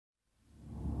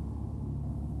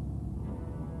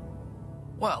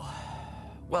Well,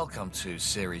 welcome to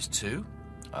Series 2.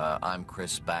 I'm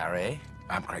Chris Barry.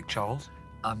 I'm Craig Charles.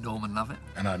 I'm Norman Lovett.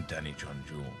 And I'm Danny John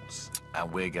Jules.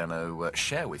 And we're going to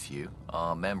share with you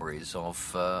our memories of,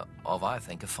 I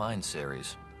think, a fine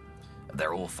series.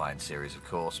 They're all fine series, of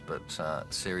course, but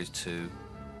Series 2,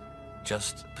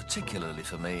 just particularly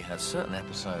for me, has certain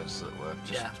episodes that were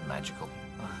just magical.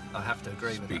 I have to agree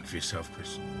with that. Speak for yourself,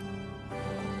 Chris.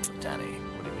 Danny,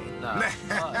 what do you mean?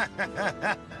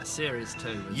 No, Series 2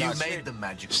 was... You made them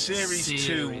magical. Series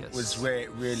 2 was where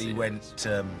it really went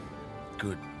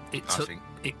good, I think.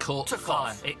 It caught Took fire.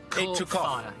 off. It caught took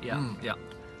fire. off. Yeah, yeah.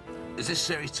 Is this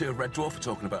Series 2 of Red Dwarf we're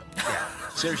talking about? Yeah.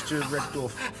 Series 2 of Red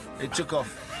Dwarf. It took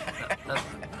off.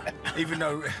 Even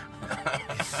though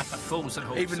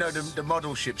the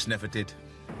model ships never did.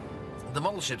 The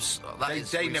model ships,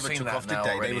 they never took off, did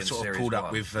they? They were sort of pulled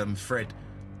up with Fred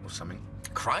or something.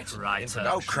 Crichton?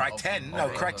 Oh, Crichton. No,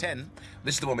 Crichton.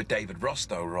 This is the one with David Ross,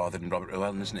 though, rather than Robert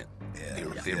Llewellyn, isn't it? Yeah,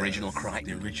 the original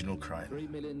Crichton. The original Crichton. 3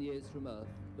 million years from Earth,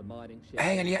 the mining ship...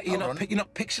 Hey, and yet you're not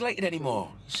pixelated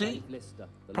anymore. See?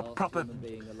 Proper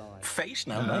face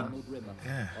now, mate.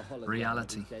 Yeah.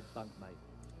 Reality.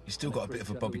 You still got a bit of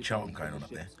a Bobby Charlton going on up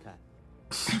there.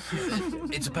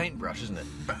 It's a paintbrush, isn't it?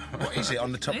 What is it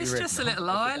on the top of It's your head? just a little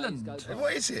island.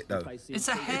 What is it, though? It's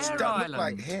a hair It doesn't island. look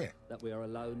like hair.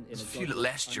 There's a few little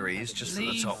estuaries just at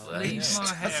the top there. Leave my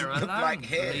hair look alone. like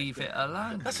hair. Leave it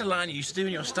alone. That's a line you used to do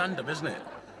in your stand-up, isn't it?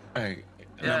 Hey,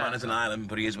 no Yeah. man is an island,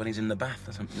 but he is when he's in the bath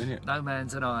or something, isn't it? No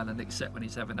man's an island except when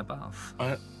he's having a bath.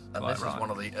 And Quite this is right. one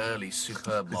of the early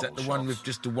superb Is that the one with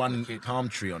just the one palm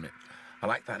tree on it? I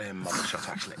like that model shot,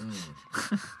 actually.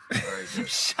 Very good.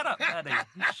 Shut up, Daddy.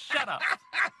 Shut up.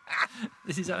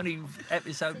 This is only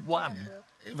episode 1.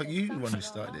 But you the one who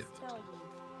started it.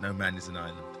 No man is an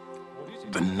island.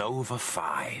 The Nova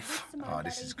 5. Oh,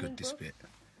 this is good, this bit.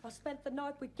 I spent the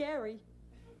night with Gary.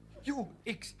 Your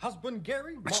ex-husband,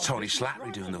 Gary? It's Tony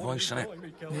Slattery doing the voice, isn't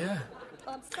it? Yeah.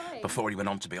 I'm saying. Before he went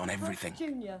on to be on everything.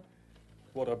 Junior.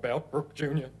 What about Brooke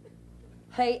Jr.?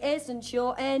 He isn't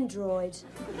your android.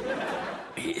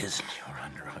 He isn't your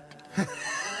android.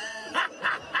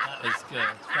 That was good.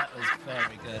 That was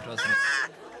very good, wasn't it?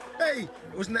 Hey,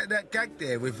 wasn't that gag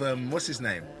there with, what's his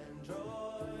name?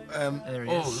 There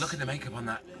he Oh, is. look at the makeup on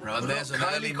that. And there's an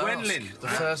Kylie early Gwenlyn. mask. The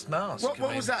first mask.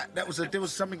 What was that? There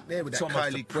was something there with It's that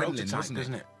almost Kylie a prototype, Gwenlyn, wasn't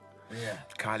isn't it? it? Yeah.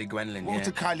 Kylie Gwenlyn, What yeah. was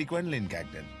the Kylie Gwenlyn gag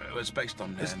then? It was based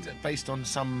on Isn't it based on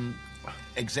some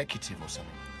executive or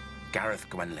something? Gareth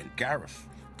Gwenlyn. Gareth.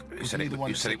 You said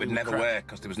it would never work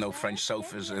because there was no French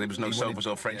sofas, there was no sofas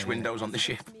or French windows on the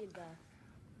ship.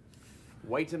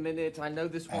 Wait a minute, I know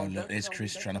this Oh, one. look, there's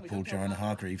Chris trying to pull Joanna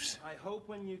Hargreaves.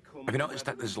 Have you noticed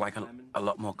that there's like a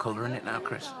lot more colour in it now,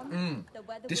 Chris?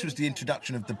 This was the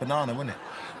introduction of the banana, wasn't it?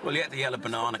 Well, yeah, the yellow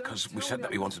banana because we said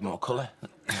that we wanted more colour.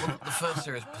 Well, the first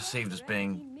series perceived as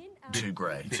being too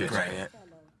grey. Too grey, yeah.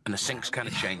 And the sinks kind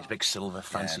of changed, big silver,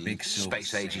 fancy, big silver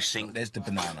space-agey sink. There's the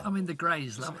banana. I mean, the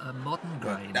grey's a modern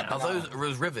grey now. Now,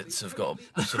 those rivets have got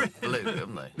sort of blue,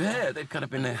 haven't they? Yeah, they've kind of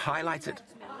been highlighted.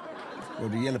 Well,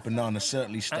 the yellow banana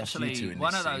certainly stuffs you two Actually, in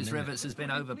one this of those scene, innit? rivets has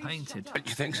been overpainted. Do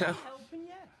you think so?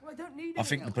 I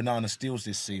think the banana steals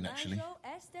this scene, actually.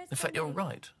 In fact, you're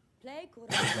right.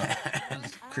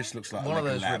 Chris looks like One a of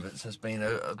leg those lamb. rivets has been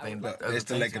Look, there's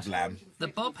the leg of lamb. The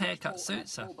bob haircut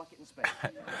suits her.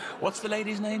 What's the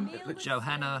lady's name?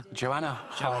 Johanna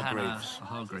Hargreaves.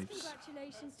 Hargreaves.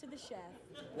 Congratulations to the chef.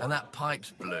 And that pipe's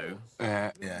blue.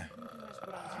 Yeah.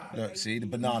 Look, see, the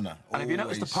banana. And have you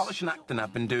noticed the Always- polishing acting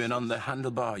I've been doing on the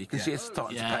handlebar? You can see it's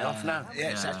starting to pay off now. Yeah,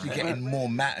 it's actually getting more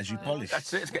matte as you polish.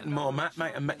 That's it, it's getting more matte,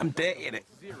 mate. I'm dirtying it.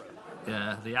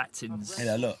 Yeah, the acting's... You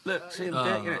know, look. Look, see, I'm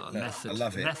dirtying it. method. I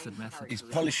love it. Method. He's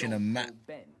polishing a matte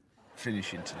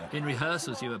finish into that. In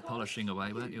rehearsals, you were polishing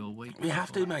away, weren't you, all week? You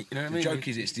have to, mate. You know what I The mean? joke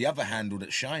is it's the other handle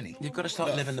that's shiny. You've got to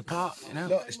start living the part, you know?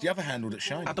 Look, it's the other handle that's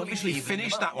shiny. I don't usually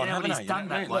finish that one, Yeah, haven't well, I? he's done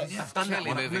that one. I've done that Clearly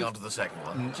one. moving on to the second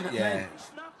one. Yeah.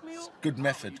 Good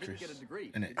method, Chris.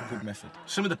 Isn't it? Good method.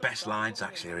 Some of the best lines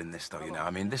actually are in this, though. You know,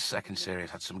 I mean, this second series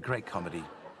had some great comedy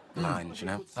lines. You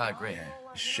know, I agree. Yeah.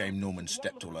 It's a shame Norman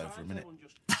stepped all over him, innit?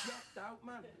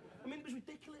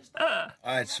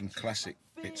 I had some classic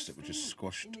bits that were just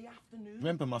squashed.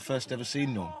 Remember my first ever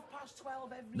scene, Norm?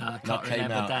 No, I can't came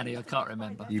remember, out. Danny. I can't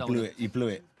remember. You Don't blew wanna- it. You blew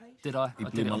it. Did I? You I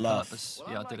blew did it my on laugh. purpose.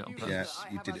 Yeah, I did it on Yeah, purpose.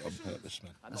 you did it on purpose,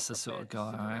 man. That's the sort of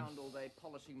guy I am.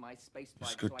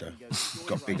 It's good though.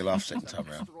 Got a bigger laugh second time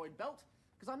round.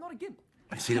 Because I'm not a gimp.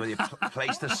 I see the way you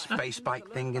placed the space bike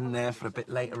thing in there for a bit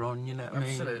later on. You know what I mean?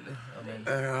 Absolutely. I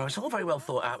mean, It's all very well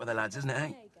thought out with the lads, isn't it?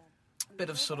 Eh? a bit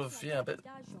of sort of, yeah, a bit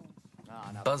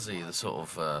buzzy, the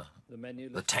sort of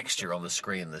the texture on the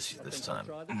screen this time.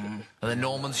 And then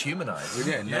Norman's humanised.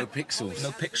 Yeah, no pixels. No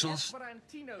pixels.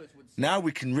 Now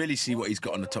we can really see what he's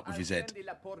got on the top of his head.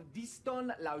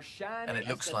 And it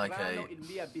looks like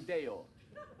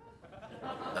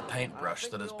a paintbrush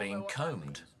that has been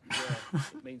combed.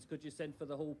 Means could you send for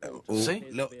the whole Oh, See?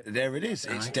 look, there it is.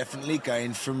 It's definitely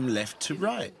going from left to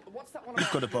right. We've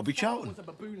got a Bobby Charlton.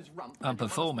 I'm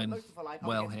performing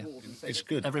well here. It's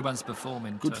good. Everyone's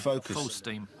performing. Good to focus. Full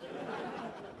steam.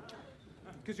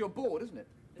 Because you're bored, isn't it?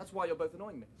 That's why you're both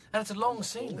annoying me. And it's a long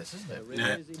scene, this, isn't it?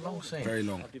 Yeah. Long scene. Very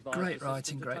long. Great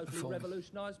writing, great performing.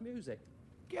 Revolutionised music.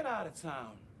 Get out of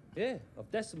town. Yeah, I've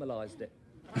decimalised it.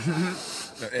 Yeah,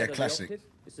 Instead of the classic. octave,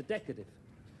 it's a decative.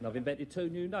 And I've invented 2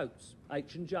 new notes,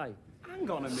 H and J. Hang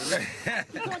on a minute.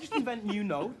 You can't just invent new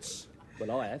notes.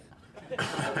 Well, I have.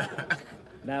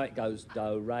 Now it goes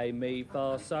do, re, mi,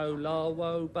 fa, sol, la,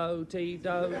 wo, bo, ti,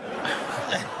 do.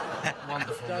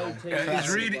 Wonderful. Do,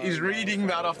 ti, He's reading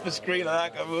that off the screen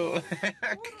like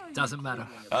that. Doesn't matter.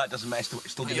 It doesn't matter.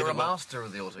 It's still You're a deliverable. master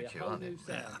of the autocue, aren't you?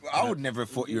 I would never have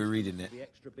thought you were reading it. The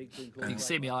extra big thing You can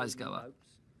see my eyes go up.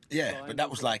 Yeah, but that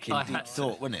was like in I deep had to.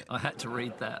 thought, wasn't it? I had to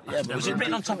read that. Yeah, but Was it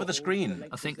written on top of the screen?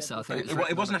 I think so. I think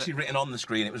It wasn't actually written on the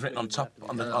screen. It was written on top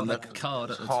on the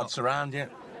card at the hard top. surround. Yeah.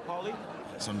 Polly,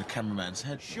 It's on the cameraman's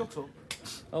head. shut up.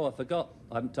 Oh, I forgot.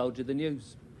 I haven't told you the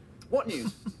news. What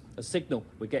news? A signal.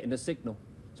 We're getting a signal.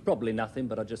 It's probably nothing,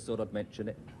 but I just thought I'd mention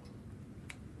it.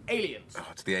 Aliens. Oh,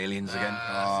 it's the aliens again.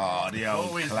 Oh, the old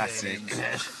Always classic.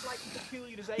 Like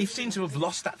peculiar as He seems to have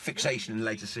lost that fixation in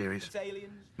later series. It's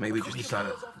aliens. Maybe we just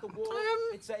decided. Off the wall.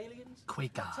 It's aliens.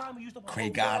 Quaker. Time we used up a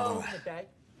Quaker. whole world in a day.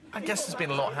 I guess there's been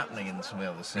a lot happening in some of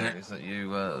the other series that you,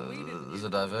 there's a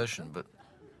diversion, but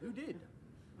Who did?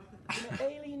 The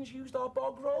aliens used our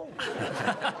bog roll.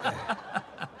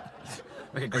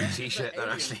 Make a great T-shirt there,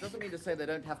 actually. Doesn't mean to say they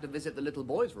don't have to visit the little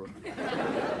boy's room.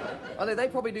 Although they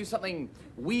probably do something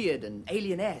weird and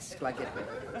alien-esque, like it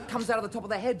comes out of the top of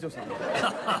their heads or something.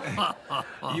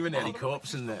 You and Eddie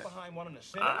Corpse in there. Behind one in the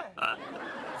cinema.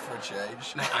 for a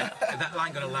change. That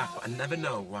line got a laugh, but I never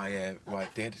know why it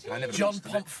did. I never John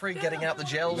understood it. Pomfrey getting out the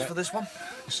gels for this one.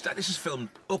 This is filmed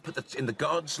up at in the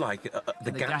gods, like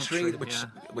the gantry, gantry, which is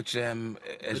Which right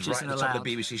at isn't the top allowed. of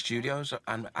the BBC studios,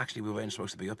 and actually we weren't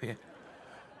supposed to be up here.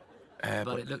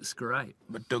 But it looks great.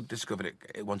 But Doug discovered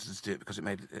it wanted us to do it because it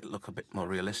made it look a bit more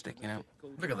realistic, you know.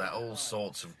 Look at that, all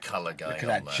sorts of colour going Look on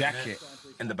at that there. jacket.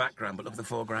 In the background, but look at the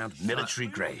foreground, military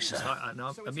grey, It's sir. like an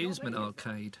amusement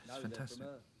arcade. It's fantastic.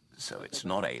 So it's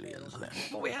not aliens then.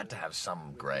 Well, we had to have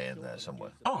some grey in there somewhere.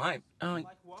 Oh, right.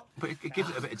 But it gives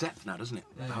it a bit of depth now, doesn't it?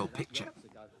 The whole picture.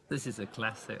 This is a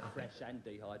classic, I think. Fresh and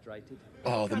dehydrated.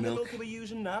 Oh, the What milk. milk are we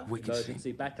using now? Wicked scene.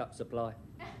 Emergency backup supply.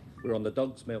 We're on the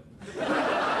dog's milk.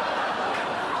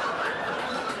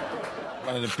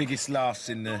 One of the biggest laughs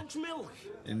in the Dog's milk.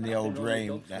 old We're on rain.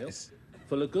 dog's That milk. is.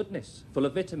 Full of goodness, full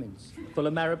of vitamins, full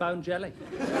of marrowbone jelly.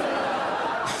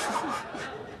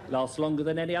 Lasts longer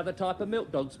than any other type of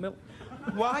milk, dog's milk.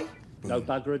 Why? No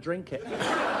bugger to drink it.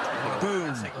 What Boom!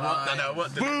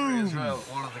 As well.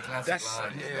 One of the classic That's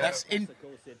lines. that's in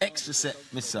extra set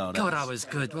missile. God, I was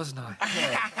good, wasn't I?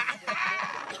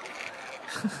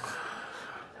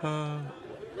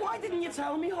 Why didn't you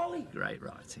tell me, Holly? Great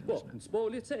writing, What, wasn't can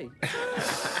spoil your tea?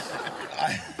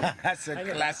 That's a Hang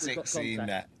on, classic we've got scene.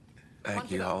 contact. That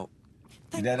Thank you, Hal.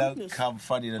 they don't come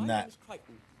funnier than that.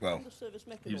 Well,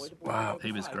 Wow.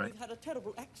 He was great.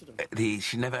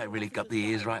 She never really got the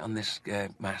ears right on this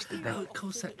mast, did it? they? Oh, of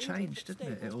course, that changed,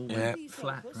 didn't it? It all Yeah. went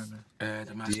flat, remember?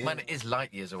 The mast. Man, it is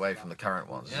light years away from the current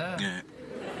ones. Yeah. Yeah.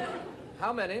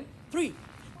 How many? 3.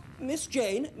 Miss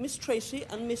Jane, Miss Tracy,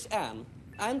 and Miss Anne.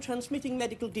 I'm transmitting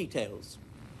medical details.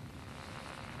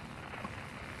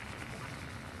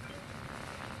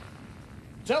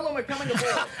 Tell them we're coming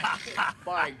aboard.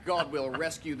 By God, we'll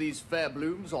rescue these fair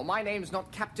blooms, or my name's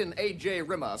not Captain A.J.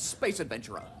 Rimmer, space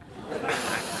adventurer.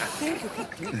 Thank you,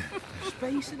 Captain.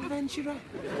 Space adventurer.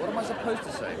 What am I supposed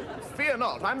to say? Fear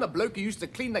not, I'm the bloke who used to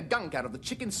clean the gunk out of the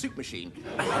chicken soup machine.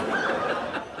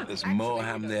 There's more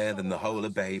ham there than the whole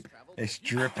of Babe. it's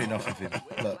dripping off of him.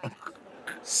 Look,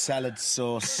 salad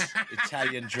sauce,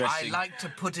 Italian I dressing. like to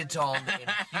put it on in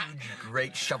huge,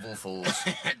 great shovelfuls.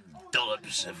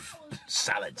 Dollops of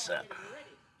salad, sir.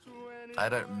 I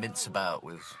don't mince about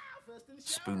with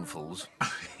spoonfuls.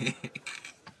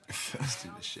 First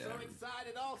in the shower.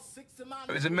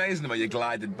 It was amazing the way you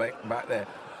glided back there.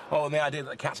 Oh, and the idea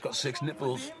that the cat's got 6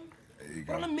 nipples. There you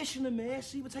We're on a go. mission of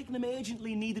mercy. We're taking them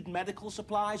urgently needed medical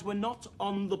supplies. We're not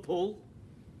on the pull.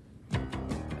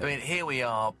 I mean, here we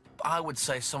are, I would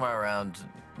say somewhere around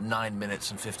 9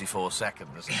 minutes and 54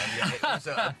 seconds, and yet it was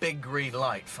a big green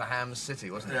light for Ham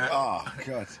City, wasn't it? Yeah. Oh,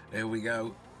 God. Here we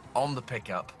go. On the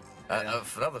pickup.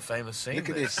 Another famous scene. Look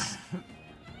at this.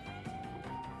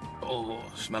 Oh,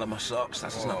 smell of my socks.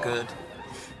 That's not good.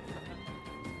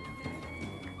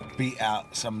 Beat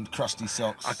out some crusty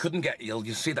socks. I couldn't get... You'll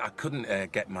see that I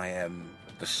couldn't get my...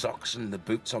 the socks and the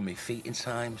boots on my feet in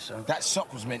time, so... That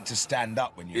sock was meant to stand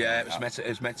up when you... Yeah, it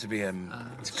was meant to be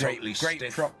it's totally great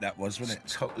stiff. prop that was, wasn't it?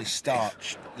 It's totally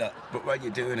Starched. Look. But when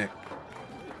you're doing it,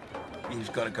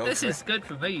 you've got to go This for is it. good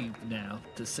for me now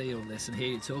to see all this and hear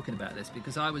you talking about this,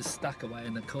 because I was stuck away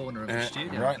in the corner of the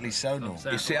studio. Rightly so, Norm.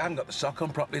 So You see, I haven't got the sock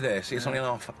on properly there. See, it's only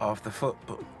off the foot,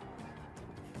 but...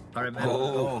 I remember.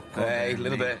 Oh, God, hey,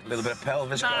 really. little bit of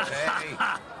pelvis. Hey.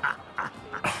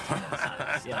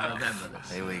 Yeah, I remember this.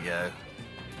 Here we go.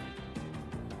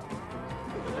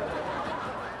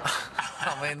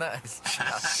 I mean, that is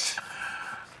just...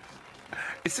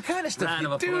 It's the kind of stuff Round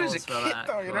you of do as a applause for kid, that.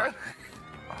 though, you know? Right.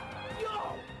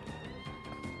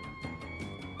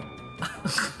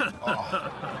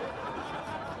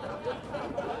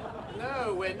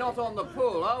 No, we're not on the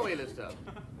pool, are we, Lister?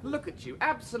 Look at you,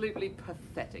 absolutely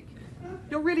pathetic.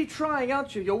 You're really trying,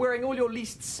 aren't you? You're wearing all your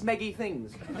least smeggy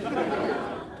things.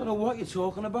 Don't know what you're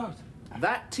talking about.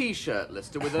 That T-shirt,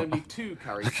 Lister, with only 2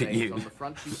 curry Look at stains you. on the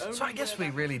front. You only So I guess we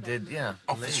wear that- really did, yeah.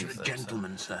 Officer believe and that,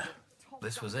 gentleman, sir.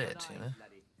 this was it, you know?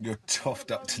 You're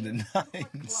toffed up to the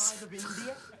nines.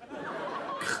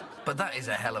 But that is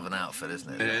a hell of an outfit,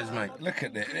 isn't It it? is, mate. Look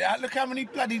at it. Look how many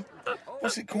bloody...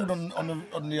 What's it called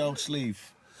on the old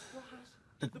sleeve?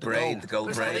 The Braid, the gold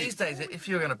Listen, braid. these days, if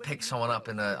you were going to pick someone up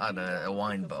in a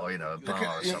wine bar, you know, a Look bar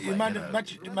or at, something,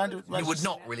 you would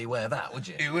not really wear that, would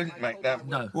you? You wouldn't make that.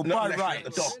 No. Well, Not by unless you're at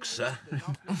rights. the docks, sir.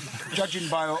 Judging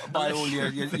by all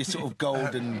your sort of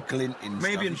gold and glinting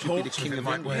Maybe stuff, in you should be the Portsmouth king it of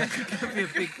might England. work. Give me a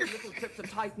big little trip to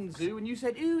Titan Zoo, and you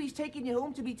said, "Ooh, he's taking you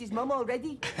home to meet his mum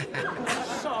already."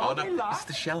 Oh, no, it's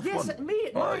the shelf Yes, one. at me,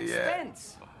 at my Oh, yeah.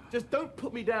 expense. Just don't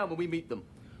put me down when we meet them.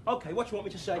 Okay, what do you want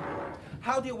me to say?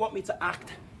 How do you want me to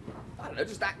act? I don't know,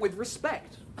 just act with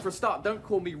respect. For a start, don't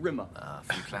call me Rimmer. A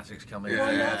few classics coming.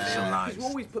 Yeah, some Because lines. you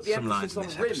always put the Some lines emphasis in on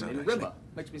this Rim episode, in actually. Rimmer.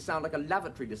 Makes me sound like a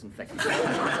lavatory disinfectant.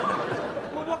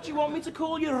 Well, what do you want me to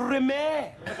call you, Remé?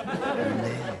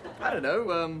 I don't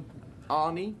know,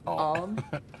 Arnie, Arn,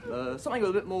 something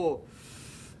with a bit more,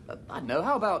 I don't know,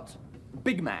 how about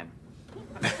Big Man?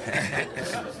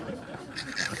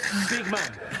 Big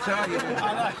man.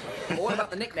 Or what about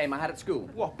the nickname I had at school?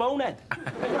 What, Bonehead?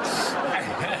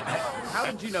 How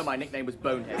did you know my nickname was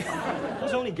Bonehead? I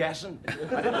was only guessing. I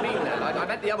didn't mean that. I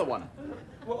meant the other one.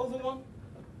 What other one?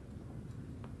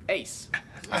 Ace.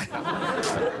 Get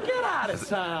out of I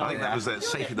town. think that was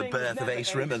safely the birth of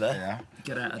Ace Rimmer there. Yeah.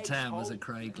 Get out of town was a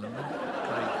Craig line.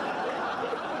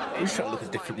 We try to look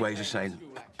at different ways of saying,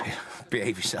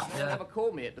 behave yourself. Yeah. Never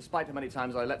called me it, despite how many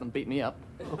times I let them beat me up.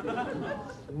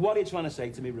 What are you trying to say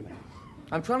to me, Remé?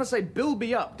 I'm trying to say, build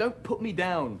me up, don't put me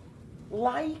down.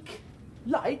 Like?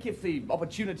 Like, if the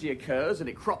opportunity occurs and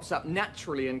it crops up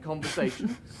naturally in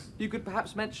conversation, you could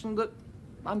perhaps mention that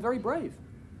I'm very brave.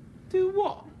 Do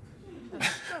what?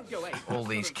 Don't go ape. All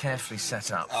these carefully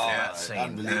set up for Oh, that scene.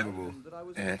 unbelievable. That I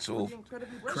was Yeah, it's all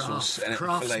incredibly brave.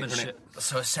 Craftsmanship.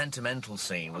 So a sentimental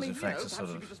scene was, in fact, a perhaps sort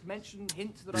you of could just mention,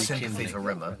 hint that I sympathy for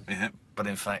Rimmer, Yeah. but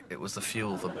in fact, it was the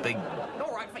fuel for big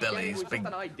All right, forget it, bellies, it was big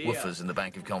just an idea. woofers in the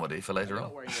Bank of Comedy for later You're on.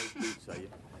 not wearing those boots, are you?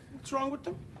 What's wrong with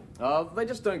them? They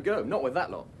just don't go. Not with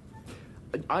that lot.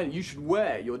 You should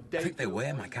wear your day. I think they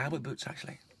wear my cowboy boots,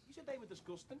 actually. You said they were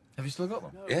disgusting. Have you still got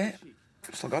them? Yeah.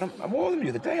 Still got them. I wore them the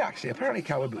other day, actually. Apparently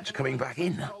cowboy boots are coming back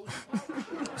in now.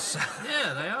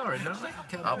 Yeah, they are, aren't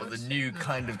they? Oh, but the new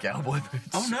kind of cowboy boots.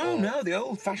 Oh, no, the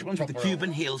old-fashioned ones with the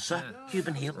Cuban heels, sir.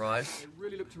 Cuban heel. Right. They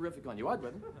really look terrific on you. I'd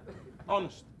wear them.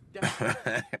 Honest.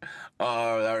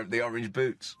 Oh, they're the orange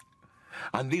boots.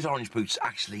 And these orange boots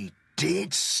actually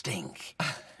did stink.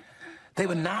 They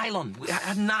were nylon. We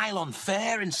had nylon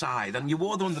fur inside, and you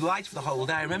wore them under the lights for the whole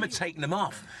day. I remember taking them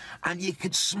off, and you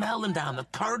could smell them down the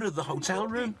corridor of the hotel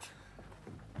room.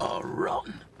 Oh,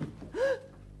 rotten.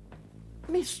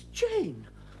 Miss Jane.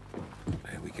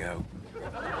 There we go.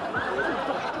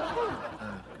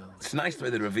 It's nice the way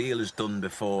the reveal is done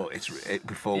before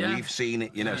Yeah. we've seen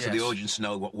it, you know, so the Yes. audience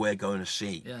know what we're going to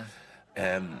see.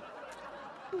 Yeah.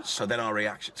 So then our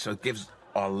reaction, so it gives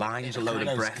our lines a load of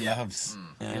Those breath. gloves.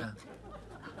 Yeah.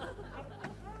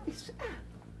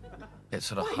 It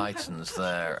sort of heightens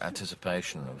their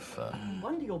anticipation of... No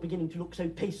wonder you're beginning to look so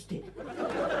pasty.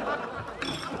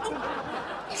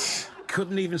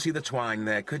 Couldn't even see the twine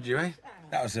there, could you, eh?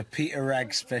 That was a Peter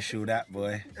Ragg special, that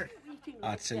boy.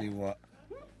 I tell you what.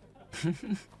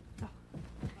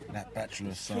 That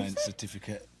Bachelor of Science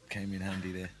certificate came in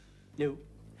handy there. No.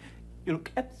 You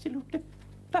look absolutely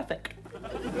perfect.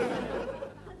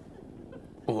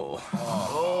 Oh.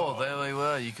 Oh, there they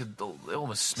were. You could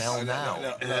almost smell now.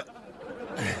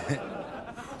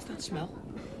 What's that smell?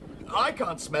 I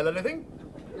can't smell anything.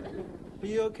 Are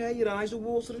you okay? Your eyes are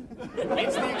watering?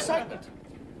 It's the excitement.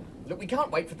 Look, we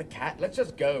can't wait for the cat. Let's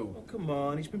just go. Oh, come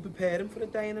on. He's been preparing for a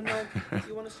day and a night.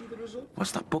 You want to see the result?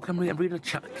 What's that book I'm reading? I'm reading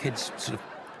a kid's sort of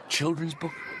children's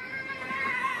book.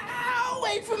 Oh,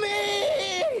 wait for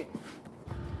me!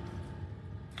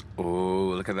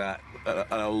 Oh, look at that.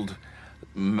 An old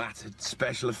matted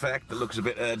special effect that looks a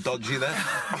bit dodgy there.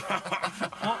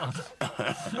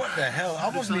 What the hell? I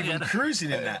wasn't even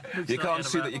cruising in that. You can't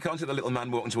see that. You can't see the little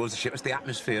man walking towards the ship. It's the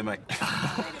atmosphere, mate.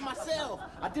 I did it myself.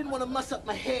 I didn't want to mess up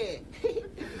my hair.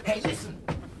 Hey, listen.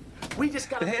 We just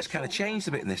got. The hair's kind of changed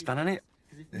a bit in this, Dan, hasn't it?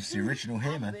 It's the original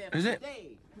hair, man. Is it?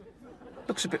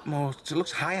 Looks a bit more. It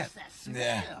looks higher.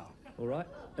 Yeah. All right,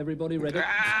 everybody ready?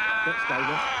 Let's go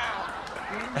then.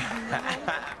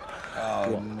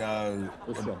 Oh, no.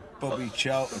 What's wrong? Bobby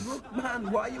Charlton. Man,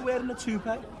 why are you wearing a toupee?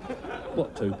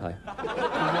 What toupee?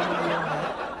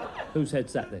 Whose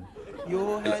head's that then? Your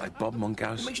You look head like Bob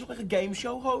Monkhouse. makes you look like a game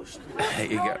show host. There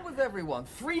you What's go. wrong with everyone?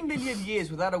 3 million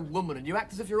years without a woman, and you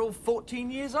act as if you're all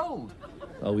 14 years old.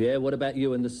 Oh, yeah? What about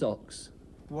you and the socks?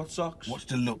 What socks? Watch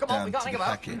the look Come on, down we to can't the think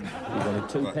about- packet. You wanted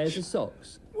two pairs of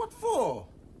socks. What for?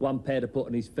 One pair to put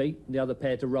on his feet, and the other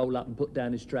pair to roll up and put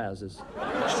down his trousers.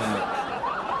 Watch the look.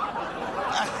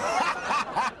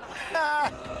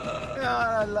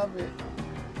 I love it.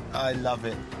 I love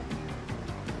it.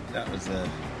 That was a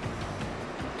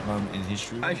moment in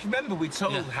history. I remember we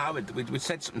told Howard, we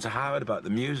said something to Howard about the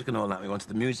music and all that. We wanted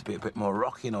the music to be a bit more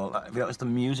rocky and all that. Have you noticed the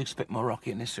music's a bit more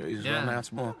rocky in this series as well Yeah. now?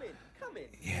 It's more. Come in.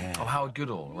 Yeah. Oh, Howard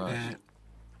Goodall, right. Yeah.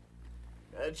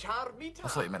 I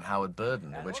thought you meant Howard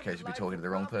Burden, in which case you'd be talking to the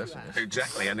wrong person.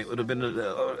 Exactly, and it would have been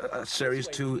a series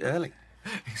too early.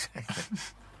 Exactly.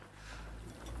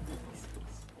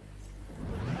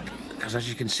 Because as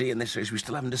you can see in this series, we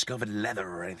still haven't discovered leather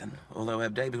or anything. Although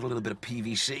David got a little bit of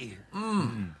PVC.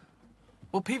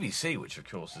 Well, PVC, which of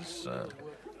course is.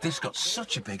 This got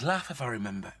such a big laugh, if I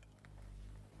remember.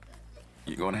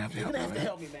 You're going to have to help me. Have to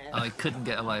help me, man. I couldn't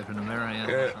get away from the mirror. Yeah.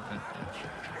 Yeah.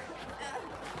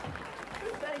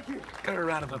 Thank you. Got a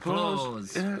round of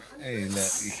applause. Applause. Yeah. Hey, look.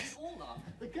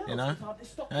 The girls You know? have hardly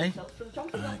stopped Hey? themselves from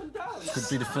jumping up and down. Could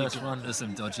be the first one. There's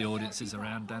some dodgy audiences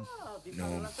around, Dan. No,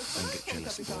 don't get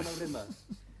jealous, boy.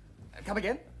 Come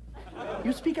again?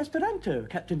 You speak Esperanto,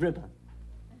 Captain Ribber.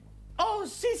 Oh,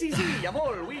 si,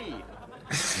 jawohl, oui.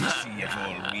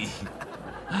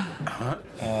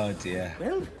 Oh, dear.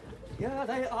 Well, yeah,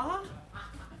 they are.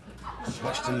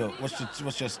 Watch the look.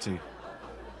 Watch just two.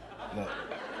 Look.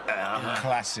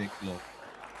 Classic look.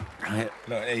 Yeah. Look,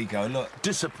 there you go. Look.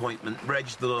 Disappointment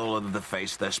registered all over the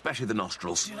face there, especially the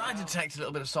nostrils. Did I detect a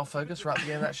little bit of soft focus right at the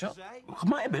beginning of that shot?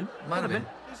 Might have been. Might have been.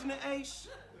 Isn't it ace?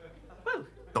 Well,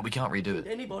 But we can't redo it.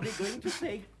 anybody going to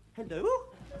say hello?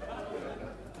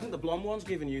 I think the blonde one's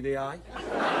giving you the eye.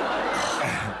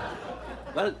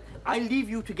 Well, I'll leave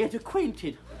you to get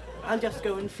acquainted. I'll just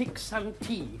go and fix some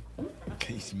tea.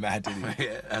 He's mad, isn't he?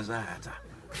 Yeah, as a hatter.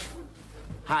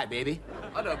 Hi, baby.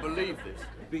 I don't believe this.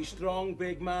 Be strong,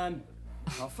 big man.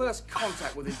 Our first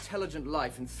contact with intelligent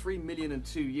life in 3 million and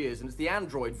 2 years, and it's the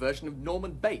android version of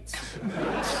Norman Bates.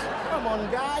 Come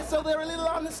on, guys, so they're a little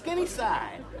on the skinny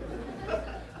side.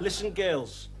 Listen,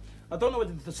 girls. I don't know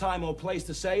whether it's the time or place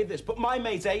to say this, but my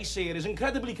mate Ace here is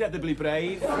incredibly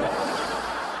brave.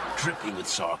 Dripping with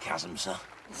sarcasm, sir.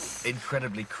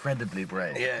 Incredibly, credibly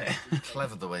brave. Yeah.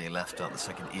 Clever the way he left out the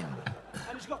second in.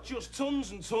 And he's got just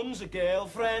tons and tons of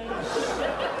girlfriends.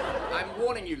 I'm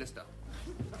warning you, Lister.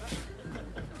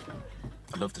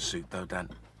 I love the suit, though, Dan.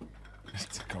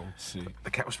 It's a gold suit.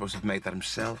 The cat was supposed to have made that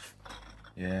himself.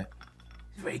 Yeah.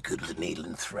 He's very good with a needle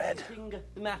and thread. Anything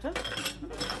the matter?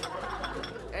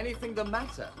 Anything the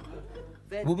matter?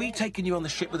 Were we taking you on the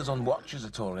ship with us on watches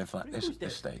at all, if like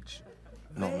this stage?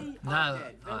 Norman. No,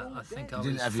 I think I was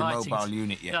didn't have your fighting. mobile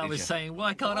unit yet, I did was you? saying,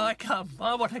 why can't I come?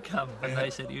 I want to come. And they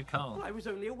said, you can't. I was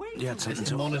only away. Yeah, something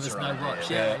to There's no watch.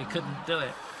 Yeah, he couldn't do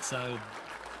it. So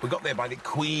We got there by the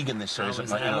Queeg in this series. was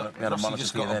Like, there. we had a Rossi monitor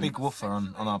just for got a them. big woofer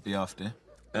on our behalf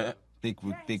there. Big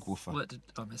woofer. what did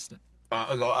I missed it?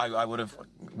 I would have.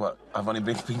 What? I've only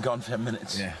been gone 10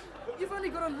 minutes. Yeah. You've only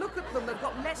got to look at them. They've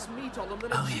got less meat on them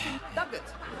than a chicken nugget.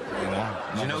 You know,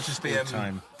 Did you notice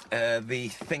time? the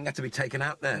thing had to be taken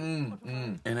out there?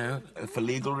 You know, for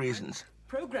legal reasons.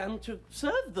 Programmed to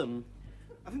serve them.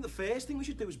 I think the first thing we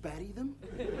should do is bury them.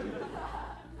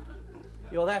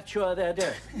 You're that sure they're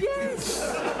dead?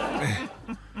 Yes.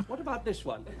 about this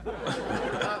one?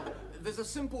 There's a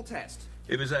simple test.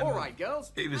 It was All right,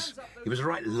 girls. He was a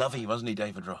right lovey, wasn't he,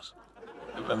 David Ross?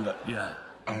 Remember? Yeah.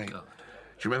 God.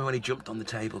 Do you remember when he jumped on the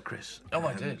table, Chris? Oh,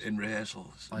 I did. In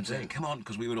rehearsals. I and saying, did. come on,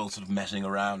 because we were all sort of messing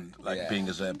around, like being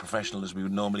as professional as we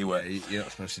would normally were. You're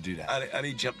not supposed to do that. And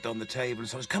he jumped on the table and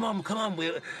said, come on, can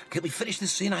we finish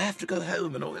this scene? I have to go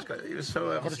home and all this. He was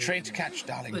so... I've got a train to catch,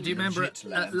 darling. But do you remember at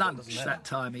lunch that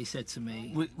time he said to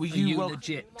me, Were are you you well-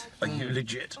 legit? Are you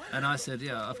legit? And I said,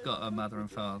 yeah, I've got a mother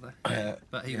and father.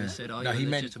 But he said, are No, you he a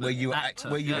meant legitimate were you actor?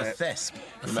 were you Yeah. a thesp?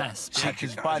 A thesp. See,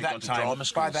 because by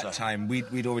that time,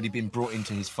 we'd already been brought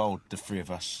into his fold, the three of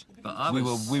us. But I we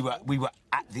was- were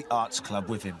at the arts club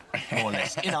with him, more or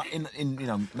less. in you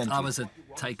know, mentally. I was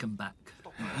taken back.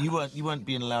 You weren't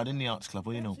being allowed in the arts club,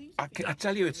 were you? No. I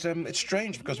tell you, it's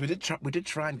strange because we did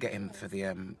try and get him for the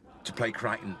to play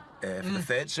Crichton for the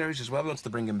third series as well. We wanted to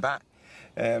bring him back,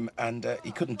 and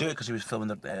he couldn't do it because he was filming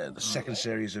the second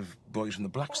series of Boys from the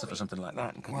Black Stuff or something like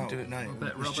that, and couldn't do it. No, But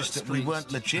it was Robert's just that we pleased.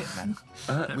 weren't legit, man.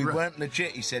 We weren't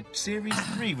legit. He said series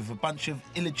 3 with a bunch of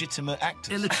illegitimate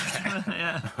actors. Illegitimate,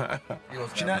 yeah. Do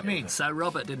you know what I mean? So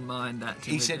Robert didn't mind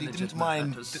acting. He with said he didn't illegitimate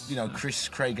mind, actors. you know, Chris,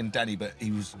 Craig, and Danny, but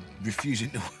he was refusing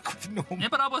to work with Norm. Yeah,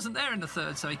 but I wasn't there in the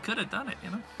third, so he could have done it,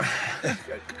 you know.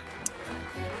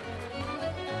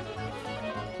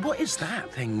 What is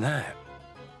that thing there?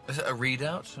 Is it a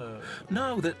readout?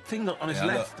 No, the thing on his Yeah,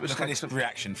 left look, was look like at this some...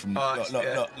 reaction from. Oh,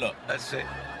 Look. That's it.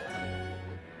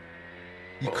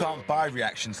 You can't buy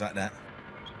reactions like that.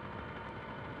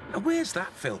 Now, where's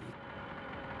that film?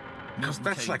 Because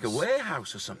that's like a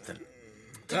warehouse or something.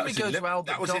 Didn't we go to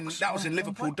Albert Docks? That was in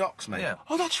Liverpool Docks, mate. Yeah.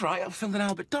 Oh, that's right. I filmed in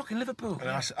Albert Dock in Liverpool. And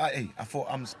I thought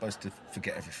I'm supposed to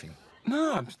forget everything.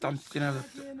 No, I'm you know...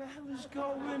 What the hell is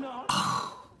going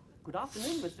on? Good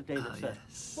afternoon, Mr. Davidson.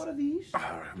 What are these? Oh, I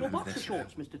Your remember boxer this.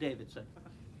 shorts, Mr. Davidson.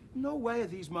 No way are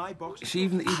these my boxes. See,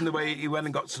 even the way he went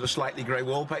and got sort of slightly grey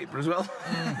wallpaper as well.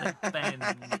 Ben.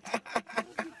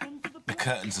 The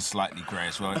curtains are slightly grey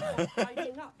as well, aren't they?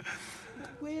 Tidying up.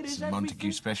 Where It's is a Montague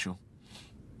everything? special.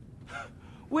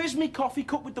 Where's me coffee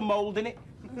cup with the mould in it?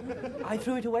 I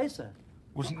threw it away, sir.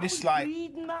 Wasn't this like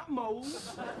Reading that mould?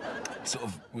 sort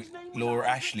of Laura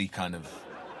Ashley kind of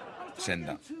send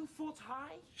up? 2 foot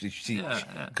high?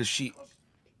 Yeah. Because she,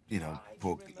 you know,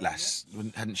 poor lass,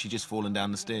 hadn't she just fallen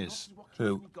down the stairs?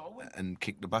 Who? And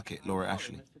kicked the bucket, Laura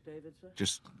Ashley.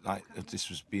 Just like if this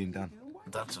was being done.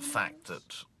 That's a fact that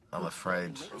I'm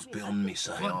afraid It's beyond me,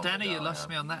 sir. What, Danny, you lost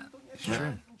me on that. It's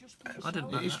true. I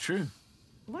didn't know It is that. true.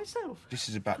 Myself. This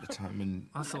is about the time when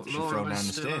I thought she Laura fell was down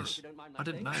the still... stairs. I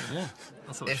didn't know. Yeah.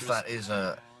 I thought if she was... that is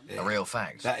a real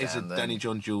fact. That is a and then- Danny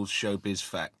John Jules showbiz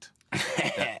fact.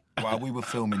 That while we were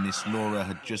filming this, Laura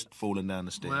had just fallen down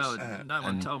the stairs. Well, no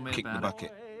one and told me kicked the about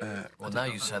it. bucket. Well, now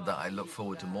you said that, I look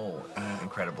forward to more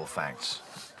incredible facts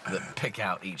that pick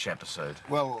out each episode.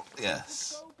 Well,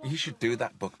 yes. You should do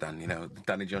that book, Dan, you know,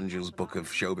 Danny John Jules' book of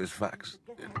showbiz facts.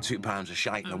 £2 a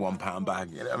shite in a £1 bag,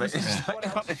 you know what I mean? It's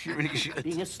like, honest, you really should.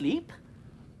 Being asleep?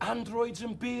 Androids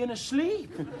and being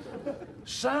asleep.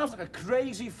 Sounds like a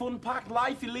crazy, fun-packed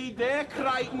life you lead there,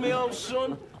 Crichton, me old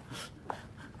son.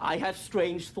 I have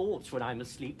strange thoughts when I'm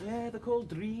asleep. Yeah, they're called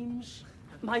dreams.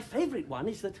 My favourite one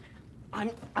is that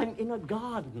I'm in a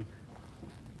garden.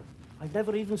 I've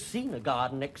never even seen a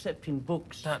garden except in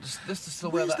books. Now, this is still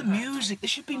wear Where's that the hat? music? There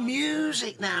should be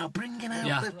music now, bringing out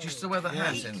Yeah. the... Do you still wear the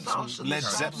hat in some Led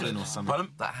current Zeppelin or episodes? something.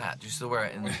 Pardon? That hat, do you still wear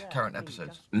it in current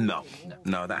episodes? No,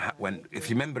 that hat went... If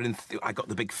you remember, I got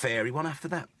the big fairy one after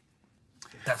that.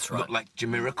 That's right. Looked like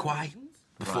Jamiroquai,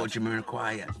 before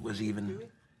Jamiroquai was even...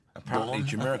 Apparently,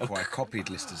 born. Jamiroquai copied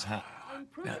Lister's hat.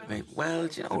 Yeah, well,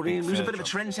 you know, he was a bit of a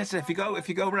trendsetter. If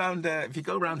you go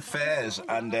around fairs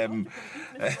and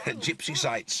gypsy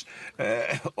sites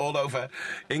all over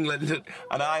England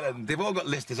and Ireland, they've all got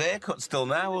Lister's haircut still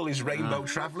now. All these rainbow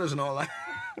travellers and all that.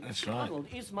 That's right. Arnold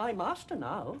is my master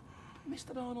now.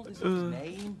 Mr. Arnold is his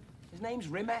name. His name's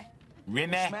Rimmer.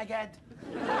 Rimmer. Smeghead.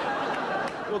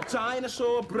 Or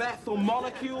dinosaur breath or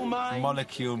molecule mind.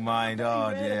 Molecule mind.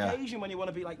 Oh, Rare yeah. occasion when you want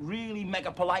to be like really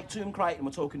mega polite to him, Crichton.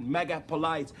 We're talking mega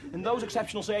polite. In those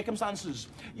exceptional circumstances,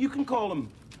 you can call him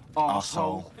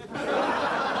arsehole.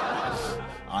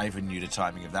 I even knew the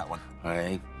timing of that one.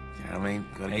 Hey, you know what I mean?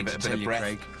 Got to Hate give it to a bit tell of you, breath.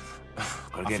 Craig.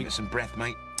 Got to give it some breath,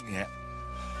 mate. Yeah.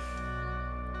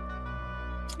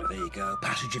 There you go.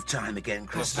 Passage of time again,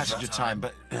 Chris. Passage of time,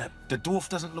 but the dwarf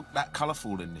doesn't look that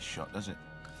colourful in this shot, does it?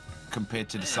 Compared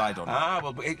to the side-on.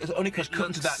 Well, but it's only because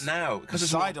cutting to that now. Because The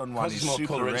side-on one is more super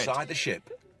colour red. inside the ship.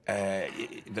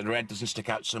 The red doesn't stick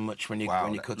out so much when you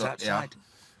cut look, outside.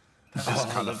 That's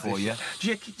colour for you. Do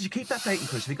you keep that dating,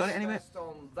 Chris? Have you got it anywhere? Based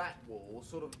on that wall,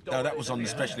 sort of... No, that was on the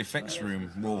special effects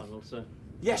room wall. Arnold, sir.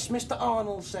 Yes, Mr.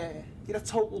 Arnold, sir. You're a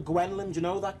total Gwendolyn, do you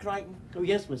know that, Crichton? Oh,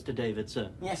 yes, Mr. David, sir.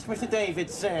 Yes, Mr.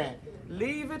 David, sir.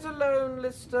 Leave it alone,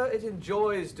 Lister. It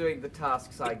enjoys doing the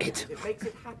tasks I give it. It makes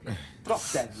it happy. Drop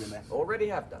dead, Rimmer. Already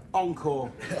have done.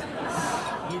 Encore.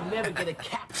 You never get a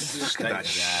cap to do Look at that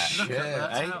shit.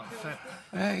 That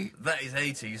Hey, That is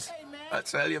 80s. Hey, man. I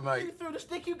tell you, You mate. threw the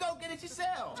stick, you go get it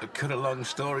yourself. To cut a long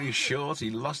story short, he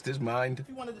lost his mind. If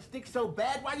you wanted the stick so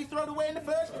bad, why'd you throw it away in the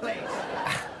first place?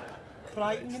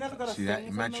 Crichton, you never got a See that thing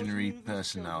from those imaginary movies,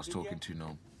 person I was did you? talking to,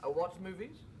 Norm? What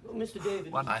movies? Oh, Mr.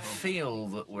 David. I feel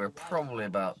that we're probably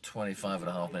about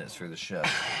 25.5 minutes through the show.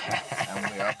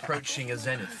 And we are approaching a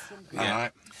zenith. All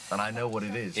right. And I know what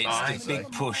it is. It's the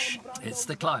big push. It's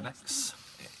the climax.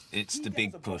 It's the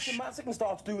big push. Automatic and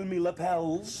starts doing me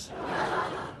lapels.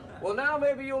 Well, now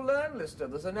maybe you'll learn, Lister.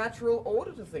 There's a natural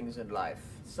order to things in life.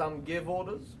 Some give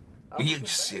orders. You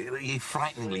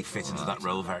frighteningly fit into that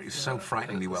role so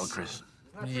frighteningly well, Chris.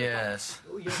 Yes.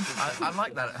 I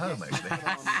like that at home, actually.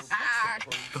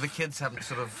 But the kids haven't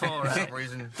sort of, for some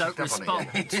reason, Don't picked up on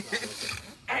it yet. respond.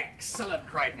 Excellent,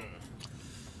 Crichton.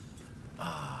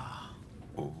 Oh,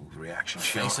 reaction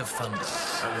Face shot. of thunder.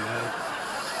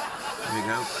 There we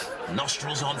go.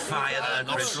 Nostrils on fire there,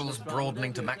 Chris. Nostrils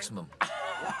broadening to maximum.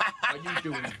 How are you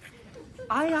doing?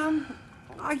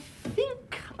 I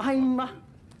think I'm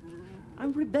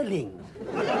rebelling.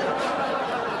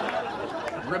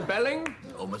 Rebelling?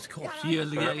 Almost corpse. You're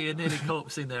nearly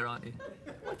corpse in there, aren't you?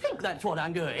 I think that's what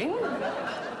I'm doing.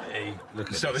 Hey, look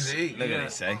at So this. is he. Look at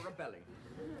this, eh? Rebelling.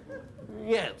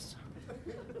 Yes.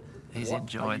 He's What are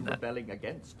enjoying you that. rebelling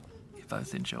against? You're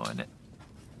both enjoying it.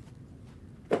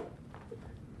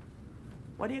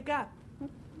 What do you got?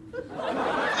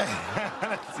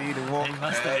 See the walk. He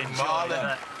must have Hey, enjoyed Marlon.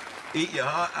 that. Eat your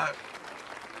heart out.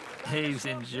 He's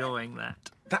enjoying that.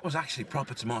 That was actually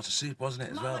proper tomato soup, wasn't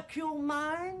it, as well? Molecule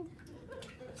mind?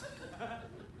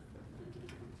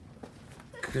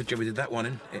 Good job we did that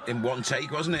one in one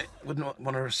take, wasn't it? Wouldn't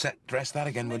want to dress that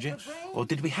again, would you? Or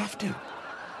did we have to?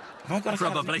 Have I got a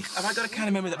Probably. Have I got a kind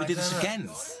of memory that we did this again?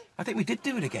 I think we did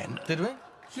do it again. Did we?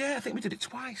 Yeah, I think we did it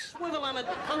twice. Swivel on a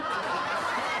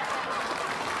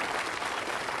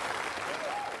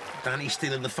Danny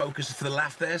stealing the focus for the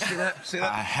laugh there. See that? See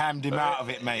that? I hammed him out of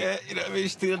it, mate. Yeah, you know what I mean?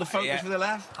 Stealing the focus Yeah. for the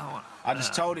laugh. I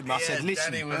just told him. I said,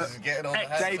 "Listen, Danny was getting on the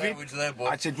hand David." sandwich there, boy.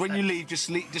 I said, "When you leave, just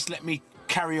let me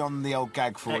carry on the old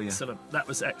gag for Excellent. That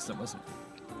was excellent, wasn't it?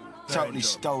 you." Totally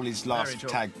stole his Very last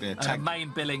enjoyable. tag there. And a Tag. main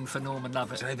billing for Norman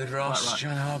Lovett. David Ross, Quite right.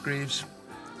 John Hargreaves,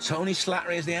 Tony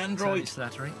Slattery as the Tony android.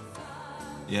 Slattery.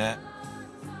 Yeah.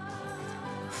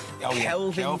 Oh, yeah.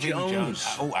 Kelvin Jones.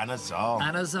 Oh, Anna Zal.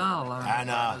 Anna Zal. I remember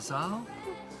Anna. Anna Zal.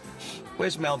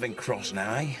 Where's Melvin Cross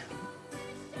now, eh?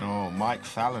 Oh, Mike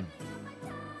Fallon.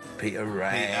 Peter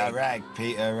Ray.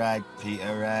 Peter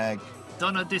Ragg.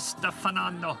 Donna Di Stefano.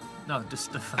 No, Di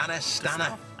Stefano. Anna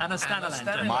Stanner. Anna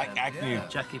Stanaland. Mike Agnew. Yeah.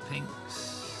 Jackie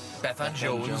Pinks. Bethan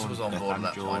Jones was on board at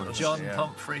that Bethan point. Jones. wasn't John she? Yeah.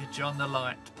 Pumphrey. John the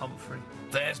Light Pumphrey.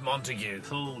 There's Montague.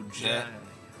 Paul J. Yeah.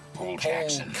 Paul Paul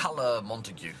Jackson. Colour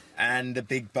Montague. And a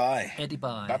big bye. Eddie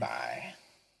Bye. Bye-bye.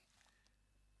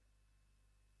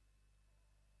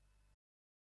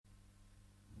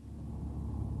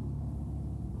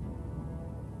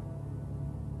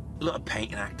 A lot of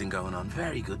painting acting going on.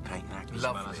 Very good painting acting. as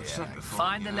well, Lovely, as I've yeah. said before.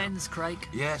 Find the lens, Craig.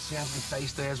 Yes, he has my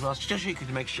face there as well. Just so you could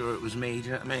make sure it was me, do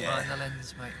you know what I mean? Find the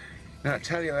lens, mate. No, I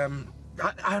tell you,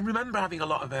 I remember having a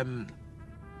lot of,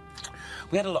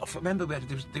 we had a lot of, remember, there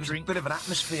was a bit of an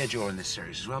atmosphere during this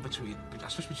series as well,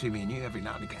 especially between me and you every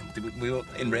now and again. We were,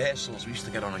 in rehearsals, we used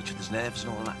to get on each other's nerves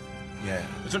and all that. Yeah.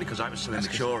 It's only because I was so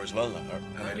immature as well,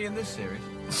 though. Only in this series.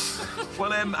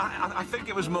 Well, I think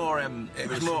it was more, it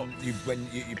was more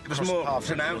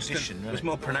pronounced. It was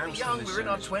more pronounced. Young, in we this were in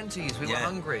our series. 20s, we were Yeah.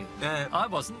 hungry. Yeah. I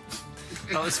wasn't.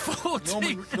 I was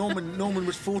 40. Norman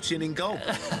was 40 and in goal.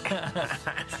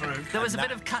 There was a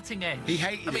bit of cutting edge. He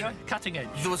hated it. Cutting edge.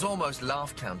 There was almost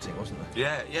laugh counting, wasn't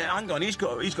there? Yeah, hang on, he's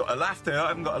got a laugh there. I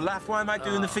haven't got a laugh. Why am I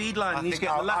doing the feed line? And he's think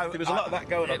getting a I- laugh. There was a lot of that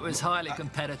going on. It was highly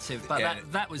competitive, but Yeah.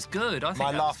 that was good. I think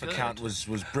My that laugh was good. account was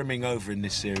brimming over in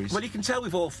this series. Well, you can tell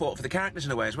we've all fought for the characters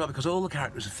in a way as well, because all the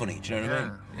characters are funny. Do you know what I Yeah.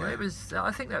 mean? Well, it was.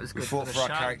 I think that was good fought for the for our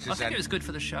show. characters I think and- it was good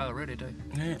for the show. I really do.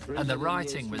 Yeah. And the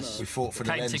writing was. We fought for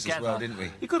the came lens together. as well, didn't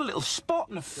we? You got a little spot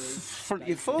in the front of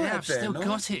your forehead Yeah, I've there. still no?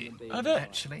 got it. Have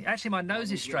you? Actually, my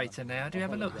nose is straighter now. Do you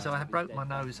have a look? So I broke my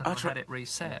nose and I That's right. had it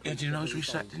reset. Yeah, did your nose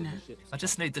reset, didn't you? I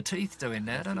just need the teeth doing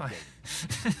now, don't I?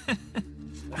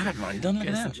 I had mine done. Look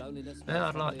at Yes. that. Yeah,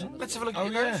 I'd like to. Let's have a look Oh,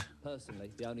 at your yeah. nose.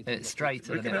 Personally, the only It's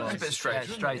straighter than it at it. was. It's a bit straighter,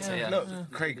 Yeah, straighter, yeah.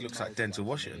 Look, Craig looks like Denzel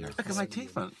Washington now. Look at my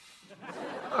teeth, man.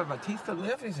 Oh, my teeth still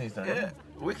there. Yeah.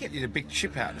 Wicked. You had a big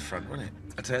chip out the front, wasn't it?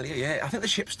 I tell you, yeah. I think the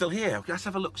chip's still here. Let's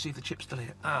have a look, see if the chip's still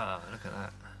here. Ah, look at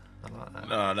that. I like that.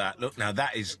 Oh, that. Look, now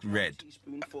that is red.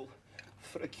 Teaspoonful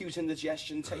for acute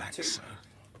indigestion. Take Relax, two. so.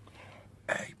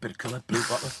 Hey, bit of colour, blue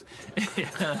bottle.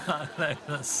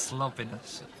 The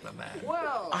sloppiness of the man.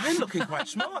 Well, I'm looking quite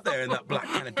smart there in that black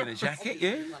kind of dinner jacket,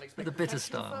 you. With the bitter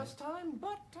style. first time,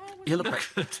 but I was You look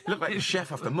like the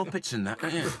chef off the Muppets and that,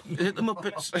 don't you? Is it the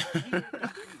Muppets?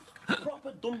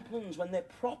 proper dumplings when they're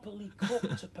properly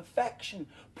cooked to perfection.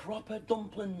 Proper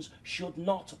dumplings should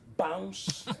not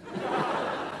bounce.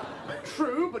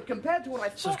 true, but compared to what I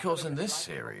thought. So, of course, in this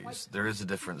series, there is a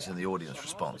difference in the audience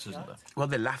response, isn't there? Well,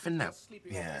 they're laughing now.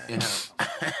 Yeah. You know.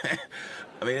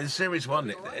 I mean, in series one,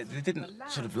 they didn't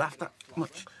sort of laugh that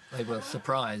much. They were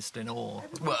surprised in awe.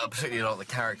 Well, particularly a lot of the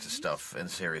character stuff in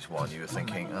series one, you were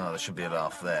thinking, oh, there should be a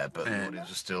laugh there, but the audience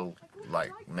was still,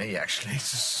 like me, actually,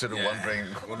 just sort of wondering,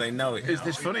 Well, they know it. Is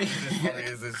this funny?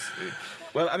 is this,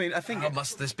 Well, I mean, I think how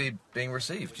must this be being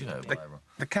received, you know?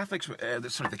 the Catholics,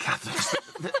 the Catholics,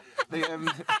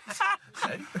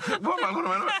 what am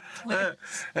I?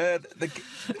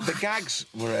 The gags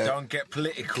were. Don't get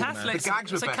political, man. The Catholics.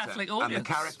 gags were It's a better, Catholic and the audience.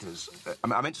 characters.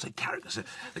 I meant to say characters.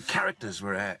 The characters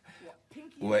were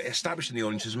established in the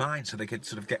audience's mind, so they could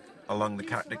sort of get along the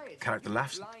character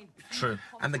laughs. True.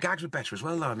 And the gags were better as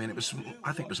well, though. I mean,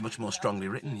 I think it was much more strongly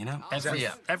written, you know.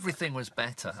 Everything was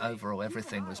better. Overall,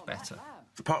 everything was better.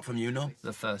 Apart from you know,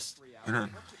 The first. you know.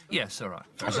 Yes, all right.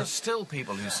 There's still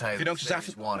people who say You that notice series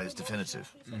after- one is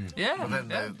definitive. Yeah, But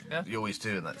then yeah. you always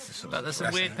do, and that's the sort But of... there's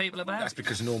some weird people about. That's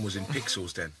because Norm was in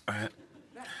pixels then.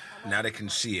 Now they can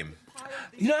see him.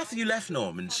 You know, after you left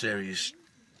Norm in series,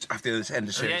 after this end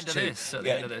of series end of two, this, at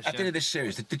the end of this, at the end yeah. of this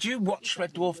series, did you watch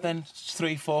Red Dwarf then?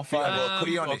 3, 4, 5,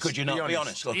 be or honest, could you not? be Be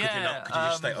honest. honest, or could you not? Could you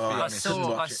just stay? Oh, I honest, didn't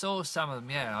saw. I watch it. saw some of them.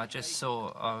 Yeah, I just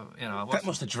saw. You know, I That wasn't.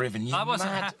 must have driven you. I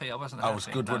wasn't mad. happy. I wasn't. I happy. was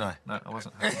good, no, wasn't No, I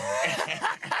wasn't. Happy.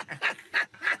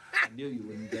 I knew you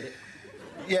wouldn't get it.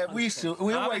 Yeah, we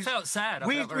I always felt sad. I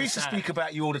we felt very used to sad. speak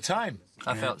about you all the time.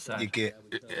 I felt sad. You get.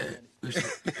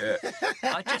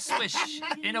 I just wish,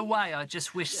 in a way, I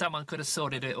just wish someone could have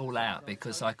sorted it all out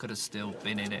because I could have still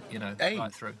been in it, you know, Hey,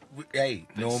 right through. Hey,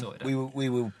 Norm, sorted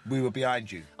we were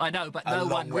behind you. I know, but a no long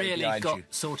one way really behind got you.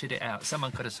 sorted it out.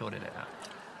 Someone could have sorted it out,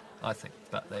 I think.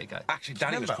 But there you go. Actually,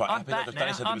 Danny was Remember, quite I'm happy. back Danny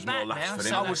now, said there was I'm more back laughs now, for so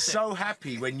him. I that's was it. so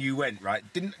happy when you went, right?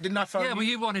 Didn't I phone Yeah, you? well,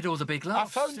 you wanted all the big I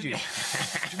laughs. phoned didn't you.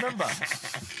 Do you remember?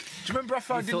 Do you remember I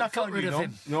phoned? You Didn't I thought, got phone rid you, of Norm?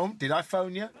 him. Norm, did I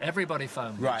phone you? Everybody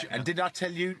phoned. Right, and did I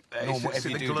tell you, Norm, whatever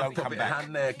you do, don't come back.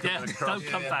 Yeah, don't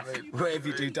come back. Whatever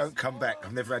you do, don't come back.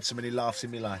 I've never had so many laughs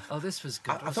in my life. Oh, this was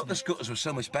good. I thought the Scutters were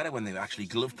so much better when they were actually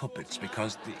glove puppets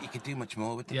because you could do much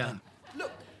more with them. Yeah. then.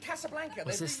 Look, Casablanca.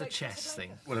 Was they've this the remade chess thing?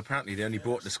 Well, apparently they only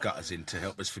brought the Scutters in to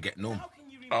help us forget Norm.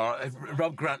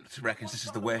 Rob Grant reckons this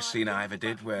is the worst scene I ever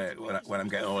did, when I'm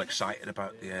getting all excited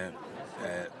about the.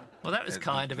 Well, that was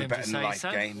kind of the him to better say life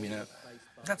so. game, you know.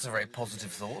 That's a very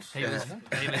positive thought. He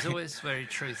was always very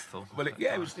truthful. Well,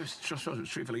 it was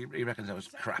truthful. He reckons I was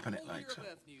crapping it, like. So.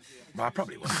 Well, I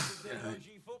probably was. You know.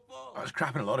 I was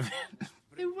crapping a lot of it.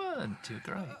 You weren't too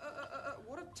great.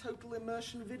 What a total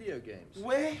immersion video games.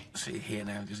 Where? See here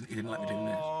now, he didn't let me do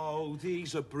this. Oh,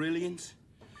 these are brilliant.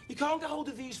 You can't get hold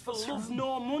of these for love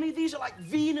nor money. These are like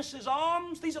Venus's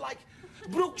arms. These are like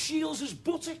Brooke Shields'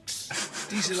 buttocks.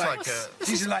 These are Looks like, like a-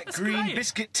 these are like That's green great.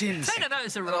 biscuit tins. Taylor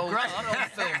knows a Rob Grant.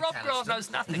 Rob Grant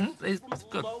knows nothing. It's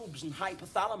good. Lobes and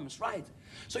hypothalamus, right?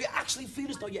 So you actually feel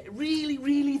as though you're really,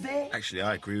 really there. Actually,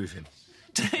 I agree with him.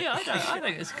 Yeah, I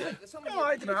think it's good. No,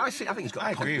 I don't know. I think he's got a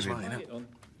point agree as with well, him. you know.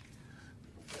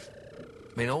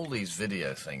 I mean, all these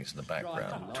video things in the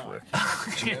background work.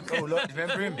 Oh, look,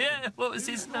 remember him? Yeah, what was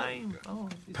his name? Oh,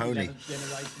 Pony.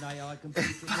 Generation AI computer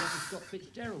Scott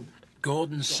Fitzgerald.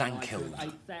 Gordon Sankild.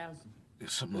 8,000.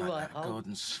 Something like that. Oh.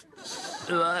 Gordon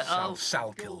oh,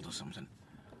 Salkild or something.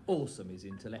 Awesome, his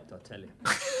intellect, I tell you.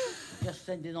 Just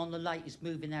sending on the latest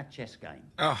move in our chess game.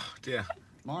 Oh, dear.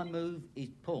 My move is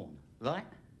pawn, right?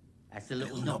 That's the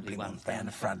little knobbly one down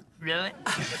the front. really?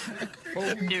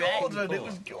 Pawn, Gordon, it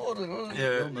was Gordon, wasn't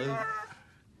your move.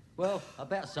 Well, I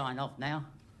better sign off now.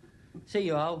 See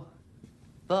you all.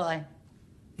 Bye.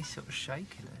 He's sort of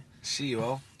shaking there. See you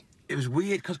all. It was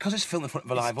weird because it's filmed in front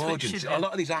of a It's live audience. twitching, A yeah.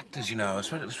 lot of these actors, you know,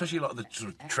 especially a lot of the sort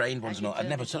of trained ones and all, I'd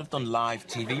never sort of done live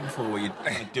TV before where you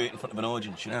do it in front of an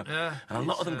audience, you know. Yeah, And a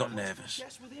lot of them got nervous.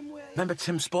 Remember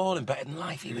Tim Spaulding, Better Than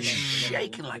Life? He was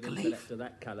shaking like a leaf. To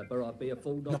that calibre, I'd be a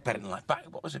fool Not Better Than Life.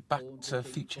 What was it? Back to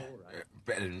Future.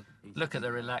 Better than... Look at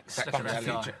the relax. Back Look at to that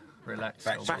guy. Future. Relax.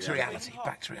 Back to reality.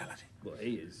 Back to reality. Well,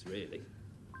 he is, really.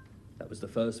 That was the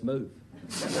first move.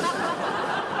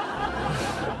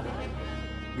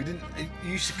 We didn't.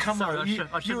 You used to come Sorry, over.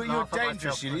 I shouldn't You're laugh at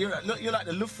dangerous. myself. You're like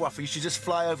the Luftwaffe. You should just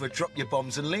fly over, drop your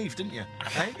bombs, and leave, didn't you?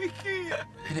 Hey?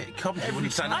 Coventry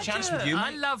wouldn't stand a chance with you,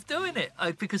 I mate. love doing it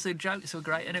because the jokes were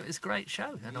great and it was a great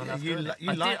show. And I loved doing it.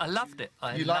 I loved it.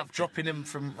 You liked dropping them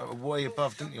from way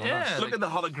above, didn't you? Yeah. Look at the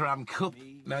hologram cup.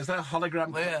 Now, is that a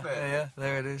hologram cup there? Yeah,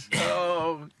 there it is.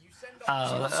 Oh.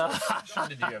 What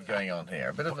did you have going on here?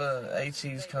 A bit of a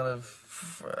 80s kind of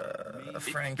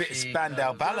Frankie. Bit of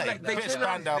Spandau Ballet. They turned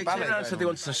around and said they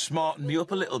wanted to smarten me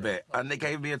up a little bit, and they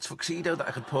gave me a tuxedo that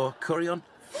I could pour curry on.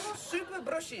 Super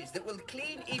brushes that will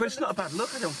clean even... But it's not a bad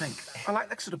look, I don't think. I like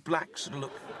that sort of black sort of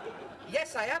look.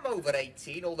 Yes, I am over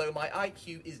 18, although my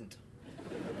IQ isn't.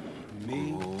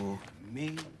 Me.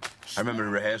 I remember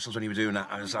in rehearsals when he was doing that,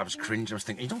 I was cringing. I was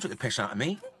thinking, you don't take the piss out of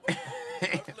me.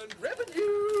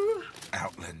 Revenue!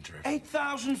 Outland Revenue.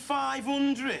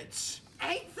 8,500.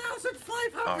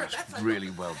 8,500! Oh, it's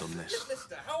really well done, this.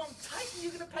 Mister, how tight are you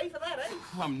going to pay for that, eh?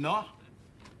 I'm not.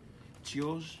 It's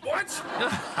yours. What?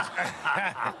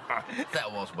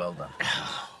 That was well done.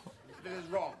 It is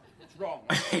wrong. It's wrong.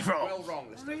 Wrong. Well wrong.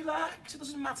 Relax. It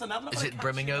doesn't matter now. Is it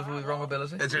brimming over with wrong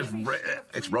ability? It's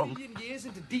wrong. Million years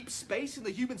into deep space and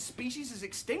the human species is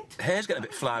extinct? Hair's getting a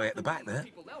bit flowery at the back there.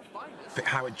 People, they'll find us. Bit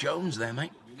Howard Jones there,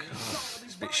 mate.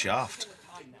 It's a bit shaft.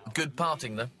 Good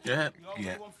parting, though. Yeah.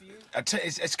 Yeah.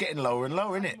 It's getting lower and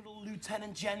lower, isn't it?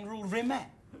 Lieutenant General Rimmer.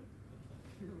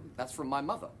 That's from my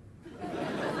mother.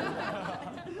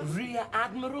 Rear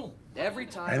Admiral. Every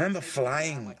time. I remember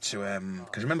flying to,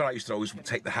 because remember I used to always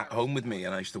take the hat home with me,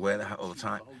 and I used to wear the hat all the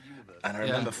time. And I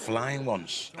remember flying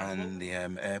once, and the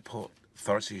airport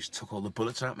authorities took all the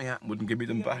bullets out of my hat and wouldn't give me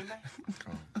them back.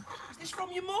 Is this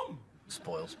from your mum?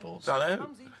 Spoil sports. I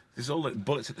know. There's all the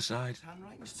bullets at the side.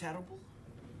 Handwriting's terrible.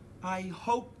 I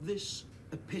hope this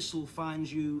epistle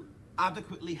finds you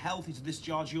adequately healthy to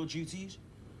discharge your duties.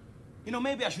 You know,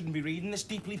 maybe I shouldn't be reading this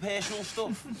deeply personal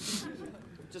stuff.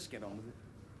 Just get on with it.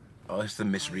 Oh, it's the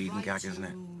misreading gag, isn't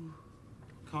it?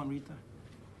 Can't read that.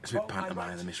 It's a bit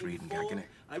pantomime, the misreading gag, isn't it?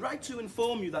 I write to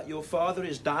inform you that your father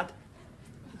is Dad.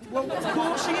 Well, of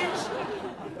course he is.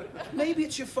 Maybe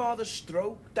it's your father's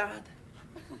stroke, Dad.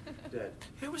 Dead.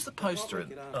 Who was the poster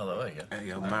in? Oh, there you go. There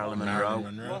you go, Marilyn Monroe.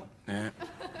 What? Yeah.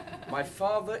 My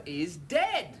father is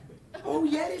dead. Oh,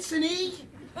 yeah, it's an E.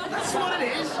 That's what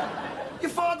it is.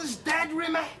 Your father's dead,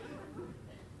 Rimmer.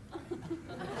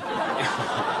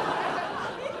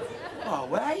 Oh,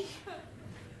 way.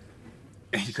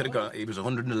 He could have got. He was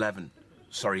 111.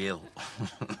 Sorry, ill. Do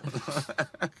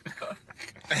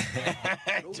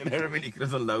you know what I mean? He could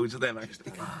have done loads of them,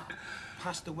 actually.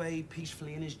 Passed away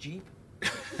peacefully in his Jeep.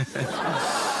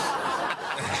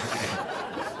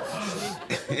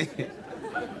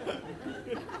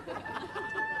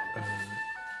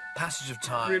 Passage of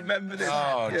time. Remember this?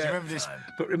 Oh, do you remember this?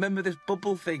 But remember this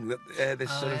bubble thing that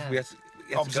this sort of we had to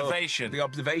go- Observation. the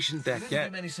observation deck. Didn't Yeah.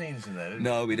 do many scenes in there, did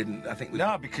No, we didn't. I think we.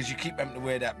 No, because you keep having to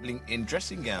wear that blinking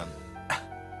dressing gown.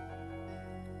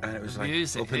 And it was like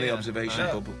Music, up in the yeah. observation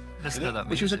Yeah. bubble, Listen to that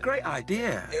which was a music. great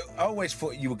idea. I always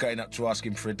thought you were going up to ask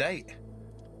him for a date.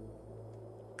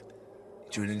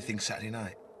 Doing anything Saturday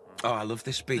night? Oh, I love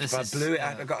this speech. This But I is, blew it.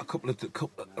 I got a couple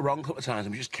wrong couple of times,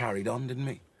 and we just carried on, didn't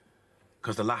we?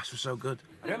 Because the last was so good.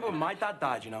 I remember when my dad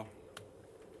died, you know.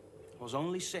 I was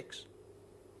only 6.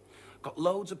 Got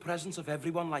loads of presents of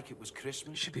everyone like it was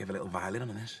Christmas. Should be have a little violin on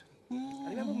this.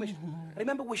 I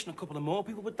remember wishing a couple of more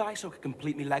people would die so I could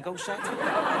complete my Lego set.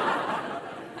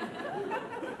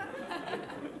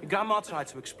 My grandma tried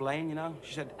to explain, you know.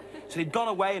 She said he'd gone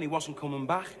away and he wasn't coming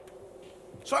back.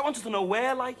 So I wanted to know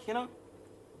where, like, you know.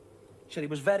 She said he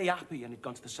was very happy and he'd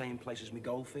gone to the same place as me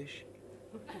goldfish.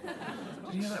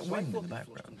 Did you hear that wind in the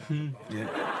background?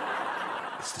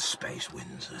 Yeah. It's the space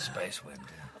winds. Space wind.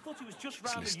 I thought he was just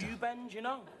round the U-bend, you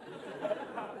know.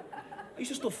 I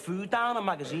used to stuff food down and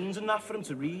magazines and that for him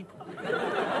to read.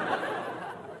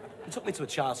 He took me to a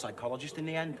child psychologist in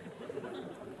the end.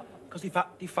 Because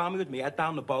he found me with my head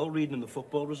down the bowl reading the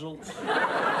football results.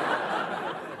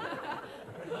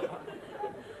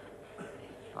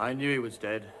 I knew he was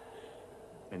dead.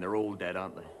 I mean, they're all dead,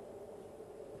 aren't they?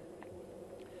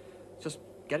 Just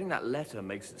getting that letter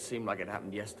makes it seem like it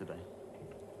happened yesterday.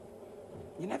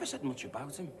 You never said much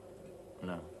about him.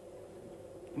 No.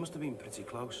 He must have been pretty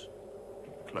close.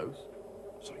 Close?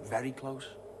 Sorry, very close.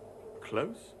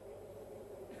 Close?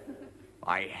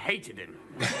 I hated him.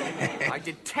 I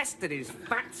detested his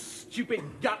fat, stupid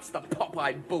guts, the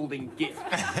pop-eyed, balding git.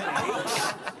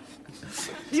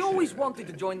 He always wanted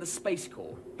to join the Space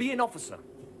Corps, be an officer.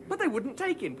 But they wouldn't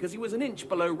take him because he was an inch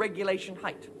below regulation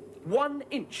height. 1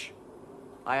 inch.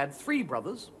 I had 3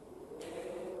 brothers.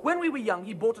 When we were young,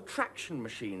 he bought a traction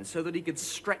machine so that he could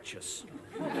stretch us.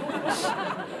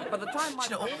 By the time my... You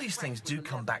know, all these things do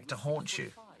come back to haunt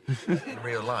you in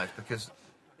real life, because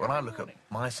when I look at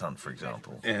my son, for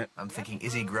example, I'm thinking,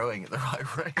 is he growing at the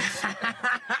right rate?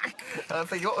 And I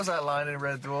think, what was that line in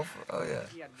Red Dwarf? Oh, yeah.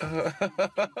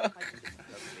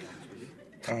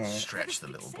 Stretch the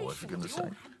little boy, for goodness sake.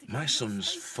 My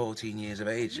son's 14 years of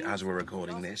age as we're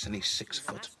recording this, and he's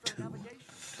 6'2".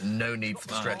 No need for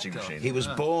the stretching machine. He was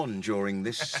born during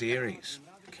this series.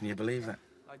 Can you believe that?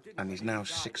 And he's now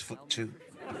 6'2".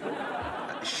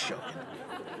 That is shocking.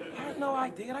 I had no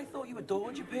idea. I thought you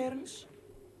adored your parents.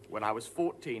 When I was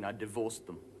 14, I divorced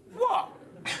them. What?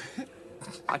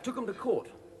 I took them to court.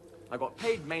 I got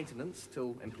paid maintenance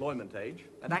till employment age.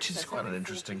 Which is quite an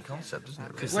interesting concept, isn't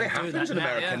it? Really? Well, it happens in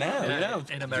America now, you know.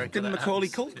 In America, Didn't Macaulay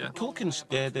happens,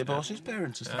 Culkin divorce his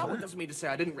parents and stuff? That doesn't mean to say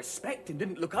I didn't respect him,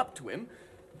 didn't look up to him.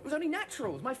 It was only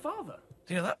natural. It was my father.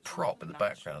 You know, that prop in the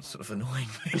background sort of annoying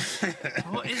me.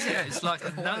 What is it? It's like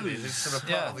a nose. It's sort of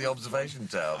part of the observation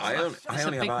tower. I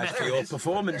only have eyes for your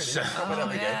performance.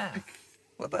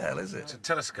 What the hell is it? It's a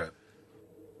telescope.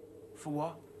 For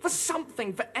what? For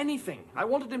something, for anything. I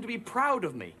wanted him to be proud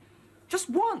of me. Just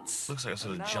once. Looks like a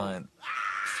sort of giant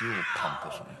fuel pump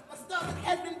or something. My stomach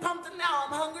has been pumped and now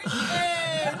I'm hungry.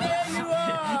 Hey, there you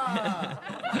are.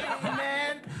 Hey,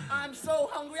 man, I'm so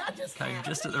hungry. I just Came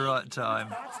just at the right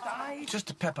time. Just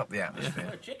to pep up the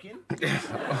atmosphere. chicken.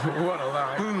 What a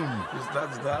lie. His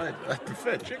dad's died. I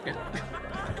prefer chicken.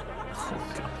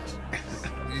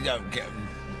 You don't get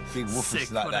big woofers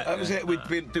Sick, like that. That was it. We'd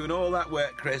been doing all that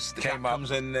work, Chris. The Came cat up.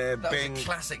 comes in there, That was a bing.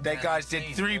 classic. They man guys did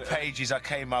scene. 3 pages. I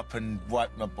came up and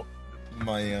wiped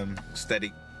my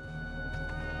Steady.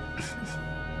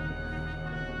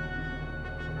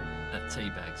 That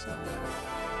teabag stuff.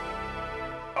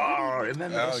 Oh,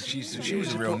 remember Oh, this? she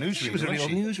was a real newsreader, She was a real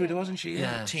wasn't she? newsreader, wasn't she?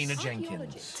 Yeah. Tina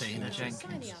Jenkins. Tina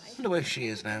Jenkins. I wonder where she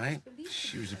is now, eh?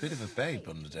 She was a bit of a babe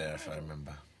on the day, if I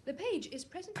remember. The page is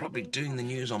presently Probably being doing the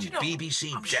news on You know,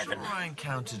 BBC I'm Devon. sure I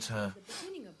encountered her. the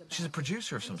beginning of the She's a Bible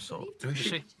producer of some sort. Is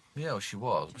she? Yeah, well, she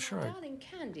was. I'm sure. Darling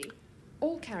Candy.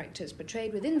 All characters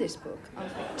portrayed within this book are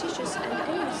fictitious and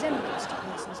any resemblance to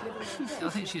persons living or dead. I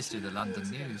think she used to do the London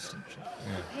News, didn't she?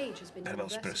 The page has been Had about a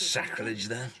bit of university- sacrilege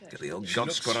there. Get the old She god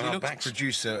looks, squad on she our looks backs.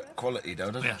 producer quality, though,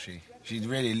 doesn't Yeah. she? She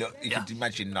really looked. You could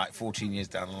imagine, like 14 years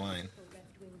down the line.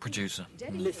 Producer.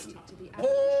 Listen. to the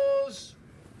Pause.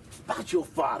 About your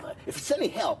father. If it's any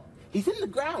help, he's in the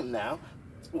ground now.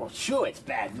 Well, sure, it's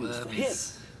bad news for him.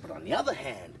 But on the other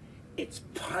hand, it's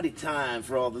party time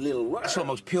for all the little world. That's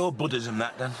almost pure Buddhism,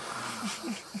 that, then.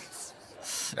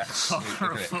 That's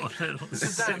sweet, isn't it?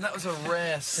 So, Dan, that was a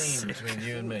rare scene between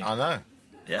you and me. I know.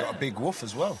 Yeah. Got a big woof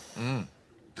as well.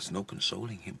 There's no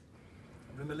consoling him.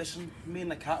 Remember, listen, me and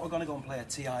the cat were going to go and play a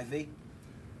TIV.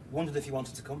 Wondered if you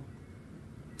wanted to come.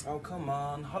 Oh, come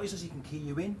on. Holly says he can key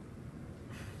you in.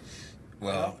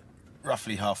 Well,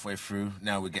 roughly halfway through,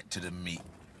 now we get to the meat.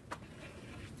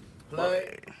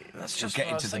 That's just get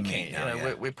what I was into the thinking. meat You now, know,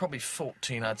 yeah. we're probably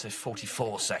 14, I'd say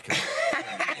 44 seconds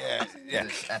Yeah.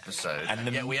 this episode. And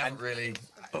the- yeah, we haven't really...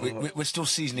 We're still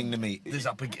seasoning the meat. There's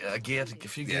up a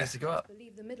few gears to go up. I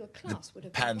believe the middle class would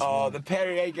have Pans. Oh, the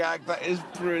Perrier gag, that is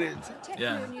brilliant.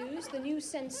 Techno News, the new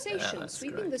sensation that's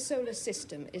sweeping great. the solar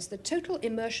system is the total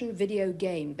immersion video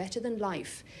game Better Than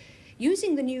Life.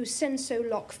 Using the new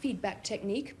Senso-Lock feedback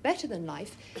technique, Better Than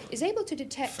Life is able to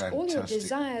detect all your Fantastic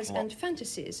desires plot. and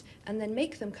fantasies and then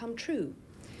make them come true.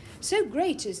 So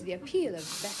great is the appeal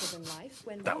of Better Than Life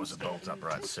when That was a bolt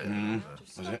upright sit.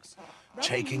 Was it?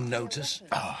 Taking notice.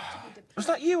 Oh. Was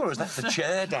that you or was that the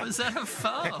chair, Dan? Was that a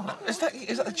fart? Is that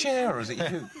the chair or is it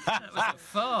you? That was a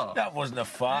fart. That wasn't a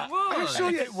fart. It was.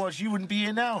 If it was, you wouldn't be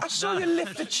here now. I saw you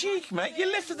lift the cheek, mate. You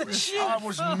lifted the cheek. I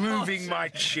was moving my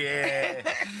chair.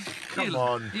 Come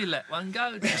on. You let one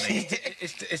go, Danny.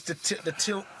 It's the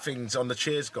tilt things on the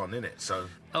chair's gone, isn't it? So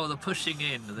Oh, the pushing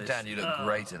in. Of this. Dan, you look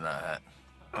great in that hat.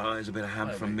 Oh, there's a bit of ham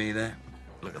from me there.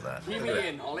 Look at that. Key me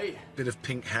in, Ollie. bit of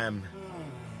pink ham.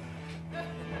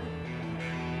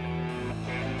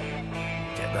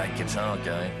 Get that guitar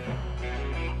going.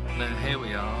 Now here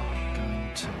we are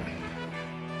going to.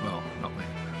 Well, not me.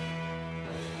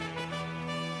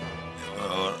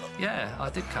 Yeah, I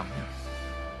did come here.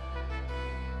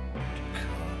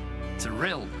 It's a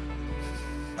rill.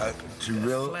 To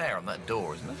real. Flare on that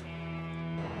door, isn't it?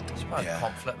 It's about Yeah. to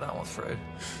pamphlet that one through.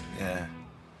 Yeah.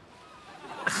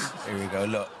 Here we go.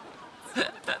 Look.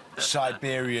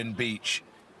 Siberian beach.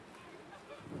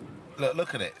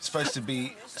 Look at it. It's supposed to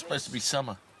be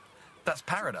summer. That's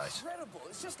paradise.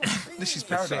 This is It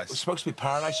was paradise. supposed to be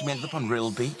paradise. We ended up on Rill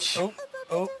Beach. Oh,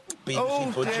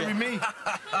 BBC budget. Deary me.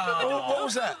 What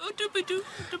was that?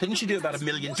 Didn't she do about 1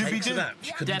 million takes of that?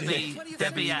 She couldn't do it.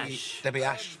 Debbie Ash. Debbie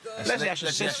Ash. Leslie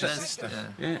Ash's sister.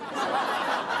 Yeah.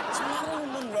 Yeah. It's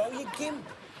Marilyn Monroe, you gimp.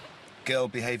 Girl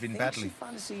behaving She badly.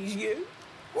 fancies you.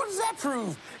 What does that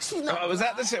prove? She's not. Oh, was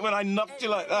that the set when I knocked you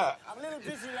like that? I'm a little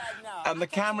busy right now. And the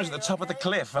camera's at the top of the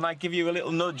cliff, and I give you a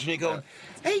little nudge, and you go,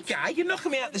 "Hey, guy, you're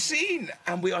knocking me out the scene."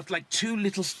 And we have like 2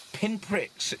 little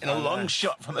pinpricks in a long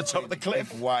shot from the top of the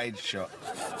cliff. Wide shot.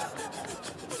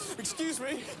 Excuse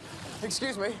me.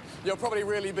 Excuse me. You're probably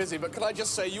really busy, but can I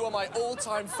just say you are my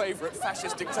all-time favourite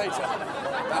fascist dictator. I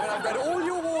mean, I've read all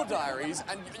your war diaries,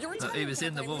 and you're... No, he was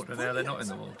in the water. Now they're not in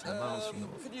the water. They're miles from the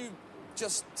water. Could you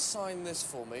just sign this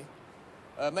for me?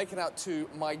 Make it out to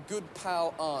my good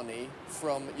pal Arnie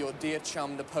from your dear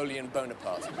chum Napoleon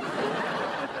Bonaparte.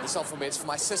 It's not for me, it's for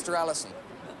my sister Alison.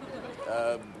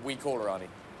 We call her Arnie.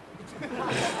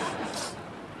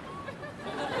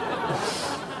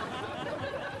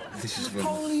 This is when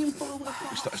we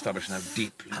start establishing how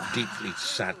deeply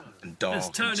sad and dark There's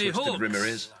and Tony twisted Hawk's. Rimmer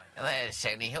is. There's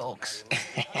Tony Hawk's.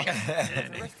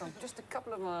 Just a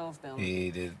couple of miles down.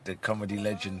 The comedy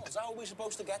legend. Is that how we're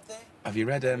supposed to get there? Have you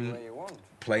read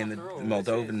playing the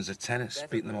Moldovans at tennis,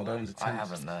 beating the Moldovans at tennis? I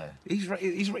haven't, no.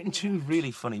 He's written 2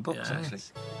 really funny books, Yeah. actually.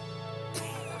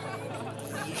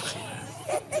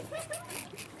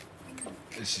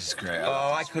 This is great.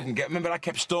 Oh, I couldn't get. Remember, I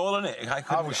kept stalling it.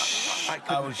 I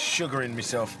was sugaring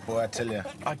myself, boy. I tell you.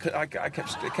 I kept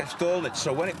stalling it.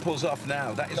 So when it pulls off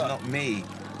now, that is not me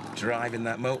driving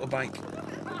that motorbike.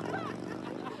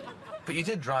 But you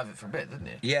did drive it for a bit, didn't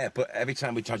you? Yeah, but every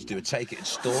time we tried to do a take, it'd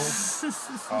stall.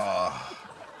 Oh.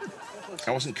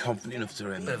 I wasn't confident enough to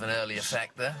Bit of an early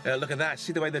effect there. Look at that.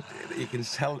 See the way that you can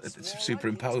tell it's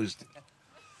superimposed.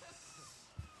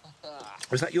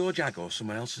 Was that your Jag or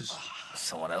someone else's?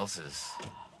 Someone else's.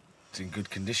 It's in good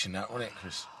condition, that, wasn't it,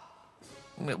 Chris?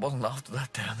 Well, it wasn't after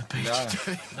that down the beach.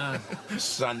 No.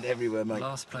 Sand everywhere, mate.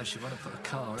 Last place you want to put a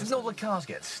car. Didn't all the cars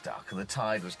get stuck and the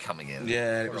tide was coming in?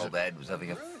 Yeah, it Poor was old Ed was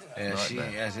having a Yeah,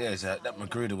 nightmare. that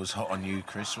Magruder was hot on you,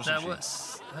 Chris, wasn't That she?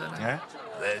 was her name. Yeah?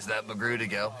 There's that Magruder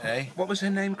girl. Hey? What was her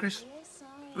name, Chris?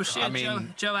 Was she I and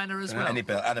mean, Joanna as well?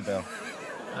 Annabelle.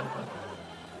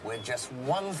 We're just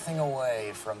one thing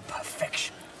away from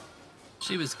perfection.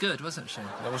 She was good, wasn't she?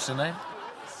 What was her name?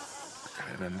 I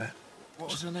can't remember. What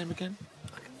was her name again?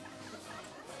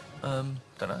 Don't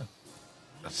know.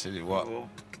 I'll tell you what.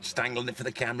 Stangled it for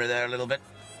the camera there a little bit.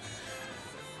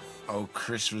 Oh,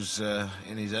 Chris was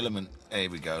in his element.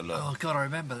 Here we go, look. Oh, God, I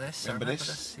remember this. Remember I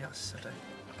this? Yes, I do.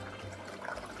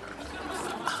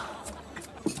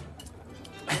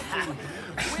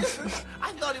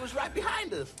 I thought he was right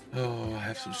behind us. Oh, I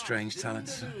have some strange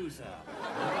talents.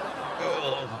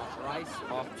 Rice,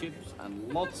 half chips,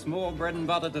 and lots more bread and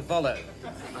butter to follow.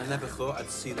 I never thought I'd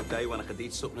see the day when I could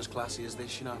eat something as classy as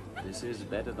this, you know. This is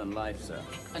better than life, sir.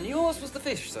 And yours was the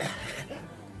fish, sir.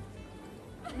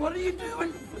 What are you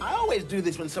doing? I always do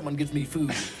this when someone gives me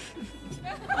food.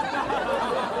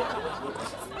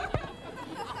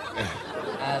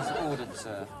 As ordered,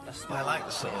 sir. I like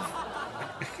the sort of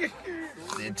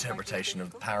the interpretation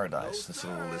of paradise. The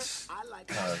sort of all this.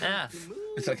 Yeah.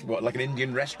 It's like what, like an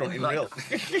Indian restaurant in real.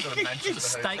 Sort of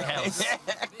Manchester Steakhouse.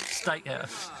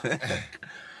 Steakhouse.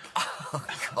 Oh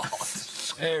God!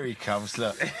 Here he comes,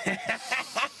 look.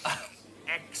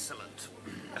 Excellent.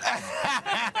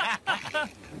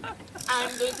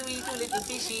 I'm going to eat you, little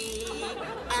fishy.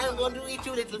 I'm going to eat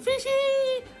you, little fishy,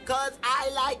 because I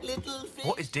like little fish.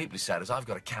 What is deeply sad is I've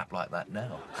got a cap like that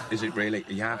now. Is it really?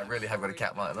 You I have? really have got a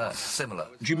cap like that. Similar.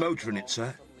 Do you motor in it,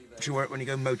 sir? Do you wear it when you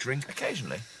go motoring?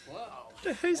 Occasionally.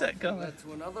 Who's that guy?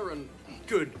 To another and...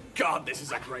 Good God, this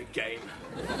is a great game.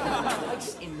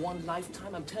 Twice in one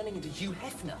lifetime, I'm turning into Hugh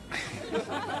Hefner.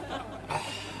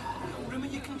 Remember,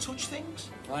 you can touch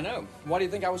things. I know. Why do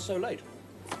you think I was so late?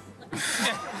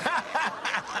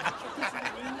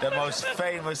 The most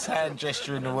famous hand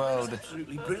gesture in the world.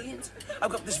 Absolutely brilliant. I've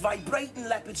got this vibrating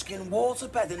leopard skin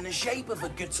waterbed in the shape of a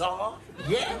guitar.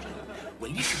 Yeah?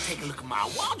 Well, you should take a look at my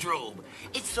wardrobe.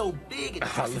 It's so big it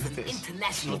crosses an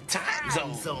international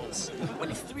time zone.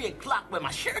 When it's 3 o'clock where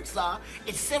my shirts are,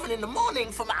 it's 7 in the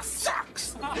morning for my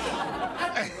socks.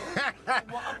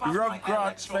 Rob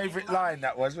Grant's favourite line,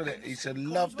 that was, wasn't it? He said,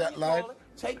 love that line.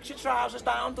 Takes your trousers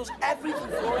down, does everything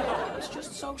for you. It's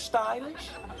just so stylish.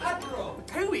 Admiral,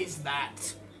 who is that?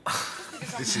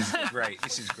 This is great.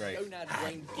 This is great.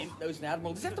 Wayne Gimp knows an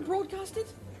admiral. Does he have to broadcast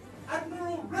it?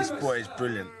 Admiral This boy is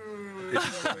brilliant.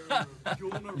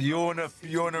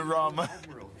 Yorna Rama.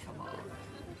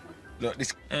 Look,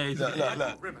 this. Hey,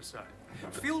 Look. Rimmer, sir.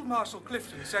 Field Marshal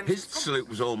Clifton sends... His salute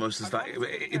was almost as that.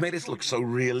 It made us look so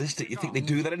realistic. You think they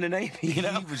do that in the Navy, you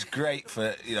know? He was great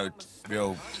for, you know,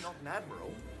 real... Not an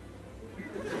admiral.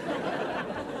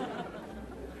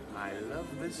 I love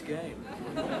this game.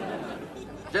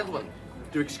 Gentlemen,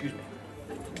 do excuse me.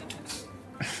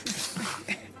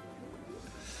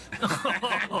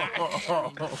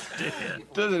 Oh, dear.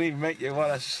 Doesn't even make you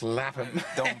want to slap him.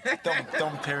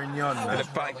 Dom Perignon. With a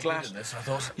pint glass.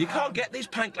 You can't get these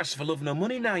pint glasses for love nor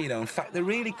money now, you know. In fact, they're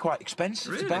really quite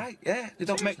expensive to buy. Yeah, they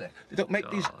don't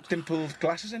make these dimpled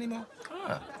glasses anymore.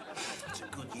 Ah. It's a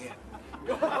good year.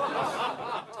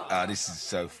 Ah, this is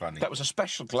so funny. That was a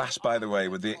special glass, by the way,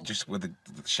 with the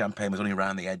champagne was only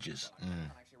around the edges.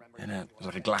 You know, it was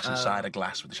like a glass inside a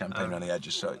glass with the champagne around the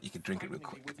edges, so you could drink it real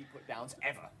quick. Put downs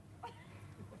ever.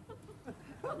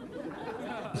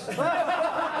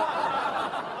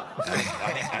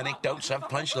 Anecdotes have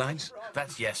punchlines.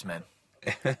 That's yes, man.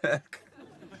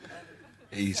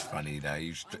 He's funny, though.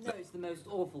 He's... I know it's the most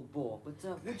awful bore,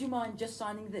 but would you mind just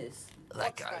signing this?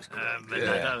 That guy's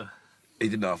Yeah. He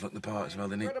did half look the part as well,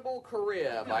 didn't he? Incredible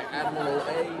Career by Admiral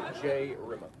A.J.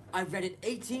 Rimmer. I've read it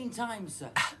 18 times, sir.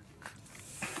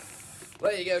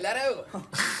 There you go, laddo. Oh,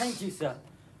 thank you, sir.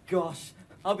 Gosh,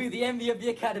 I'll be the envy of the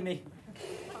Academy.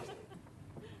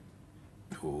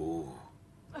 Ooh.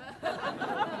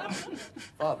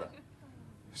 Father,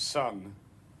 Son,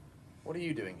 what are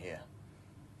you doing here?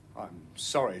 I'm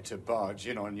sorry to barge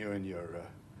in on you and your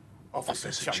officer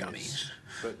chummies,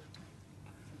 but...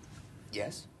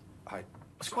 Yes?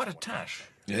 It's quite a tash.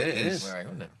 Yeah, it is. Wearing,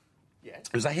 isn't it? Yes.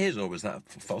 Was that his or was that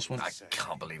a false one? I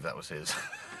can't believe that was his.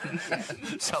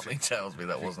 Something tells me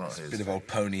that was not his. Bit of old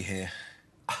pony here.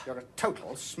 You're a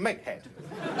total smakehead.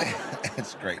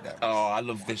 It's great, that. Oh, I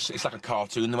love this. It's like a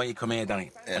cartoon, the way you come here,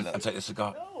 Danny, and take the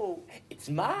cigar. Oh, it's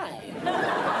mine.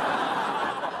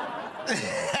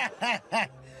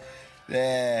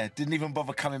 Yeah, didn't even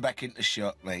bother coming back into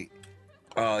shot, mate.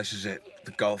 Oh, this is it.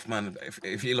 The golf, man.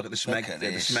 If you look at the smeg, Look at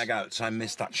the this. smeg outs, I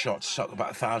missed that shot about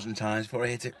 1,000 times before I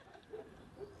hit it.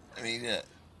 I mean, It's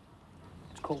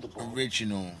called the ball.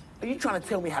 original. Are you trying to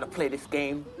tell me how to play this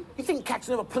game? You think cats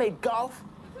never played golf?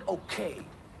 Okay.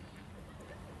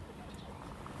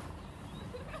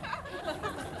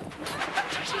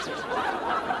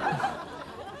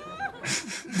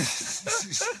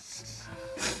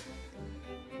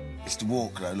 It's the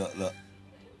walk, though. Look.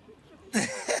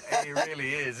 He really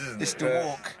is, isn't It's it? the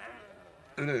walk.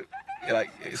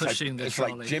 It's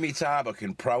like Jimmy Tarbuck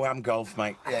in Pro-Am golf,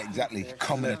 mate. Yeah, exactly.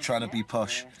 Commoner trying to be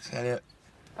posh. Tell you.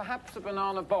 Perhaps a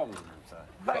banana bomb, sir.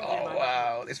 Oh,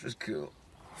 wow, this was cool.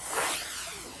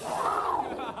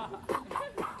 I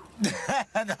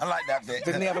like that bit.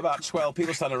 Didn't he have about 12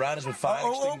 people standing around us with fire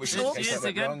extinguishers? in case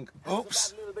that went wrong?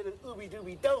 Oops. A little bit of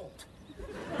ooby-dooby don't.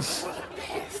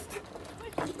 Pissed.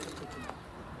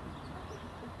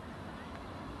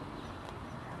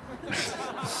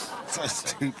 So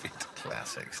stupid.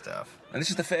 Classic stuff. And this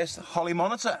is the first Holly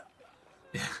monitor.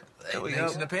 It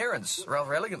makes an appearance,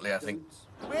 rather elegantly, I think.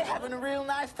 We're having a real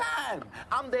nice time.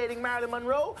 I'm dating Marilyn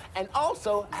Monroe, and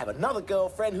also I have another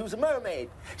girlfriend who's a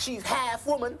mermaid. She's half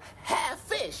woman, half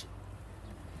fish.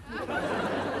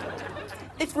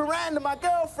 It's Miranda, my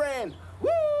girlfriend. Woo!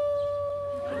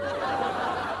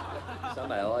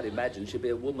 Somehow I'd imagine she'd be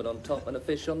a woman on top and a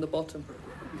fish on the bottom.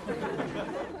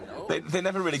 They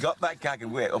never really got that gag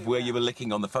of where you were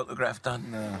licking on the photograph,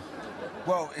 Dan. No.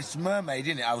 Well, it's mermaid,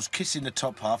 isn't it? I was kissing the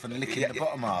top half and licking the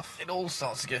bottom half. It all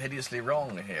starts to get hideously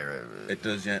wrong here. It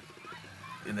does, yeah.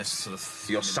 In this sort of...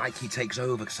 Your psyche takes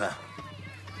over, sir.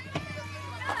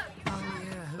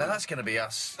 Now, that's going to be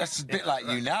us. That's a bit like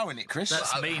you now, isn't it, Chris?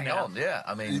 That's me now. Yeah,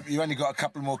 I mean... You only got a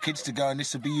couple more kids to go and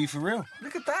this will be you for real.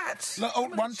 Look at that. Look, oh,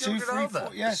 1, 2, 3,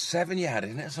 4, yeah. 7 you had,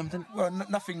 isn't it, or something? Well,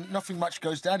 nothing much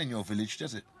goes down in your village,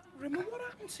 does it? Remember what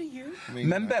happened to you? I mean,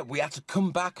 Remember, we had to come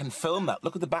back and film that.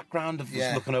 Look at the background of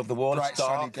us looking over the wall. Bright, it's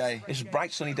dark. sunny day. It's a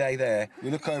bright, sunny day there.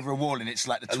 We look over a wall and it's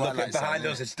like the And twilight look behind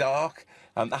zone, us, it's dark.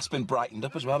 That's been brightened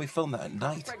up as well. We filmed that at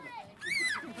night.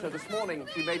 So this morning,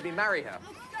 she made me marry her.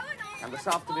 And this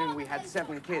afternoon, we had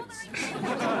 7 kids.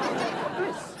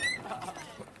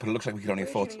 But it looks like we could only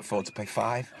afford to pay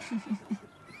 5.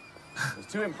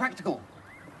 It's too impractical.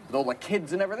 With all the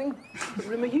kids and everything. But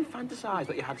Rimmer, you fantasised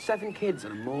that you had 7 kids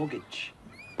and a mortgage.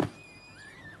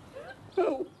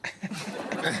 No.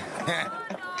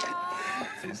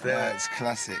 It's there. It's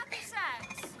classic.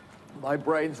 My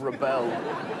brain's rebelled.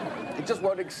 It just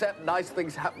won't accept nice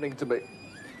things happening to me.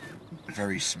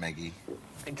 Very smeggy.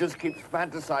 It just keeps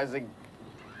fantasizing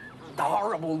the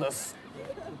horribleness.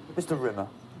 Mr. Rimmer.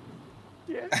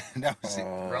 Yeah. That was it.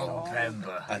 Wrong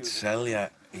temper. I tell you.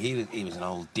 He was an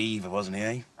old diva, wasn't he,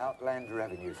 eh? Outland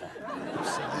revenue, sir.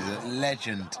 He's a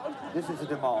legend. This is a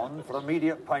demand for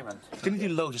immediate payment. Didn't he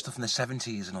do loads of stuff in the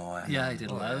 70s and all that? Yeah, he did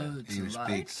loads. He was of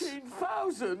big.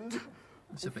 18,000?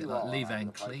 It's a bit like Lee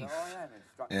Van Cleef.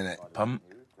 Isn't it? Pump.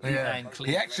 Lee Van Cleef.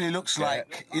 He actually looks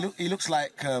like he looks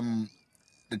like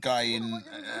the guy in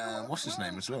what's his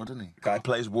name as well, doesn't he? Guy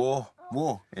plays War.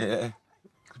 War. Yeah.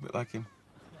 It's a bit like him.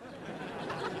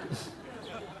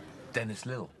 Dennis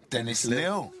Lill. Dennis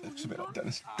Lill. It's a bit like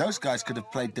Dennis. Those guys could have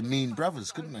played the Mean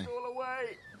Brothers, couldn't they? All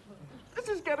away. This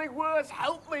is getting worse.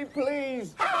 Help me,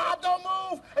 please. Ah, don't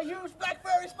move! A huge black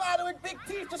furry spider with big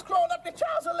teeth just crawled up your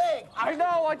trouser leg. I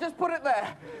know, I just put it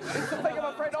there. It's the thing I'm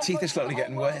afraid of. Teeth are slowly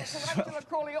getting worse.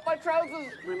 Crawling up my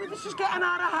trousers. This is getting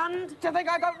out of hand. Do you think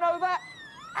I don't know that?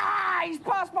 Ah, he's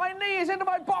past my knee. He's into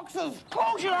my boxers.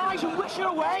 Close your eyes and wish it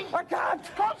away. I can't.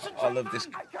 Concentrate. I love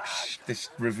this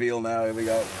reveal now. Here we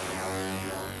go.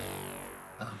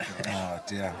 Oh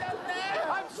dear.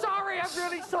 I'm sorry. I'm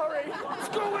really sorry. What's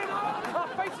going on? Our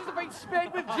faces have been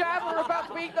smeared with jam. We're about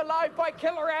to be eaten alive by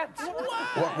killer ants.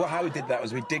 How we did that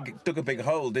was we dug a big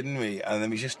hole, didn't we? And then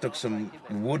we just stuck some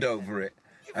wood over it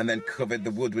and then covered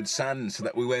the wood with sand so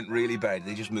that we weren't really buried.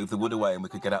 They just moved the wood away and we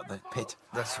could get out the pit.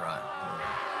 That's right.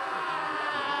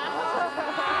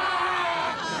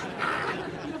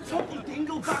 Total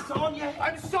dingleback on you.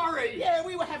 I'm sorry. Yeah,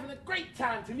 we were having a great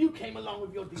time until you came along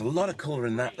with your... There's a lot of colour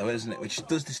in that, though, isn't it? Which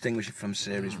does distinguish it from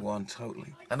Series 1,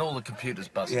 totally. And all the computers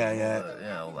buzzing.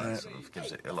 Yeah. All that sort of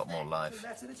gives it a lot more life.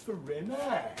 That's it, it's for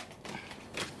Rimmer.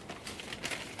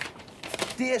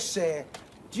 Dear sir,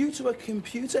 due to a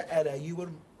computer error, you were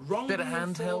wrong. Bit of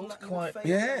handheld, quite.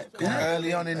 Yeah,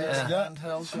 early on in it.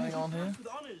 Handheld going on here.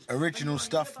 Original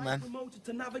stuff, man. Promoted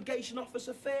to navigation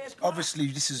officer first. Obviously,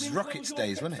 this is Rocket's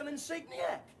days, wasn't it?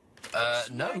 Insignia.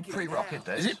 No, pre-Rocket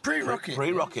days. Is it pre-Rocket?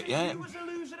 Pre-Rocket, yeah.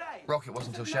 Rocket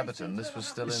wasn't until Shepperton. This was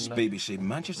still This is in... BBC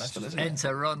Manchester, still, isn't it?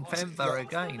 Enter Ron Pember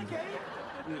again.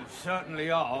 You certainly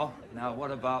are. Now,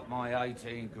 what about my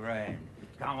 18 grand?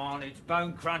 Come on, it's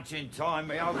bone crunching time,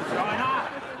 me old China.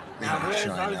 Now, where's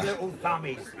those little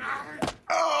thummies?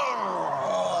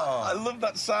 Oh, I love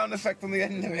that sound effect on the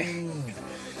end of it.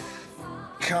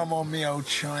 Come on, me old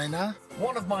China.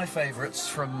 One of my favourites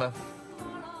from...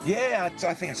 Yeah,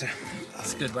 I think it's a...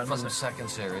 That's a good one, from wasn't the it? second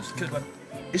series. Good one.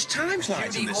 Is time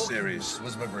slides in Judy this Hawkins series?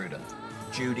 was Magruder.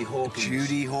 Judy Hawkins.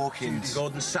 Judy Hawkins. Judy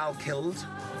Gordon Sal killed.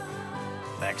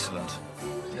 Excellent.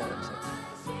 Yeah, that's it.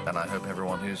 And I hope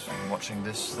everyone who's watching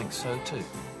this thinks so too.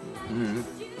 Mm.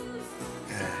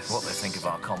 Yes. What they think of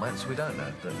our comments, we don't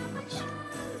know, but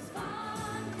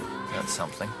that's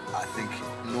something. I think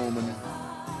Norman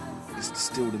is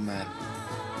still the man.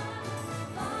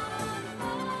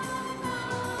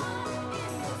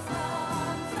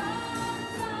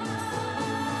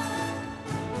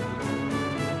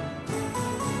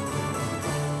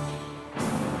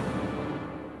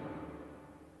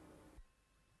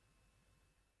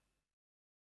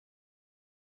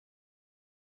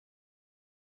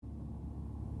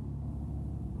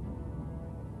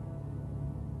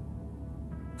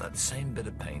 That same bit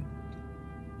of paint.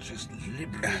 Just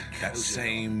liberally That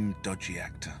same dodgy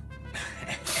actor.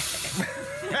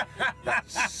 That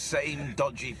same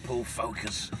dodgy pull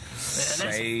focus.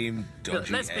 Same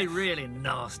dodgy. Let's be really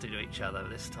nasty to each other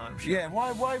this time. Yeah,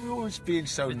 why are we always being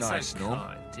so We're nice, so Norm?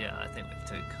 kind. Yeah, I think we're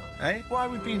too kind. Eh? Why are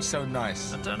we being so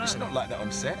nice? I don't know. It's not like that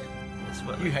on set. That's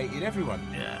what You hated everyone.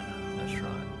 Yeah, that's right.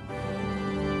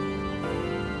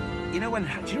 You know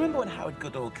do you remember when Howard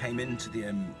Goodall came into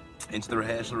the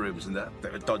rehearsal rooms and that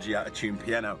dodgy out-of-tune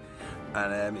piano,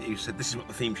 and he said, "This is what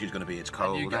the theme tune's going to be. It's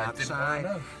cold you guys didn't wanna outside.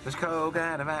 know. There's cold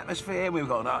kind of atmosphere." We were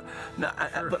going, "Oh, no,"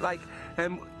 but like,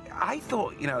 I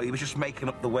thought, he was just making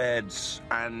up the words,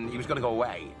 and he was going to go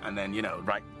away, and then,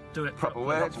 write Do it proper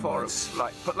words for us.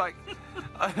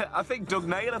 I think Doug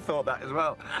Naylor thought that as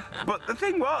well. But the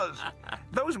thing was,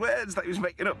 those words that he was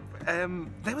making up,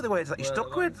 they were the words that he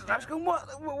stuck with. I was going,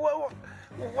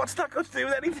 what's that got to do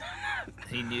with anything?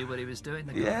 He knew what he was doing.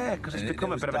 The guy. Yeah, because it's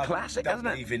become a bit of a classic, hasn't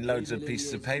it? Leaving loads of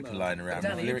pieces of paper lying around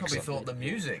Danny, with you lyrics probably on. thought the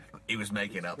music he was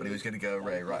making up and he was going to go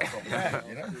away right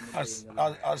properly,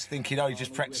 I was thinking, he's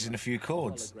just practicing a few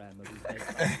chords.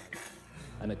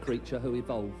 And a creature who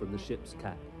evolved from the ship's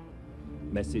cat.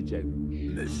 Message out.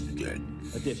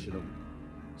 Additional.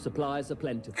 Supplies are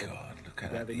plentiful. God, look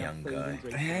at that young guy.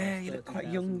 Yeah, you look quite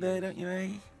young there, don't you, eh?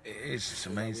 It is, it's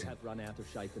amazing. Have run out of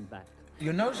shape and back.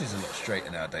 Your nose is a lot straighter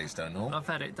nowadays, don't Norm? I've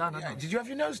had it done, haven't I? Did you have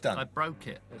your nose done? I broke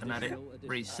it and had it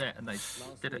reset, and they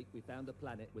did it. We found a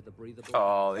planet with a breathable...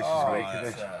 Oh, this is weak,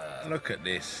 isn't it? Look at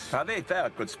this. They are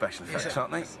good special effects,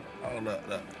 aren't they? Oh, look.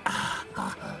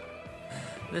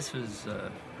 This was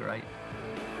great.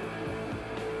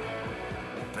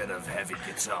 Bit of heavy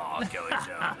guitar going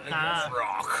down.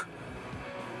 Rock.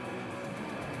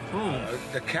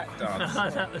 The cat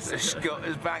dance. The Scott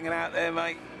is banging out there,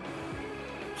 mate.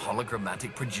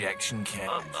 Hologrammatic projection cage.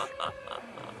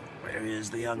 Where is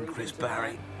the young Chris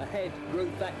Barry? Ahead,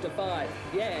 group factor 5.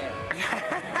 Yeah.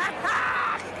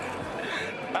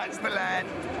 That's the lad.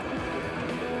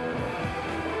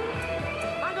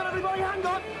 Hang on, everybody, hang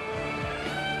on.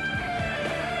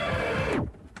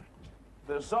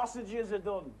 The sausages are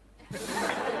done.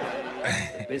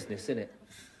 Business, innit?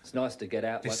 It's nice to get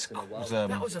out once in a while.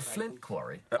 That was a flint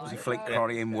quarry. That was a flint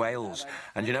quarry in Wales.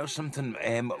 And you know something?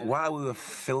 While we were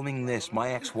filming this,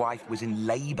 my ex-wife was in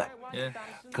labour. Yeah.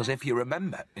 Because if you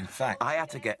remember, in fact, I had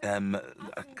to get there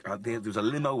was a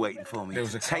limo waiting for me. There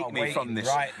was a take car me from waiting this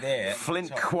right there.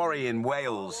 flint quarry in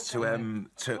Wales to a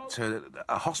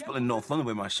hospital in North London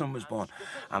where my son was born.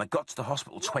 And I got to the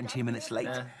hospital 20 minutes late,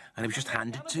 and it was just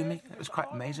handed to me. It was quite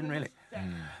amazing, really.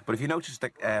 But if you notice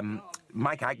that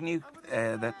Mike Agnew,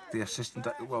 the assistant,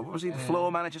 well, what was he, the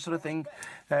floor manager sort of thing,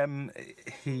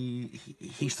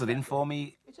 he stood in for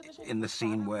me in the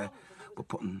scene where we're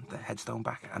putting the headstone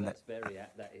back and the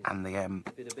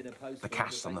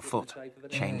cast on the foot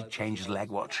change his leg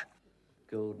watch.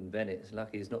 Gordon Bennett, it's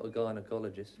lucky he's not a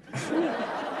gynecologist.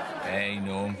 Hey,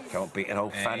 no, can't beat an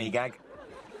old fanny gag.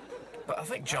 But I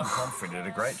think John Comfrey did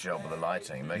a great job with the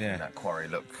lighting, making that quarry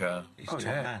look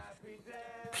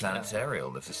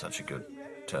planetarial, if it's such a good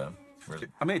term. Really.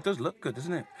 I mean, it does look good,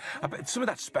 doesn't it? I bet some of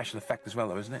that special effect as well,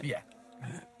 though, isn't it? Yeah.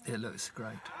 It looks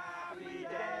great.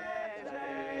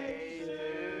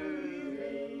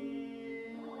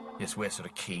 Yes, we're sort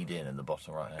of keyed in the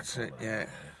bottom right hand. That's it, yeah.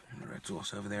 The red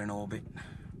dwarf's over there in orbit.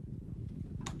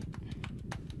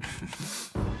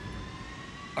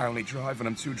 I only drive when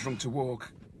I'm too drunk to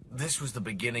walk. This was the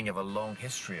beginning of a long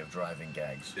history of driving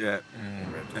gags. Yeah.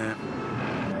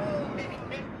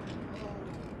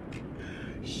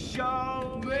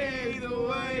 Show me the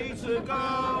way to go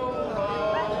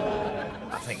home.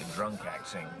 I think drunk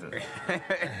acting,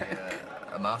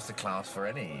 a masterclass for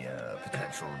any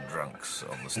potential drunks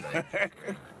on the stage.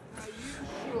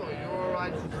 Sure, you're all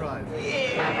right to drive.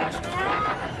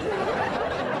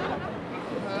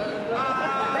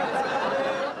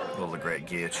 All the great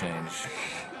gear change.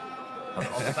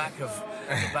 On the back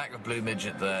of Blue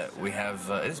Midget, there we have.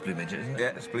 It is Blue Midget, isn't it?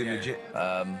 Yeah, it's Blue Midget.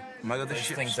 My other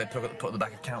ships. Things they put on the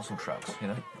back of council trucks, you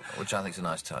know, which I think is a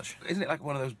nice touch. Isn't it like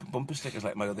one of those bumper stickers,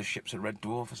 like my other ship's a Red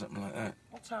Dwarf or something like that?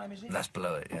 What time is it? That's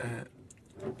below it, yeah.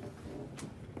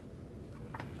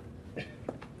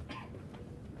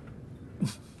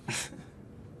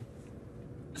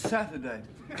 Saturday.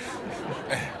 Is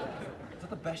that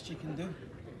the best you can do?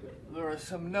 There are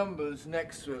some numbers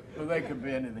next to it, but they could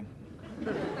be anything.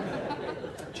 Do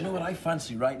you know what I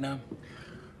fancy right now?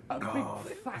 A big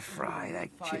fat fried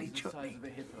egg chili chutney.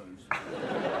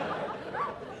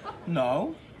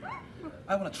 No.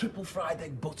 I want a triple fried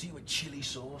egg butty with chili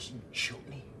sauce and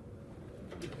chutney.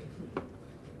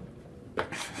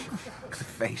 The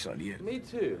face on you. Me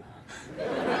too.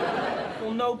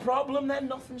 Well, no problem then.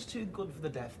 Nothing's too good for the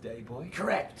death day, boy.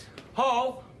 Correct.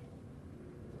 Hall.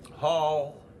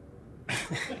 Hall.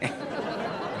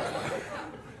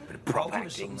 Prop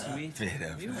acting, bit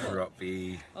of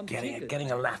proppy.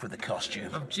 Getting a laugh with the costume.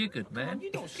 I'm jiggered, man.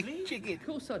 You don't sleep. Of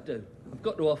course I do. I've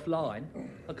got to offline.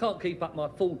 I can't keep up my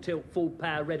full tilt, full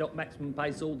power, red hot maximum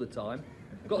pace all the time.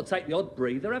 I've got to take the odd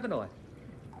breather, haven't I?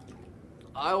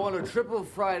 I want a triple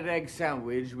fried egg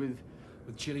sandwich with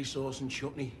chili sauce and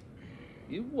chutney.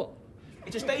 You what?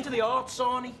 It's a state of the art,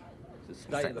 Sarnie. It's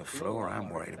a It's like the floor I'm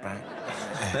worried about.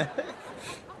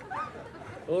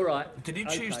 All right. Did you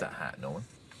choose that hat, Norman?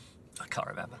 I can't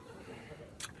remember.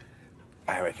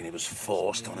 I reckon it was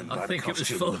forced on him by I the think it was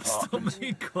costume forced on department.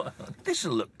 me, quite honestly.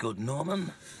 This'll look good,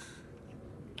 Norman.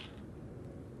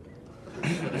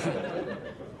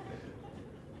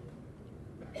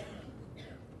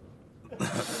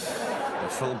 A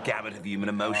full gamut of human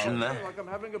emotion there. Like I'm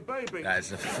having a baby.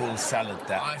 That's a full salad,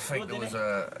 that. I think there was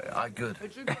good.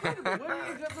 It's incredible. Where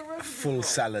did you get the recipe? Full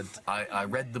salad. I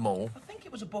read them all. I think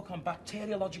it was a book on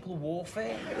bacteriological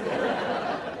warfare.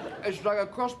 It's like a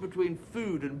cross between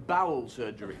food and bowel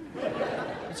surgery.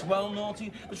 It's well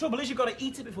naughty. The trouble is you've got to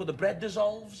eat it before the bread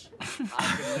dissolves. I can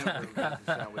never have a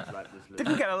sandwich like this.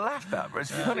 Didn't get a laugh out, but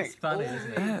it's funny. It's funny, All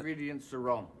isn't the it? ingredients are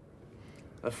wrong.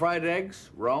 The fried eggs,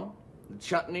 wrong. The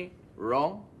chutney,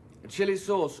 wrong. The chili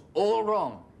sauce, all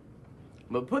wrong.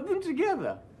 But put them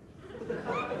together,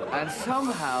 and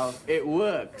somehow it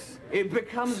works. It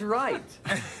becomes right.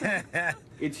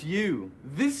 It's you.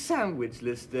 This sandwich,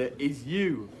 Lister, is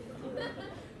you.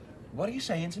 What are you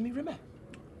saying to me, Rimmer?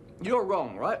 You're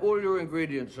wrong, right? All your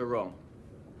ingredients are wrong.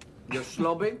 You're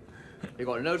slobby. You've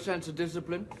got no sense of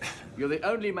discipline. You're the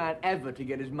only man ever to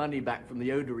get his money back from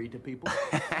the odor eater people.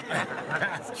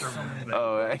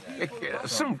 Oh,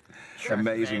 some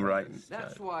amazing writing.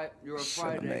 That's why you're a Some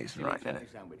fried egg amazing chili writing, chutney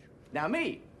innit? sandwich.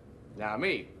 Now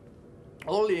me.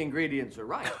 All the ingredients are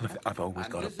right. I've always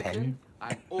got a pen.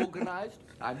 I'm organised.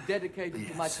 I'm dedicated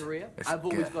to my career. I've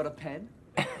always got a pen.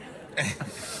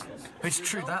 It's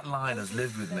true, that line has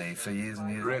lived with me for years and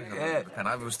years. Yeah. And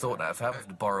I've always thought now, if I have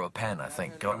to borrow a pen, I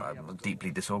think, God, I'm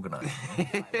deeply disorganised.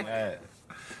 I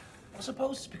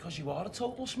suppose it's because you are a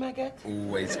total smeghead.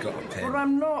 Always got a pen. But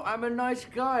I'm not. I'm a nice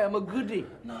guy. I'm a goodie.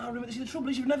 No, remember, see, the trouble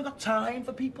is you've never got time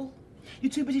for people.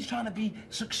 You're too busy trying to be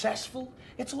successful.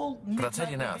 It's all... But I'll tell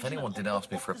you now, if anyone did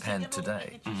ask me for a pen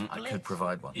today, I could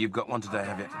provide one. You've got one today,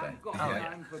 have you? I've got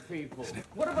time for people.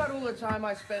 What about all the time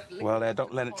I spent... Well,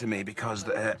 don't lend it to me because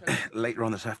later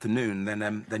on this afternoon,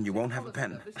 then you won't have a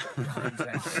pen.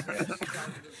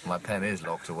 My pen is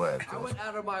locked away, of I course. went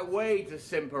out of my way to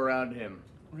simp around him.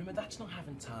 Remember, that's not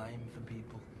having time for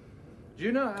people. Do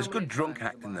you know how There's good drunk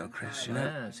acting, though, Chris, you know?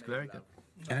 Yeah, it's very good.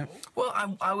 Yeah. Well,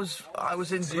 I was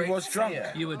in He great was drunk.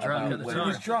 fear. You were drunk at the He time.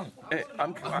 was drunk.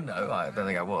 No, I don't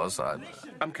think I was.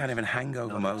 I'm kind of in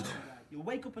hangover mode. You'll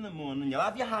wake up in the morning, you'll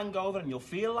have your hangover, and you'll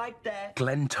feel like death.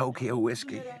 Glen Tokyo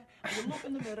whiskey. And you'll look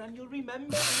in the mirror and you'll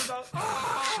remember and you'll go,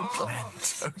 oh!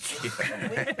 You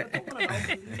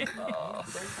don't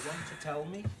want to tell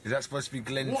me. Is that supposed to be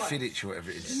Glen What? Fiddich or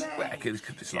whatever it is? Well,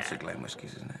 there's lots of Glen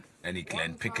whiskies, isn't it? Any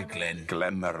Glen, pick a Glen.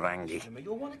 Glen Morangi.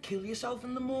 You'll want to kill yourself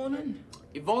in the morning.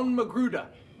 Yvonne Magruder.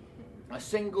 A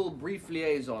single brief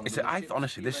liaison.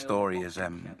 Honestly, this story is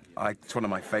it's one of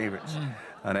my favourites.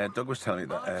 And Doug was telling me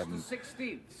that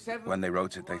when they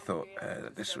wrote it, they thought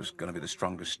that this was going to be the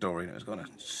strongest story and it was going to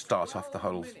start off the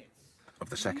whole of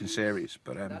the second series.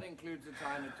 But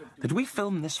did we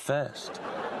film this first?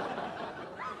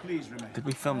 Please remember. Did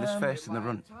we film this first in the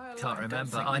run? Can't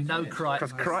remember. I know Crichton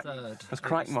was third. Because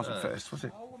Crichton wasn't first, was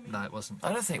it? No, it wasn't.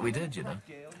 I don't think we did, you know.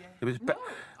 Was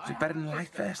it better than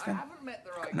Life first then?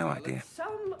 Got no idea.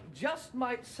 Some just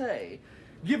might say,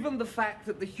 given the fact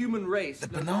that the human race... The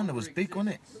banana was big,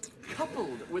 wasn't it?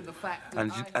 Coupled with the fact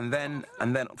that And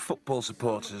then football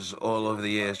supporters all over the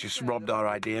years just robbed our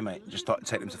idea, mate. Just started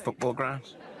to take them to football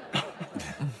grounds.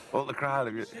 All the crowd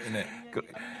of you.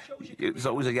 There's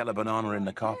always a yellow banana in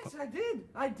the car. Yes,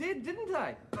 I did, didn't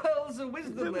I? Pearls of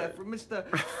wisdom there from Mr.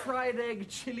 Fried Egg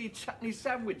Chili Chutney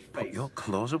Sandwich Face. Put your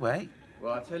claws away.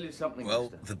 Well, I'll tell you something,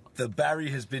 Well, mister. the Barry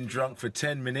has been drunk for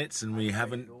 10 minutes and we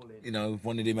haven't,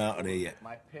 wanted him out of there yet.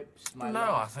 My pips, my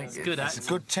No, I think It's good It's a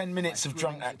good 10 minutes of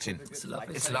drunk acting. It's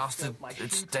lovely. It's lasted,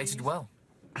 it's dated well.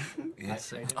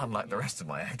 Yes. Unlike the rest of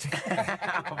my acting.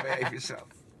 Behave yourself.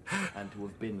 And to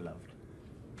have been loved.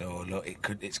 Oh, look,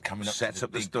 it's coming up. Sets to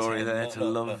up the big story 10. there Look, to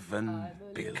look, love and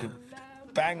be look.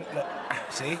 Bang, look,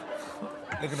 see?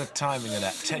 Look at the timing of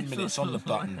that. 10 minutes on the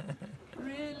button.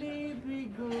 Really be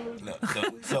good. Look,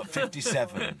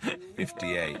 57,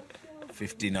 58,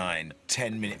 59,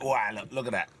 10 minutes. Wow, look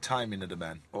at that. Timing of the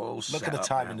man. Look at the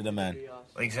timing of the man.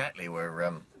 Exactly, you're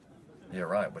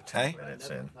right, we're 10 minutes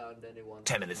in.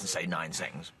 10 minutes and say 9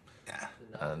 seconds. Yeah.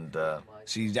 And,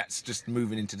 See, that's just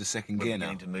moving into the second gear now.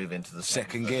 beginning to move into the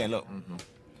Second gear, look.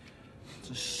 It's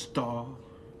a star.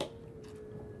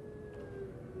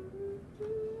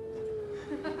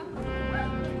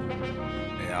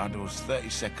 Yeah, there was 30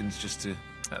 seconds just to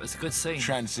That was a good scene. Very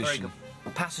transition.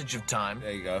 good. Passage of time.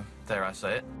 There you go. Dare I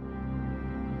say it.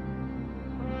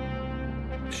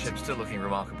 Ship's still looking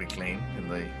remarkably clean in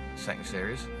the second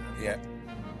series. Yeah.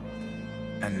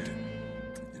 And In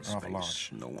rather space,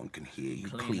 large. no one can hear you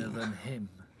Cleaner clean. than him.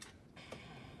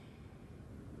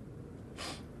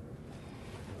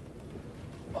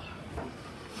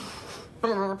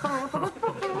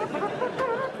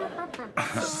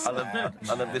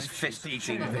 I love this fist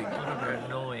eating thing. What an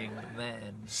annoying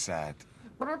man. Sad.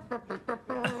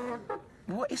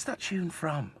 What is that tune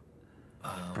from?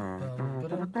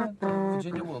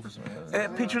 Virginia Woolf or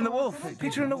something. Peter and the Wolf.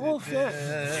 Peter and the Wolf,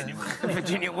 yeah.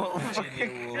 Virginia Woolf.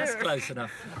 That's close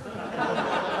enough.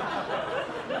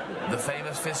 The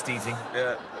famous fist eating.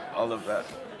 Yeah, I love that.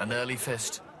 An early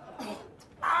fist.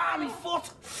 Ah, my foot!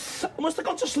 I must have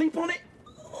gone to sleep on it.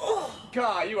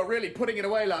 Car, you were really putting it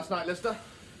away last night, Lister.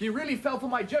 You really fell for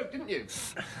my joke, didn't you?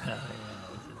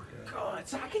 God,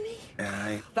 it's agony.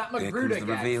 Aye. That Here Magruder comes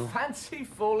the gag. reveal. Fancy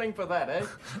falling for that, eh?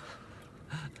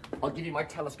 I'll give you my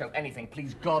telescope, anything.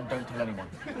 Please, God, don't tell anyone.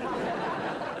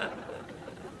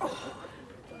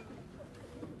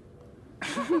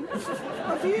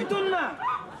 Have you done that?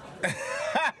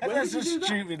 That's a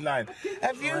stupid line.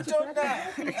 Have you done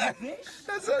that?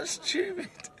 That's so stupid.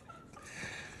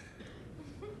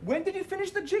 When did you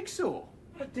finish the jigsaw?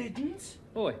 I didn't.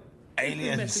 Oi, aliens.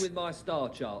 you're messing with my star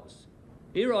charts.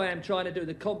 Here I am trying to do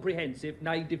the comprehensive,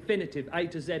 nay, definitive A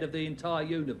to Z of the entire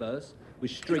universe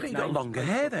with street names. You've got longer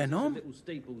hair there, Norm. Little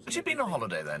steeples. Has you been on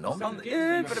holiday then, Norm?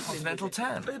 Yeah, Bit of continental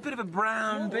tan. A bit of a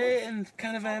brown bit and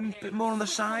kind of a bit more on the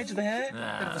sides of the hair.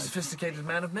 Bit of a sophisticated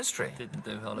man of mystery. Didn't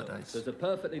do holidays. There's a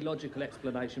perfectly logical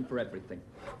explanation for everything,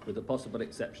 with the possible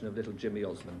exception of little Jimmy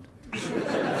Osmond.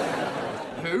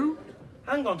 Who?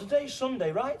 Hang on, today's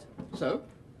Sunday, right? So?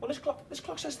 Well, this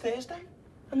clock says Thursday,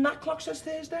 and that clock says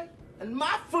Thursday. And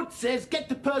my foot says, get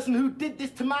the person who did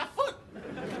this to my foot.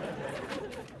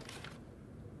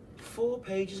 4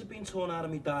 pages have been torn out of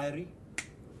my diary.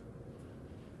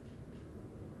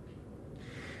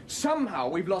 Somehow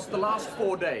we've lost the last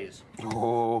 4 days.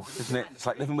 Oh, isn't it? It's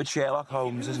like living with Sherlock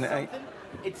Holmes, isn't it, eh?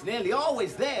 It's nearly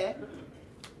always there.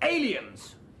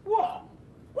 Aliens. What?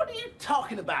 What are you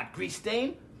talking about, Grease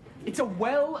Stain? It's a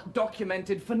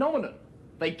well-documented phenomenon.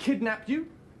 They kidnap you,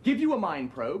 give you a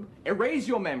mind probe, erase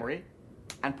your memory,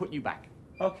 and put you back.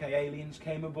 Okay, aliens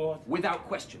came aboard. Without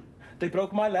question. They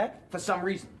broke my leg? For some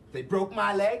reason. They broke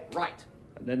my leg? Right.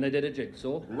 And then they did a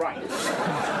jigsaw. Right.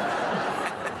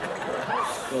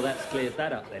 Well, that's cleared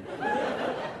that up then.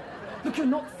 Look, you're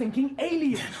not thinking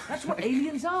aliens. That's what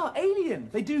aliens are. Alien.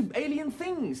 They do alien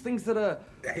things. Things that are...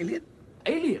 Alien?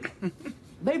 Alien.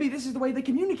 Maybe this is the way they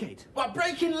communicate. What,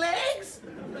 breaking legs?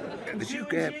 Did you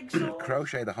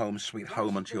crochet the home sweet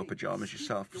home onto your pyjamas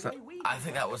yourself? Was that... I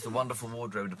think that was the wonderful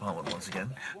wardrobe department once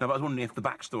again. No, but I was wondering if the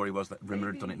backstory was that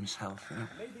Rimmer had done it himself. You know?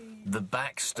 The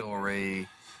backstory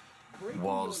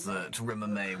was that Rimmer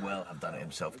may well have done it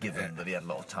himself, given that he had a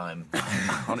lot of time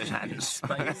on his hands.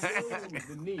 Space.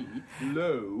 The knee,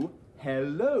 low,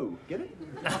 hello. Get it?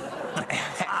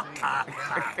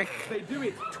 They do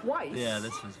it twice. Yeah,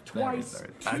 this was twice.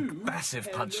 A massive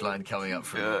punchline coming up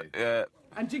from you. Yeah.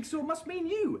 And jigsaw must mean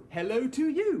you. Hello to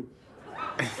you.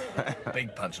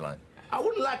 Big punchline. I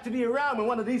wouldn't like to be around when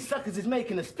one of these suckers is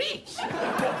making a speech.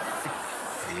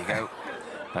 There you go.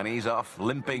 And he's off,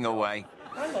 limping away.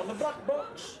 Hang on, the black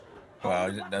box. Well,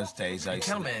 in those days, I used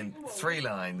to... Come in, 3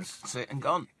 lines. That's it, and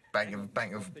gone. Bank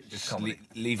of Just comedy.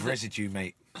 leave residue,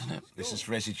 mate. This is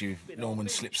residue. Norman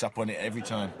slips up on it every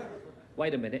time.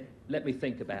 Wait a minute. Let me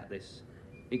think about this.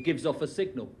 It gives off a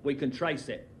signal. We can trace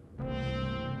it.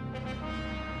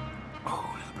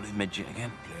 Oh, little blue midget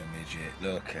again. Blue midget,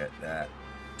 look at that.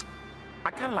 I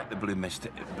kind of like the blue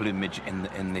midget in the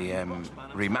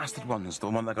remastered ones, the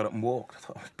one that got up and walked. I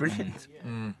thought it was brilliant.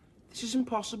 This is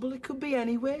impossible. It could be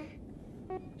anywhere.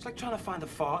 It's like trying to find a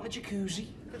fart in a jacuzzi.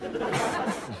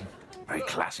 Very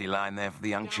classy line there for the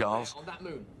young Charles. On that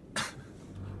moon.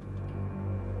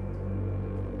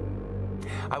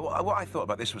 What I thought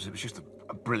about this was it was just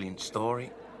a brilliant story.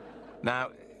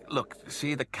 Now, look,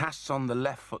 see the casts on the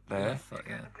left foot there? Left foot,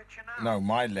 yeah. No,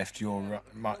 my left, your right.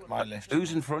 My left.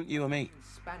 Who's in front, you or me?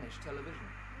 Spanish television.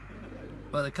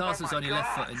 Well, the cast was on your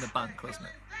left foot in the bunk, wasn't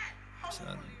it? So,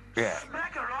 Yeah.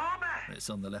 it's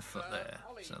on the left foot there,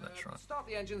 so that's right. Start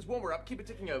the engines, warm her up, keep it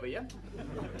ticking over, yeah?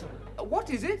 What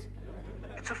is it?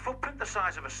 It's a footprint the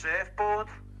size of a surfboard.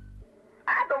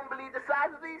 I don't believe the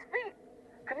size of these feet.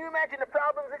 Can you imagine the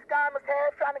problems this guy must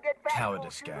have trying to get back?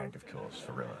 Cowardice gag, of course,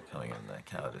 for Rimmer coming in there.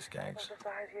 Cowardice gags. The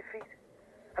size of your feet.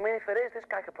 I mean, if it is, this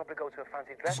guy could probably go to a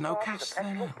fancy dress. There's no party, cast the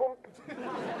there petrol now.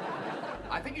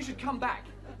 pump. I think you should come back.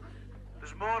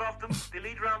 There's more of them. They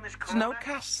lead round this There's corner. no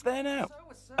casts there now.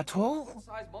 At all.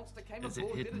 Is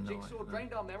it hidden now?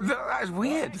 That is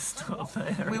weird.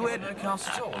 We were No cast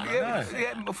at all.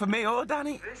 Yeah, but for me or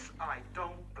Danny. This I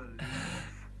don't believe.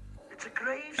 It's a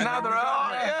grave. Now there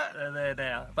are. Yeah. They're there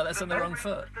now, but that's on the wrong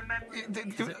foot.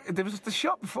 There was the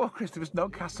shot before, Chris. There was no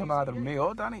cast on either me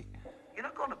or Danny. You're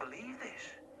not going to believe this.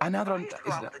 And now they're on. I used to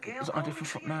go out with the Is girls it on a all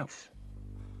different the foot now? streets.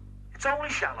 It's only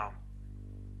shallow.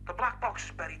 The black box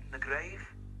is buried in the grave.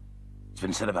 It's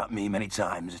been said about me many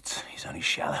times. He's only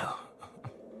shallow.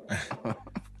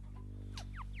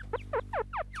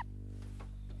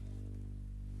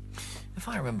 If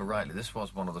I remember rightly, this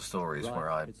was one of the stories where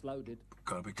I It's loaded.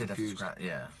 Got a bit did have to confused. scratch.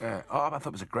 Yeah. Oh, I thought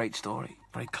it was a great story.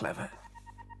 Very clever.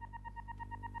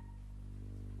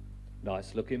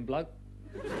 Nice looking bloke.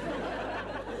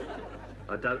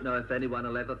 I don't know if anyone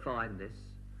will ever find this,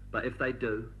 but if they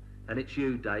do, and it's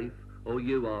you, Dave, or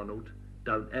you, Arnold,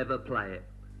 don't ever play it.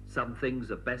 Some things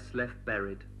are best left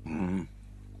buried.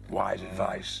 Wise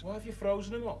advice Why have you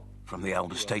frozen them up? from the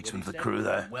elder statesman of the crew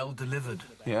there. Well delivered.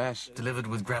 Yes. Delivered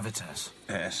with gravitas.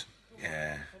 Yes.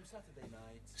 Yeah.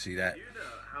 See that?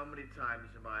 how many times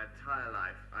in my entire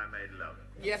life I made love.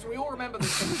 Yes, we all remember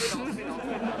this.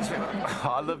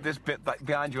 Oh, I love this bit like,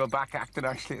 behind your back acting,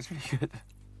 actually. It's really good.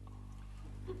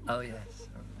 Oh, yes.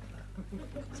 Do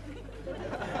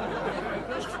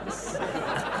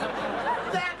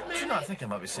you know, I think I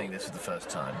might be seeing this for the first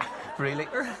time. Really?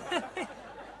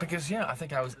 Because, yeah, I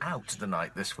think I was out the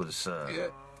night this was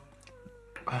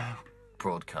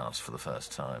broadcast for the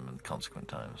first time and consequent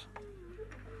times.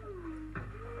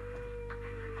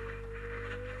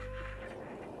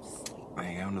 There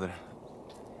you go, another...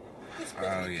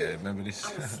 Oh, yeah, remember this?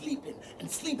 I was sleeping, and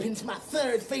sleeping's my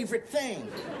third favourite thing.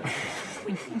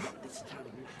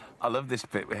 I love this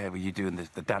bit where you're doing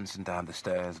the dancing down the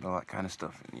stairs and all that kind of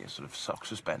stuff in your sort of sock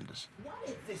suspenders. What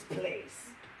is this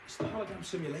place? It's the hologram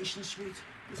simulation suite.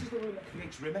 This is the room that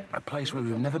creates Rimmer. A place where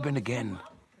we've never been again.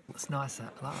 It's nice,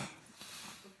 that. I like that.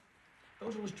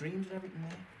 Those are his dreams and everything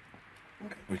there.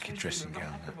 Wicked dressing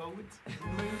gown.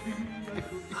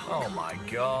 Oh, my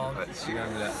God. Let's see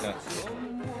over that.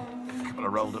 A couple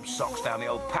of rolled up socks down the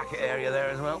old packet area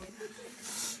there as well.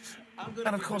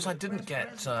 And, of course, I didn't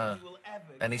get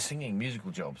any singing musical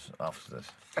jobs after this.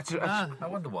 I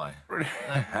wonder why.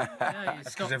 Yeah, you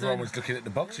Because everyone was looking at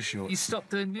the boxer shorts. You stopped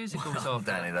doing musicals Oh,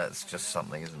 after. Danny, that's just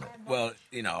something, isn't it? Well,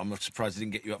 you know, I'm not surprised they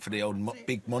didn't get you up for the old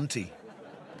Big Monty.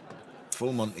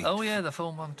 Full Monty. Oh, yeah, the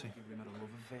full Monty.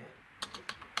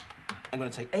 I'm going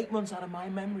to take 8 months out of my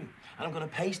memory, and I'm going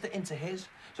to paste it into his.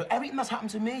 So everything that's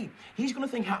happened to me, he's going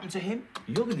to think happened to him.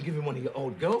 You're going to give him one of your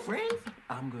old girlfriends.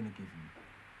 I'm going to give him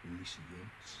Lisa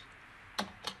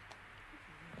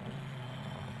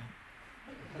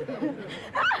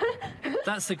Yates.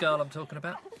 That's the girl I'm talking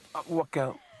about. What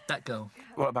girl? That girl.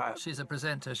 What about her? She's a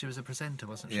presenter. She was a presenter,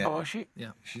 wasn't she? Yeah. Oh, is she?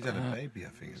 Yeah. She's had a baby, I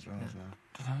think, as well.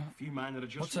 A few minor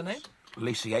adjustments. What's her name?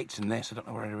 Lisa Yates in this. I don't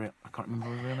know where her... I can't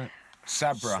remember her real name.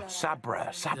 Sabra.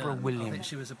 Sabra Yeah, I Williams. think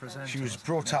she was a presenter. She was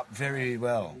brought up very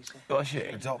well. Was she?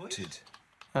 Adopted.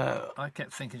 I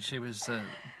kept thinking she was the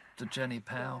Jenny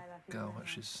Powell girl, but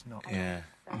she's not. Yeah.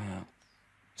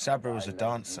 Sabra was a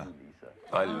dancer.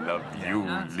 I love you,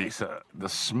 Lisa. The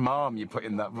smarm you put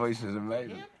in that voice is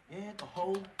amazing. Yeah, the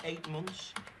whole 8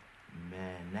 months.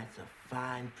 Man, that's a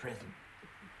fine present.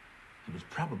 He was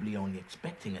probably only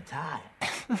expecting a tie.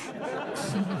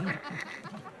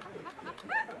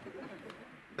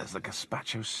 There's like a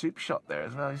gazpacho soup shop there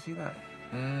as well. You see that?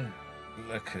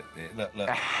 Look at it. Look.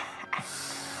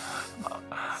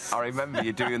 I remember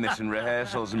you doing this in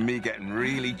rehearsals and me getting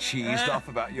really cheesed off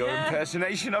about your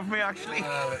impersonation of me, actually.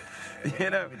 You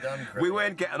know, we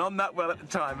weren't getting on that well at the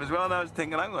time as well, and I was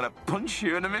thinking, I'm going to punch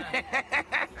you in a minute.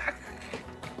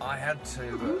 I had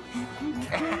to...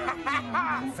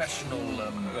 professional...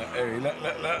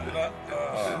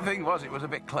 The thing was, it was a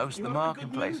bit close to the mark in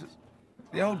places.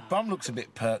 The old bum looks a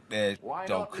bit perked there, Why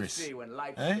dog not Chris. this day when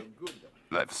life's Eh? so good?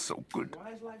 Life's so good.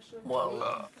 Why is life so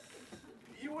Well,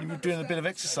 You were doing a bit of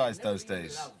exercise those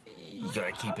days. You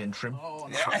gotta keep in trim.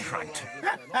 right.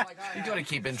 You gotta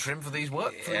keep in trim for these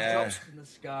work, for these Yeah. jobs. In the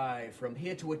sky, from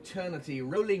here to eternity,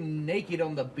 rolling naked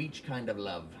on the beach kind of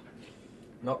love.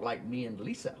 Not like me and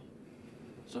Lisa.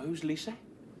 So who's Lisa?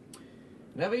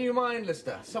 Never you mind,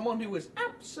 Lister. Someone who was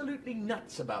absolutely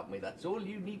nuts about me. That's all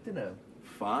you need to know.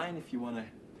 Fine, if you want to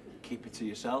keep it to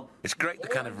yourself. It's great, the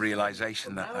kind of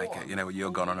realisation that, like, you know, you're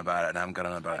gone on about it and I'm gone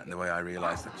on about it, and the way I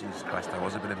realised that, Jesus Christ, I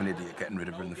was a bit of an idiot getting rid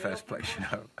of her in the first place, you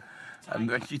know. And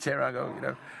when you turn around and go, you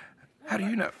know, how do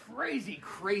you know? Crazy,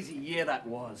 crazy year that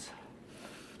was.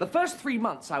 The first 3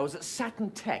 months I was at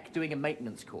Saturn Tech doing a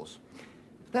maintenance course.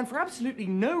 Then for absolutely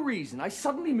no reason, I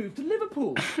suddenly moved to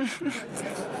Liverpool.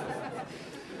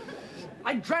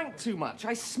 I drank too much,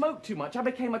 I smoked too much, I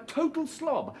became a total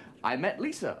slob. I met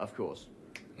Lisa, of course.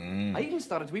 I even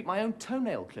started to eat my own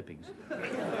toenail clippings.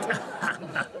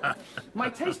 My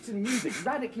tastes in music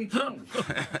radically changed.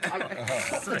 I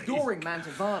stopped adoring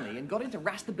Mantovani and got into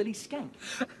Rastabilly Skank.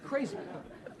 Crazy.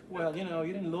 Well, you know,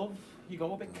 you're in love, you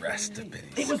go a bit crazy.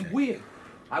 Rastabilly. It was weird.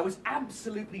 I was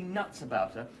absolutely nuts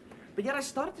about her, but yet I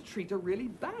started to treat her really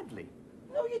badly.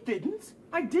 No, you didn't.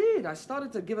 I did. I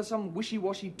started to give her some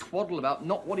wishy-washy twaddle about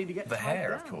not wanting to get The tied hair,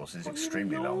 down. of course, is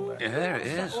extremely long there. Yeah, there it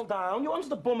is. Settle down. You want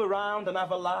to bum around and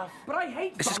have a laugh. But I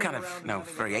hate This is bumming kind of, around no, and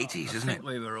having very a laugh. 80s, I isn't it? think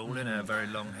we were all in a very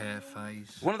long hair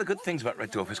phase. One of the good things about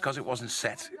Red Dwarf is because it wasn't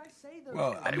set.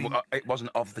 Well, I mean, it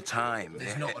wasn't of the time.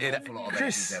 There's not an awful lot of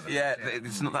Chris, 80s evidence. Yeah,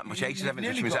 it's not that much 80s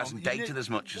evidence, which means it hasn't dated as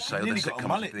much as, so the you nearly got a sitcoms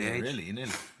mullet of the there, age. really, you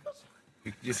nearly.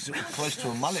 You're sort of close to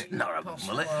a mullet. Not a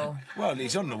mullet. Well,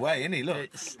 he's on the way, isn't he?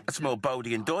 Look. That's more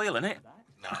Bodie and Doyle, isn't it?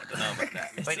 No, I don't know about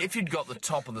that. I mean, if you'd got the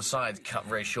top and the sides cut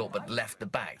very short but left the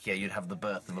back, yeah, you'd have the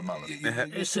birth of a mullet.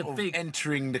 It's sort of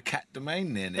entering the cat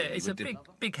domain then. Yeah, it's a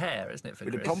big hair, isn't it, for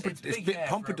With a Chris? it's a bit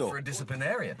pompadour. For a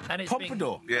disciplinarian. And it's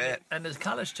Pompadour. Yeah. And there's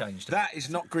colours changed. That is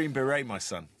not Green Beret, my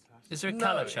son. Is there a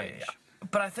colour change?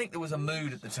 But I think there was a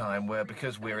mood at the time where,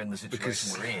 because we're in the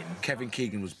situation we're in... Kevin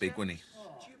Keegan was big, wasn't he?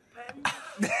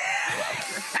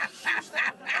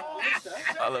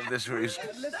 I love this where he's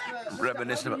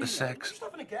reminiscing about the sex. Just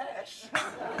having a guess.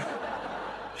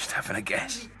 Just having a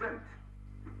guess.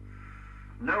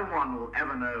 No one will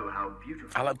ever know how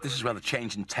beautiful. I love this is where the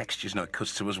change in textures, you know, it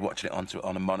cuts to us watching it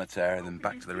on a monitor and then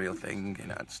back to the real thing. You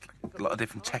know, it's like a lot of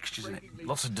different textures in it.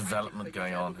 Lots of development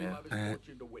going on here.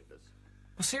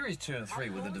 Well, Series 2 and 3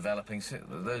 were the developing...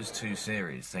 Those two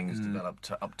series, things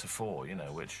developed up to 4, you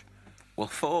know, which... Well,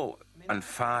 4 and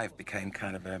 5 became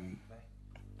kind of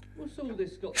What's all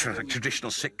this got? like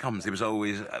traditional sitcoms. There was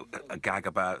always a gag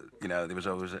about, you know, there was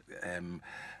always a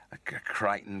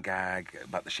Crichton gag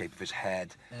about the shape of his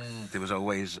head. There was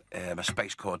always a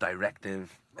Space Corps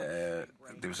directive. There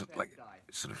was like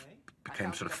sort of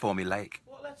became sort of formulaic.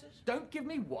 What letters? Don't give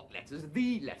me what letters,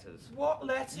 the letters. What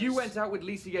letters? You went out with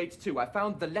Lisa Yates too. I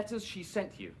found the letters she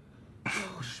sent you.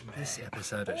 This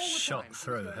episode has shot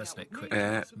through, hasn't it? Quickly,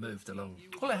 it's moved along.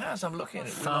 Well, it has. I'm looking at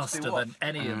it. Faster than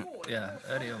any of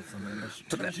them.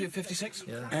 256?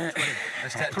 Yeah.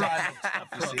 20.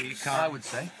 I would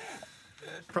say.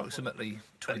 Approximately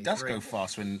 23. It does go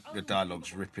fast when the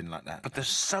dialogue's ripping like that. But there's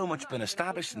so much been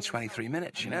established in 23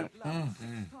 minutes, you know?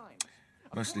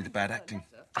 Mostly the bad acting.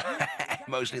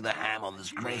 Mostly the ham on the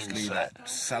screen. Mostly that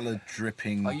salad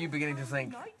dripping. Are you beginning to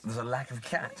think there's a lack of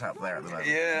cat up there at the moment?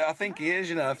 Yeah, I think he is,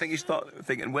 you know. I think he's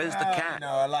thinking, where's the cat? No,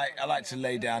 I like to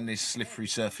lay down these slippery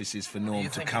surfaces for Norm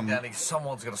to come... Danny,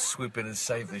 someone's got to swoop in and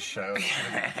save this show.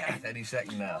 Any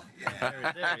second now.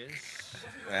 There he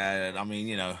is. I mean,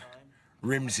 you know,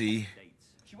 Rimsey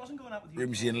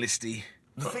and Listy.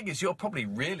 The thing is, you're probably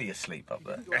really asleep up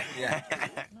there. Yeah.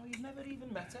 No, you've never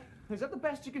even met her. Is that the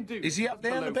best you can do? Is he up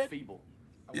there on the bed? Feeble.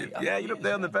 Yeah, you're up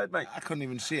there on the bed, mate. I couldn't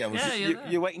even see. I was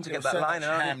You're waiting to get that line,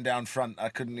 aren't you? ham down front, I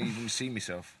couldn't even see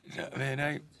myself. I mean,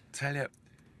 I tell you.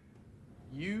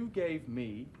 You gave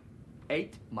me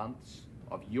 8 months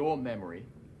of your memory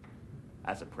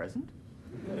as a present?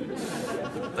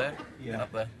 There? Yeah.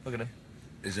 Up there. Look at him.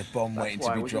 There's a bomb waiting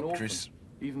to be dropped, Chris.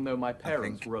 Even though my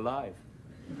parents were alive.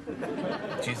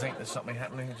 Do you think there's something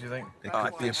happening? Do you think? There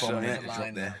could be a bomb waiting to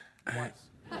line drop there.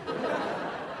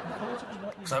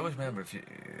 Because I always remember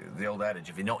the old adage: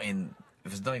 if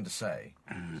there's nothing to say,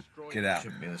 get out.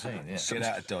 Shouldn't be in the scene. Yeah. Get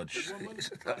out of Dodge.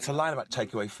 It's a line about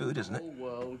takeaway food, isn't it? The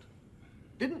whole world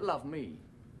didn't love me.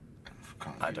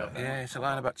 I don't know. Yeah, it's a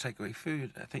line about takeaway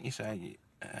food. I think you say.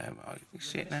 You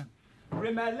see it now.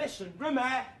 Rimmer, listen,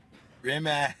 Rimmer.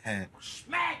 Rimmer.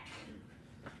 Smack.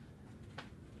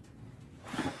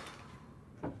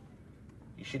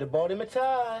 You should have bought him a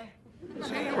tie.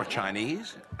 See, you're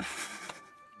Chinese.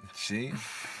 See?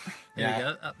 Here we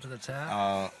go, up to the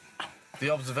tower.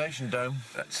 The observation dome.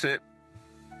 That's it.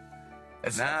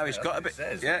 Now he's got a bit.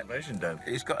 Yeah, observation dome.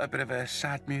 He's got a bit of a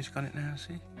sad music on it now.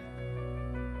 See.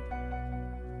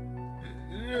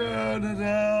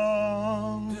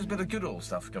 There's a bit of good old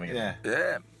stuff coming in.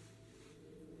 Yeah.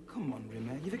 Come on,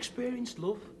 Rimmer. You've experienced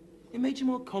love. It made you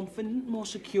more confident, more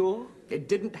secure. It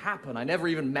didn't happen. I never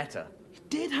even met her. It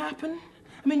did happen.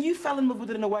 I mean, you fell in love with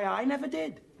it in a way I never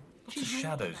did. Lots of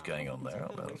shadows going on there,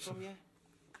 aren't there?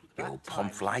 You're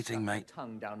pamphleting, mate.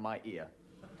 Tongue down my ear.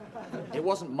 It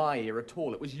wasn't my ear at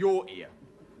all. It was your ear.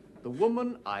 The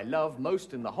woman I love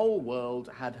most in the whole world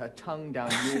had her tongue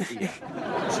down your ear.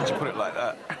 Since you put it like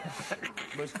that.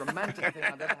 The most romantic thing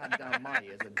I've ever had down my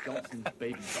ear is a Johnson's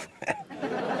baby bug.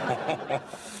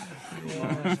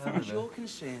 As far as you're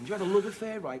concerned, you had a love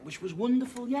affair, right, which was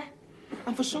wonderful, yeah?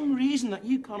 And for some reason that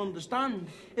you can't understand,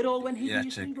 it all went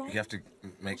hideously wrong. You have to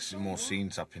make some more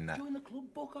scenes up in that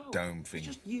dome thing.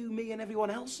 Just you, me, and everyone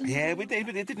else. Yeah, we did,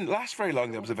 but it didn't last very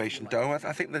long, the observation dome.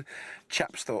 I think the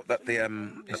chaps thought that the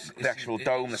actual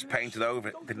dome that's painted over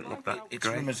it didn't look that It's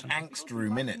great. from his angst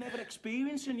room, innit? Never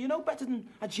experiencing. You know better than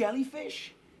a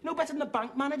jellyfish. You know better than a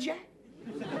bank manager.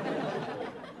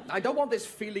 I don't want this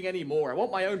feeling anymore. I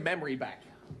want my own memory back.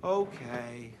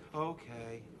 Okay.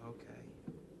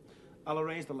 I'll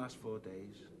erase the last 4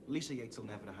 days. Lisa Yates will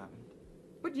never have happened.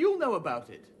 But you'll know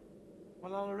about it.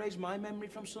 Well, I'll erase my memory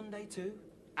from Sunday too.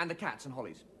 And the cats and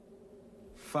Hollies.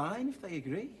 Fine, if they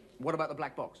agree. What about the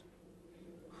black box?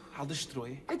 I'll destroy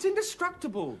it. It's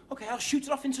indestructible. Okay, I'll shoot it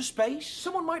off into space.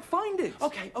 Someone might find it.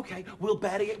 Okay. We'll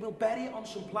bury it on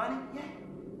some planet, yeah?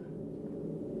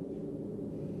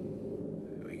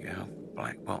 There we go.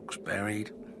 black box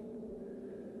buried.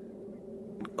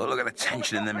 Oh, look at the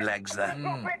tension in them legs there.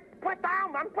 Put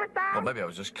down, man, put down! Well, maybe I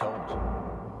was just cold.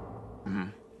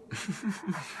 Why do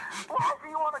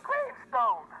you want a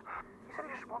gravestone? He said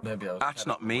he just wants... Maybe I was... That's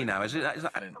not me now, is it? Is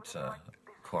that...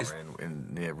 Quarry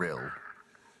in near Rill.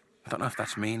 I don't know if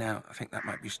that's me now. I think that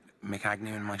might be Mick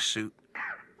Agnew in my suit.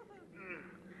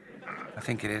 I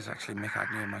think it is actually Mick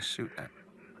Agnew in my suit now.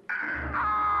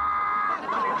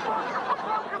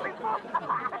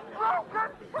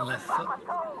 Left foot.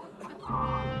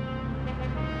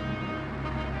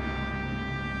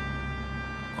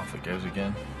 Off it goes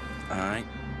again. All right.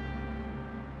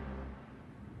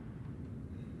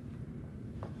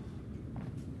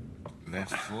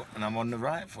 Left foot, and I'm on the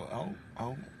right foot.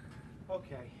 Oh.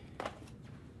 Okay.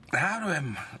 How do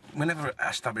we never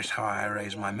established how I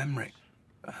erase my memory.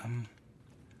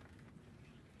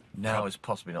 Now is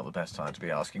possibly not the best time to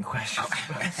be asking questions.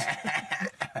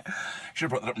 Should have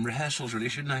brought that up in rehearsals, really,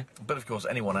 shouldn't I? But of course,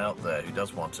 anyone out there who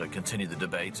does want to continue the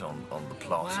debate on the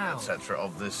plot, etc.,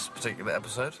 of this particular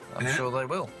episode, I'm sure they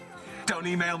will. Don't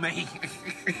email me.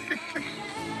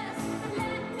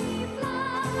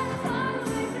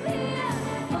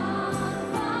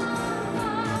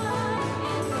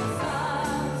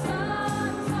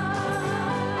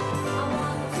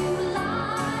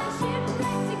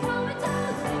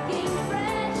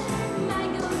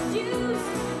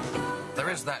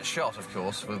 That shot, of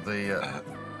course, with the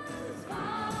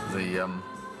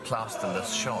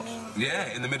plasterless shot.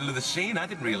 Yeah, in the middle of the scene. I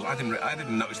didn't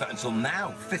notice that until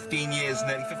now. Nearly 15 years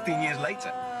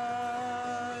later.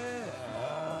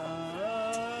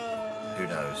 Who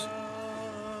knows?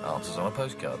 Answers on a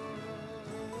postcard.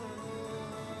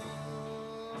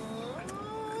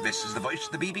 This is the voice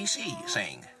of the BBC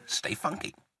saying, "Stay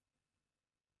funky."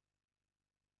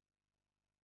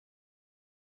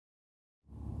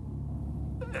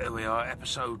 We are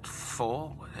episode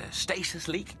 4, stasis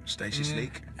leak. Stasis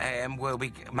leak. Where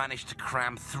we managed to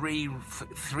cram three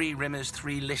rimmers,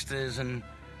 3 listers, and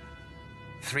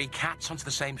 3 cats onto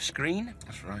the same screen.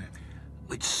 That's right.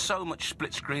 With so much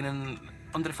split screen, and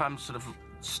I wonder if I'm sort of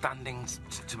standing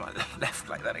to my left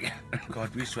like that again.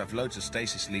 God, we used to have loads of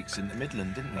stasis leaks in the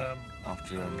Midland, didn't we?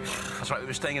 That's right, we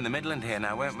were staying in the Midland here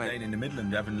now, weren't we? Staying in the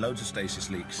Midland, having loads of stasis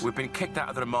leaks. We've been kicked out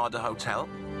of the Ramada Hotel.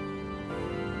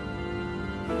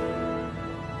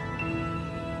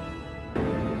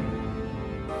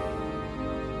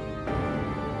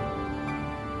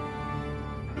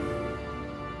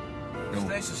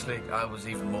 Stasis leak, I was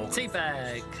even more...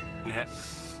 Teabag! Yeah.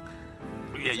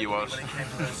 Yeah, you was. When it came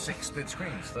to those 6 split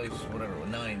screens, those, whatever,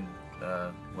 9,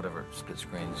 whatever, split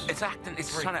screens. It's acting,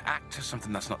 it's trying to act to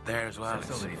something that's not there as well. I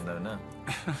don't even know now.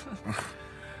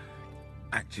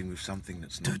 Acting with something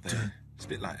that's not there. It's a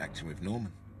bit like acting with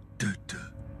Norman.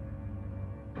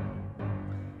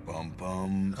 Bum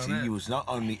bum. See, he was not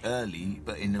only early,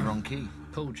 but in the wrong key.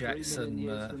 Paul Jackson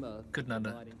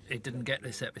he didn't get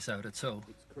this episode at all.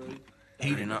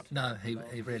 He did not? No,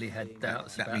 he really had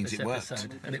doubts that about means this it worked.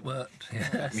 episode. And it worked.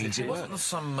 That means it Wasn't worked. there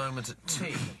some moment at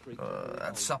tea,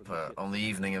 at supper, on the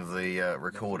evening of the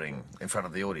recording, in front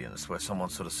of the audience, where someone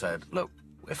sort of said, look,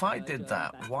 if I did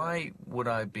that, why would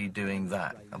I be doing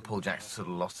that? And Paul Jackson sort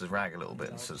of lost his rag a little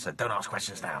bit and sort of said, don't ask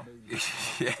questions now.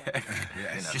 Yeah.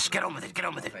 Yes. Just get on with it, get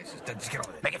on with it. Just get on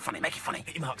with it. Make it funny, make it funny.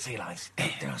 Get your Mark C lines.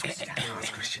 Don't ask questions. Don't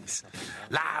ask questions.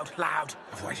 Loud, loud.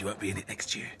 Otherwise you won't be in it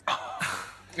next year.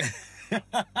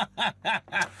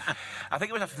 I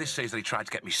think it was after this series that he tried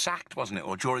to get me sacked, wasn't it?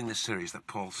 Or during this series that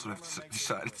Paul sort of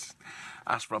decided to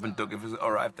ask Rob and Doug if it was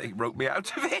all right if they wrote me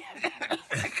out of it.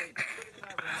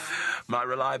 My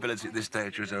reliability at this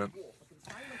stage was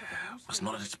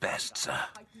not at its best, sir.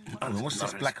 What's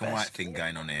this black and white thing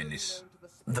going on here in this?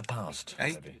 The past.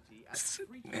 Eh?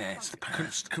 Yeah, it's the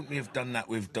past. Couldn't we have done that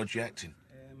with dodgy acting?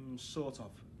 Sort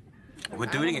of. We're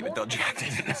doing it with dodgy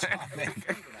acting.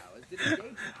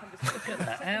 Look at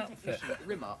that outfit.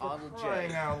 Rimmer, Arnold J.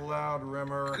 Crying out loud,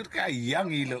 Rimmer. Look how young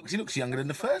he looks. He looks younger than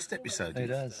the first episode. He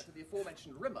does. The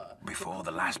aforementioned Rimmer. Before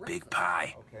the last big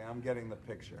pie. Okay, I'm getting the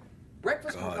picture.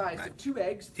 Breakfast comprised of 2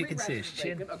 eggs, 3 can see rashers his of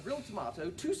chin. bacon, a grilled tomato,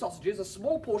 2 sausages, a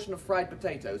small portion of fried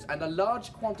potatoes, and a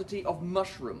large quantity of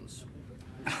mushrooms.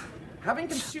 Having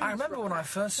consumed... I remember when I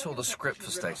first saw the script for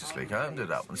Stasis Leak, I opened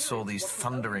it up and saw these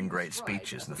thundering great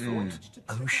speeches and thought,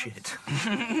 oh shit.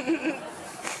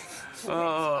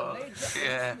 Oh,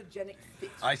 yeah.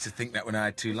 I used to think that when I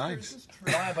had 2 lines.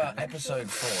 By about episode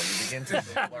 4, you begin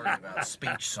to worry about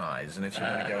speech size, and if you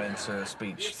want to go into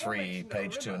speech 3,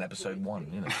 page 2, and episode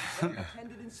 1, you know.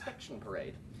 Attended inspection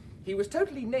parade. He was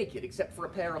totally naked except for a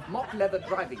pair of mock leather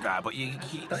driving... But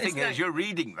the thing is, you're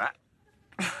reading that.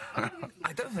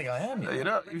 I don't think I am. You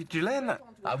know, did you learn that?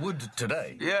 I would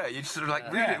today. Yeah, you'd sort of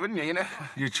like read it, wouldn't you? You know,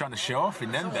 you're trying to show off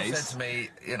in them Someone days. said to me,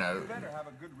 you know,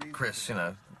 Chris, you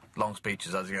know, long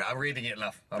speeches. I was going, I'm reading it,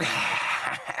 love. I'm reading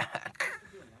it.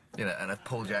 You know, and if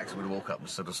Paul Jackson would walk up and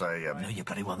sort of say, no, you're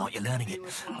bloody well not, you're learning it.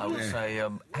 I would say,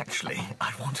 actually,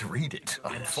 I want to read it.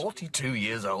 I'm 42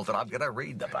 years old and I'm going to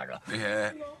read the bugger.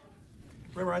 Yeah.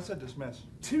 Remember, I said dismiss.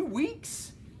 2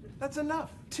 weeks? That's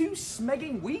enough. 2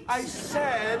 smegging weeks? I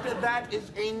said that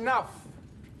is enough.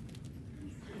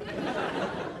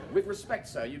 With respect,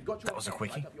 sir, you've got your... That was a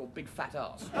quickie. Right up your big fat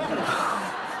ass.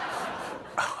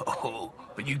 Oh,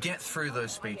 but you get through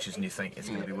those speeches and you think it's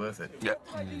going to be worth it. Yep.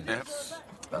 Yep.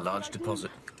 A large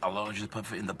deposit. A large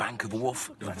deposit in the Bank of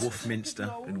Wolf. The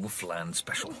Wolfminster. In Wolfland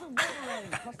special.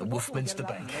 The Wolfminster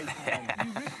Bank. You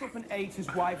ripped up and ate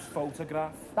his wife's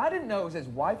photograph. I didn't know it was his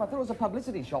wife. I thought it was a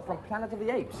publicity shot from Planet of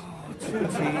the Apes.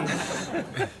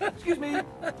 Excuse me.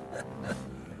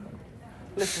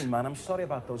 Listen, man, I'm sorry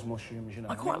about those mushrooms, you know.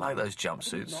 I quite like those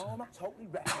jumpsuits. No, I'm not totally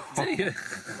reckless. Do you?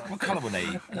 What colour were they?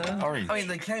 Orange. I mean,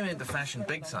 they came into fashion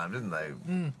big time, didn't they?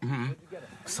 Mm-hmm.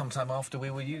 Sometime after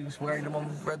we were wearing them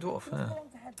on Red Dwarf.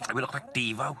 Yeah. We look like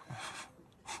Devo.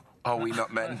 Are we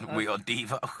not men? We are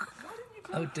Devo.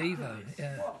 Oh, Devo,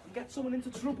 yeah. Get someone into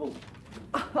trouble.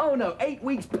 Oh, no, 8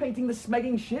 weeks painting the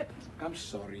smegging ship? I'm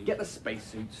sorry. Get the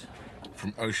spacesuits.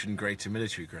 From ocean grey to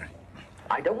military grey.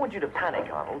 I don't want you to panic,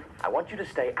 Arnold. I want you to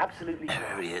stay absolutely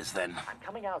There he is, then. I'm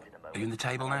coming out in a moment. Are you in the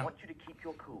table I now? want you to keep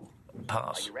your cool.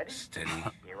 Pass. Are you ready? Steady.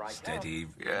 Here I Steady.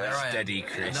 come. There I am. Steady,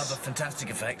 Chris. Another fantastic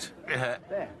effect. There,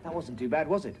 that wasn't too bad,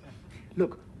 was it?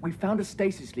 Look, we found a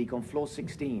stasis leak on floor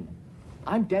 16.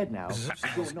 I'm dead now. This is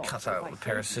You're not. cut out with a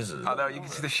pair of scissors. Although you can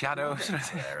see the shadows.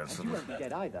 You won't be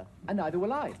dead either, and neither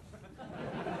will I.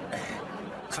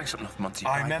 It's like something off Monty I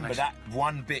Python, remember actually. that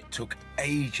one bit took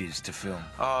ages to film.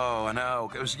 Oh, I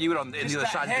know. It was you were on the Just other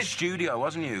that side of head. the studio,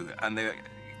 wasn't you? And they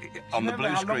on the remember blue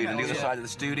how long screen that on the other was? side of the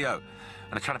studio,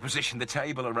 and they're trying to position the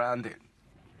table around it.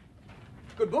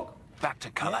 Good book. Back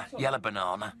to colour. Yellow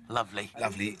banana. Lovely.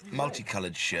 Lovely,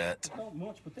 multicoloured shirt.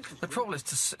 The problem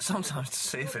is sometimes to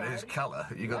see if it is colour,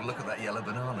 you've got to look at that yellow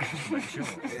banana to make sure.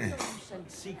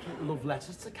 Sent secret love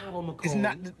letters to Carol McCall. Isn't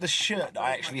that the shirt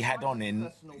I actually had on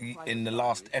in the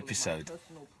last episode?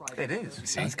 It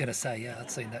is. I was going to say, yeah,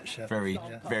 I'd seen that shirt. Very,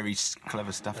 Yeah. very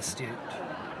clever stuff. Astute.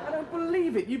 I don't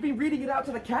believe it. You've been reading it out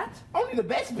to the cat? Only the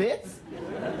best bits.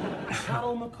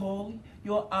 Carol McCall,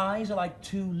 your eyes are like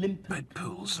two limpid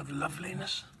pools of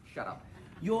loveliness. Shut up.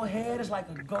 Your hair is like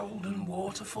a golden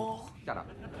waterfall. Shut up.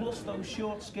 Plus those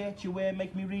short skirts you wear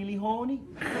make me really horny.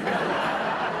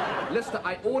 Lister,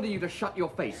 I order you to shut your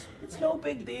face. It's no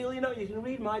big deal, you know, you can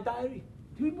read my diary.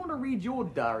 Who'd want to read your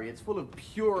diary? It's full of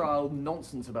puerile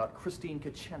nonsense about Christine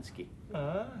Kachansky.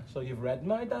 Ah, so you've read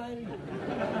my diary?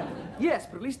 Yes,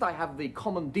 but at least I have the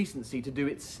common decency to do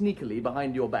it sneakily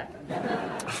behind your back.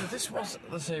 So this was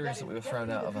the series that we were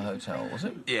thrown out of a hotel, was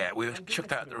it? Yeah, we were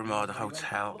chucked out at the Ramada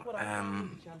Hotel.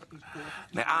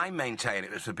 Now, I maintain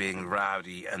it was for being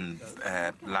rowdy and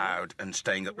loud and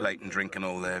staying up late and drinking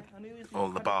all the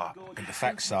bar. And the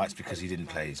facts are it's because he didn't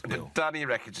pay his bill. But Danny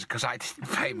reckons it's because I didn't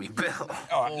pay me bill.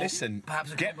 All right, listen.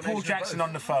 perhaps a Get Paul combination of Jackson both.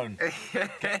 on the phone.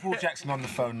 Get Paul Jackson on the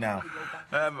phone now.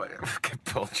 Get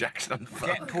Paul Jackson on the phone.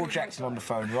 Get Paul Jackson on the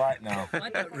phone right now. I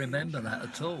don't remember that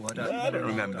at all. I don't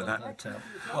remember that. Hotel.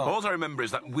 All I remember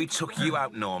is that we took you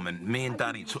out, Norman. Me and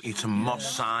Danny took you to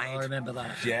Moss Side. I remember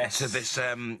that. Yes. To this, the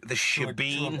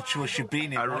Shebeen. To a Shebeen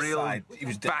in A Moss real Side. He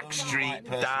was backstreet,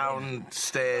 person.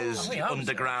 downstairs, I was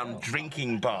underground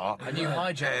drinking bar, And you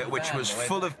hijacked the which van was the way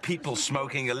full of people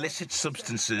smoking illicit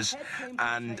substances,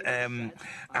 and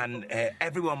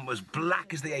everyone was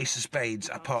black as the ace of spades,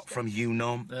 apart from you,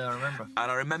 Norm. Yeah, I remember.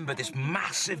 And I remember this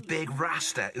massive big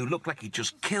rasta who looked like he'd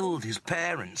just killed his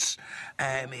parents.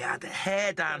 He had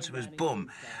hair down to his bum,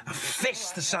 a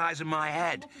fist the size of my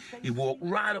head. He walked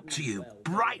right up to you,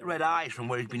 bright red eyes from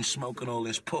where he'd been smoking all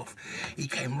this puff. He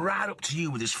came right up to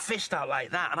you with his fist out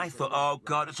like that, and I thought, oh,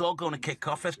 God, it's all going to kick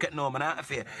off. Let's get Norman out of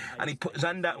here. And he put his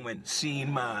hand out and went,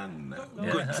 "Scene man."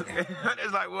 Good.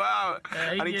 It's like, wow.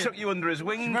 And he took you under his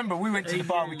wing. Remember, we went to the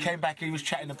bar and we came back and he was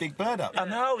chatting a big bird up. I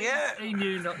know, yeah. He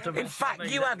knew not to. In fact,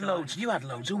 you had loads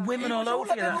of women all over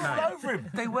you that night. All over him.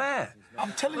 They were.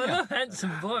 I'm telling Well, you. a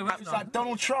handsome boy. It was like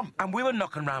Donald Trump. And we were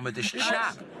knocking around with this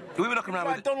chap. We were knocking around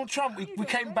like with Donald Trump. We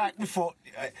came back. We thought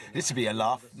this would be a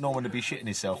laugh. No one would be shitting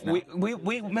himself now. We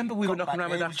remember we were knocking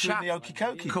around with that chap the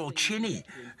Okie called Chinny,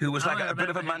 who was like a bit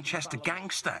of a Manchester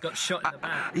gangster. Got shot in the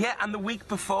back. Yeah, and the week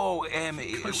before,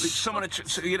 someone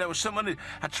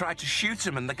had tried to shoot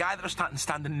him, and the guy that was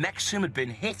standing next to him had been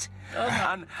hit.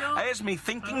 And here's me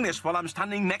thinking this while I'm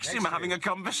standing next to him having a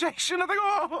conversation. I think,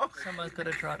 oh. Someone's got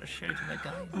to try to shoot him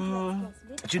again.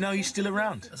 Do you know he's still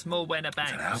around? That's more Wenna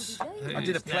Banks. I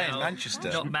did a play in Manchester.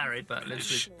 Not married, but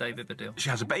lives with David Baddiel. She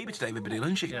has a baby to David Baddiel,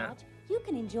 hasn't she? Yeah. You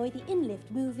can enjoy the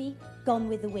in-lift movie Gone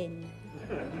with the Wind.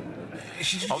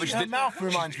 Her mouth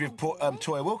reminds me of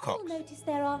Toya Wilcox. You'll notice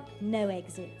there are no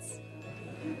exits.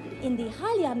 In the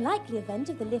highly unlikely event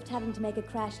of the lift having to make a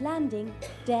crash landing,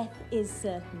 death is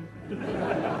certain.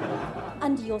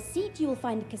 Under your seat, you will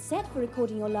find a cassette for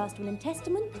recording your last will and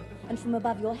testament, and from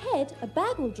above your head, a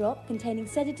bag will drop containing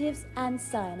sedatives and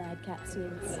cyanide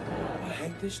capsules. I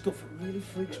hate this stuff. It really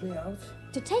freaks me out.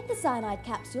 To take the cyanide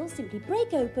capsule, simply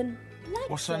break open, like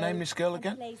What's her name, this girl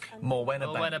again?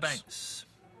 Morwenna Banks.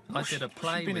 I did a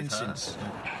play She's been with in her. since.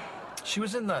 She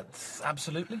was in that,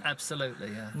 Absolutely? Absolutely,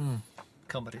 yeah.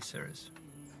 Comedy series.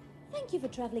 Thank you for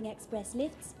travelling express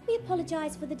lifts. We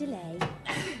apologise for the delay.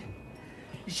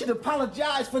 You should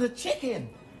apologise for the chicken.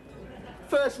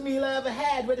 First meal I ever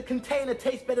had where the container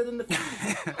tastes better than the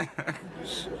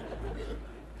food.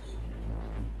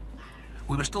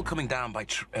 We were still coming down by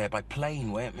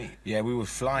plane, weren't we? Yeah, we were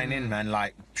flying in, man,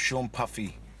 like Sean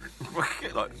Puffy.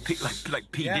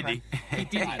 like P. Diddy. P.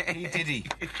 Diddy. P. Diddy.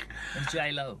 And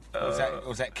J-Lo.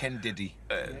 Was that Ken Diddy?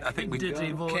 I think we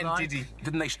Diddy more Ken like. Diddy.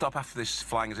 Didn't they stop after this,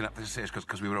 flying us in after this series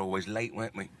because we were always late,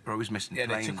 weren't we? We were always missing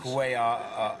planes. They took away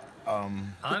our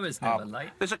I was never late.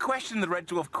 There's a question in the Red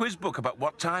Dwarf quiz book about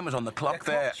what time was on the clock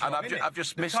there, and I've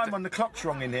just missed the time it. on the clock's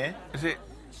wrong in here. Is it?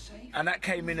 And that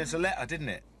came in as a letter, didn't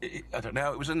it? I don't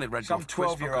know. It was in the Red Some Dwarf quiz book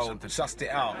or 12-year-old something. sussed it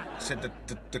out. Said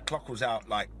the clock was out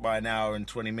like by an hour and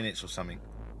 20 minutes or something.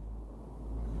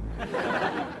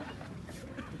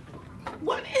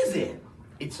 What is it?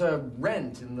 It's a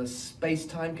rent in the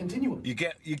space-time continuum. You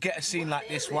get a scene like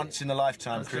this once in a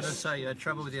lifetime, I was going to Chris. say, you had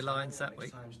trouble with your lines that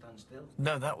week.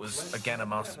 No, that was, again, a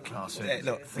masterclass. Yeah,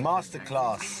 look,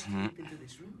 masterclass.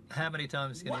 How many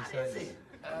times can you say this?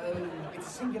 It's a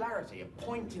singularity, a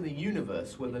point in the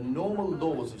universe where the normal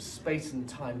laws of space and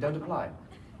time don't apply.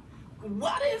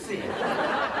 What is it?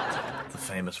 The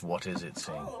famous what is it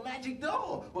scene. Oh, a magic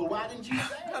door. Well, why didn't you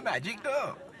say A magic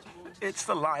door. It's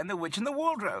the Lion, the Witch, and the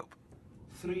Wardrobe.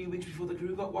 3 weeks before the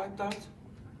crew got wiped out.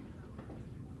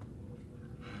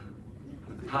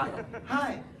 Hi.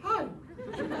 Hi. Hi.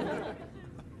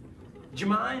 Do you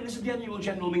mind? This is the annual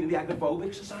general meeting of the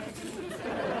Agrophobic Society.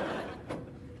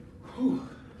 Whew.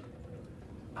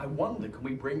 I wonder, can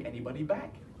we bring anybody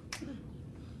back?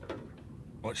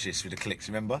 Watch this with the clicks,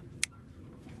 remember?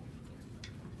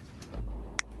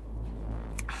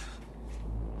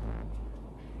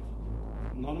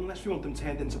 Not unless we want them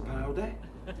turned into powder.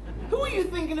 Who are you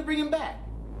thinking of bringing back?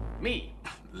 Me.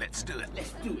 Let's do it.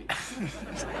 Let's do it.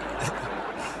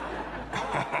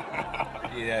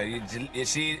 Yeah, you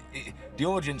see, the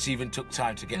audience even took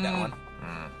time to get that one.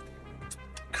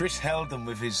 Chris held them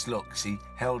with his looks. He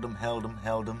held them.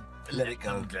 Let it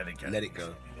go. Let it go. Let it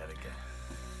go.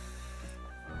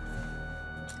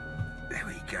 There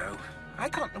we go. I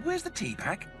can't. Where's the tea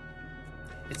bag?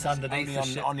 It's underneath the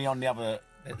ship. On the other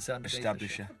It's underneath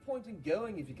establisher. What's the point in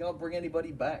going if you can't bring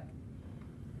anybody back?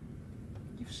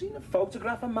 You've seen a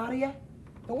photograph of Maria?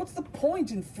 But what's the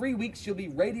point? In 3 weeks, she'll be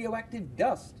radioactive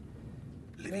dust.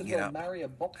 Living May it as well up. marry a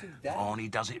boxing dad.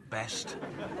 Arnie does it best.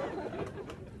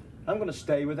 I'm going to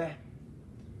stay with her.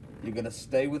 You're going to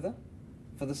stay with her?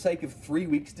 For the sake of 3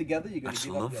 weeks together, you're going That's to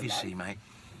give up love, your you life? see, mate.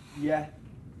 Yeah.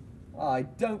 I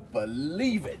don't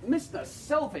believe it. Mr.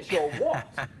 Selfish, or what?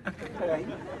 Hey,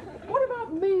 what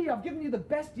about me? I've given you the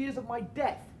best years of my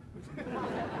death.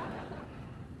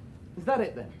 Is that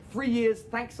it, then? 3 years,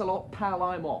 thanks a lot, pal,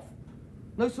 I'm off.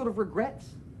 No sort of regrets?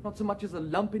 Not so much as a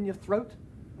lump in your throat?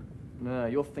 No,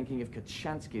 you're thinking of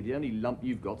Kachansky. The only lump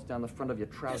you've got's down the front of your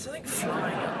trousers. I think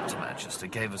flying up to Manchester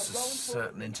gave us a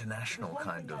certain international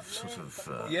kind of sort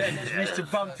of... Yeah, we used to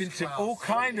bump into all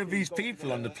kind of these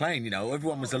people on the plane, you know.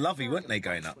 Everyone was a lovey, weren't they,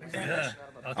 going up? Yeah.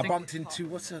 I bumped into,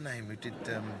 what's her name, who did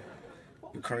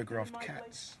who choreographed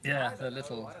Cats? Yeah, the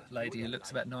little lady who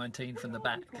looks about 19 from the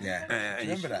back. Yeah. Do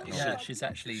you remember that? Yeah, she's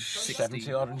actually 60.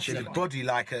 70 odd, and She had a body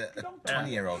like a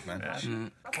 20-year-old,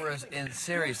 man. Whereas in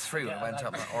Series 3, when I went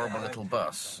up that horrible little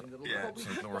bus,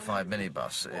 sort of glorified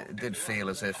minibus, it did feel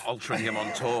as if... Altering him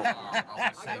on tour.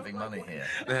 I was saving money here.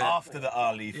 After the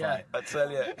Ali fight. I tell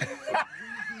you...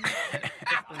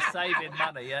 was saving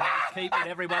money and keeping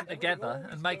everyone together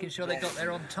and making sure they got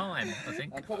there on time, I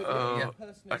think.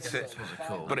 That's it.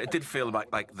 But it did feel like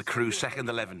the Crew second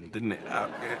 11, didn't it?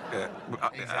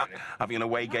 Having an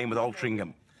away game with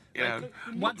Altrincham. You know,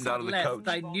 Once down it to the left, coach.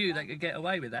 they knew they could get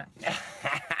away with that.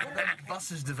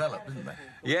 Buses developed, didn't they?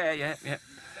 Yeah.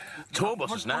 Tour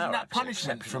buses now. Wasn't that actually.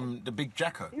 punishment from the big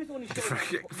Jacko?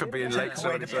 for being late. Take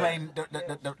away the plane.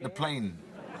 The plane.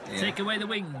 Yeah. Take away the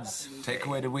wings. Take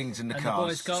away the wings in the And cars. the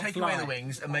boys can't Take fly. away the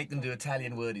wings and make them do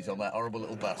Italian wordies on that horrible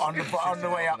little bus. On the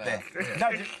way up there.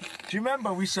 No, do you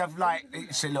remember we used to have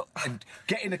say, look, and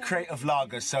get in a crate of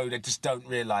lager so they just don't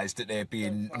realise that they're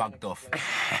being mugged off.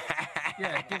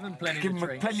 Yeah, give them plenty Give of them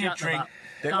drink. plenty Shut of them drink. up.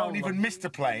 They Dull won't even them. miss the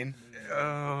plane.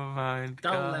 Oh my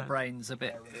Dull God. their brains a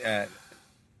bit.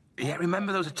 Yeah,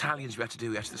 remember those Italians we had to do?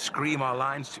 We had to scream our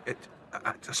lines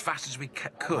as fast as we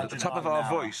could at the top of our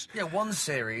voice. Yeah, one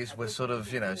series was sort of,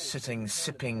 sitting,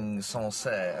 sipping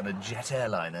Sancerre and a jet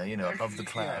airliner, above the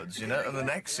clouds, And the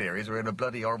next series, we're in a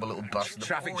bloody horrible little bus.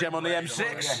 Traffic jam on the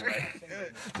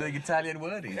M6. Doing Italian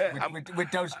wordies. With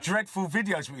those dreadful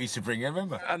videos we used to bring, you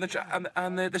remember? And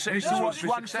the series used to was watch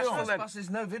one successful film. then. Buses,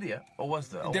 no video, or was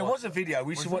there? There was a video.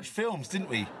 We used to watch films, didn't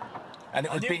we? And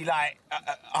it would be like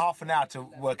half an hour to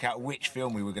work out which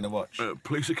film we were going to watch.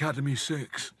 Police Academy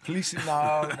 6.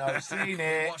 Seen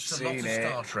it. Watched a lot of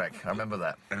Star Trek, I remember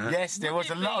that. Yes, there was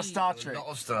a lot of Star Trek.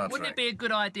 Wouldn't it be a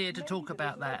good idea to talk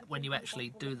about that when you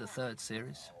actually do the third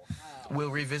series? We'll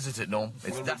revisit it, Norm.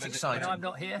 That's exciting. When I'm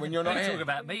not here. When you're not You'll here. talk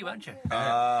about me, won't you?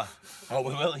 Oh,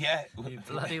 we will, yeah. You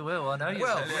bloody will, I know you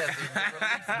Well, will.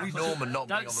 yeah, Norman not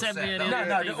being on Don't the send set. me any No, of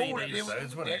no, your all- DVDs.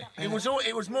 episodes, wasn't it?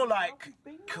 It was more like,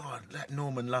 God, let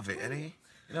Norman love it, ain't he?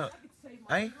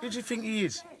 Hey, who do you think he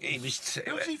is? He was.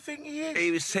 Who do you think he is?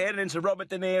 He was turning into Robert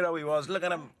De Niro. He was. Look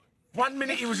at him. 1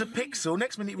 minute he was a pixel,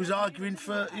 next minute he was arguing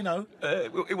for, He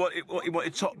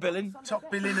wanted top billing. top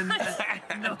billing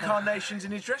and carnations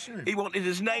in his dressing room. He wanted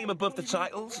his name above the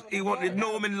titles. He wanted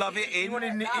Norman Lovett in. He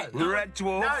wanted the Red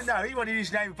Dwarf. No, he wanted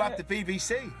his name above the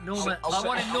BBC. Norman, I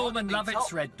wanted Norman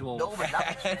Lovett's Red Dwarf.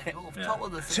 Top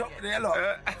of the Top, yeah,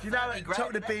 look, top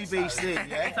of the BBC,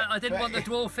 yeah? In fact, I didn't want the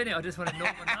dwarf in it, I just wanted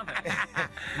Norman Lovett.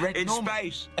 Red In Norm,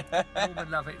 space.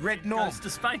 Norman Lovett Red Norm. goes to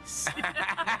space.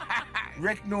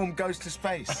 Red Norm goes to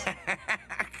space.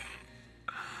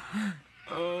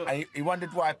 And he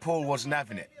wondered why Paul wasn't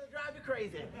having it. Drive you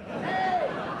crazy. Hey!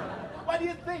 What do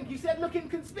you think? You said look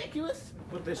inconspicuous.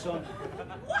 Put this on.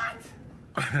 What?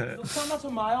 So not a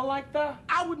mile like that.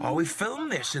 I wouldn't. Oh, we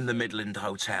filmed this in the Midland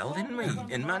Hotel, didn't we?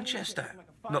 In Manchester.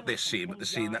 Not this scene, but the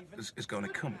scene that is going to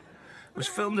come. It was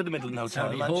filmed in the Midland Hotel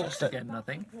Tony in Hawk's Manchester. again, I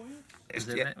think. Is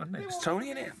Was it it, wasn't it? Is Tony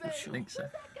in it? I think so.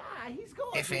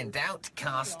 If in doubt,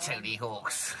 cast Tony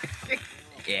Hawks.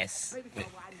 Yes.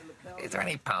 Is there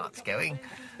any parts going?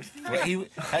 Well,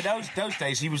 those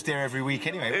days, he was there every week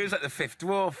anyway. It was like the fifth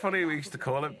dwarf, funny we used to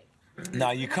call him. No,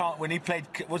 you can't. When he played,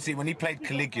 when he played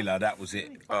Caligula, that was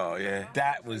it. Oh, yeah.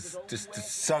 That was just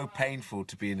so painful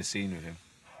to be in the scene with him.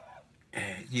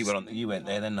 You weren't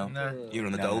there then, no? You were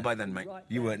on the dole by then, mate.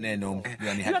 You weren't there, Norm. You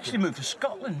only You actually moved to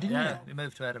Scotland, didn't Yeah, we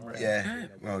moved to Edinburgh. Yeah.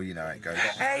 Well, you know how it goes.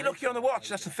 Hey, look, you're on the watch.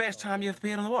 That's the first time you've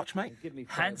been on the watch, mate.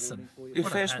 Handsome. Your What a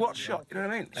first handsome watch shot, you know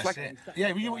what I mean? It's That's like, it.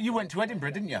 Yeah, you went to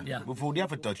Edinburgh, didn't you? Yeah. With all the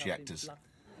other dodgy actors.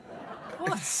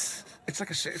 What? it's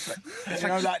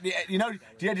like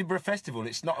The Edinburgh Festival.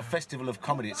 It's not a festival of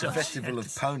comedy. It's a Dodgy festival of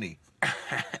actors. pony.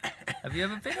 Have you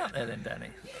ever been up there then, Danny?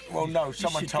 Well, no.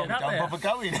 Someone should told me get up don't there. bother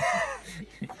going.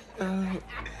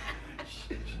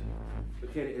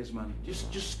 Look, here it is, man.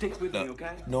 Just stick with me,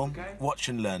 okay? Norm, Okay? watch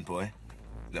and learn, boy.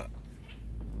 Look.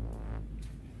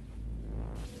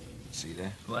 See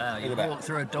there? Wow, you Look at that. walked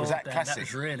through a door Was that then. classic? That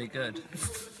was really good.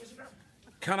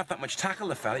 can't have that much tackle,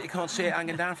 the fella. You can't see it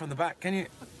hanging down from the back, can you?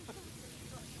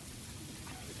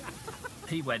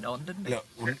 He went on, didn't he?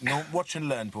 Look, Norm, watch and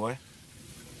learn, boy.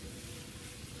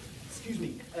 Excuse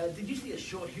me, did you see a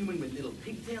short human with little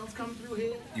pigtails come through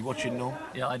here? You watching, Norm?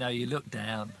 Yeah, I know. You look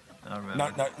down. I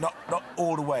remember. No, not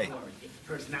all the way. It's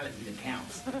personality that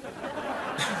counts.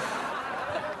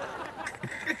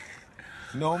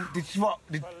 Norm,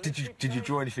 did you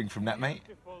draw anything from that, mate?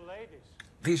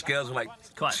 These girls were like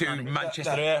Quite two funny.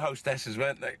 Manchester air hostesses,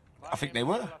 weren't they? I think they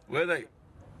were. Were they?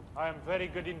 I am very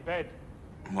good in bed.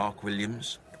 Mark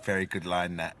Williams. Very good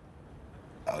line, that.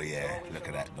 Oh, yeah, look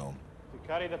at that, Norm. To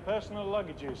carry the personal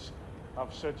luggages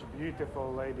of such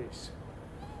beautiful ladies.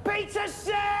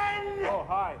 Peterson! Oh,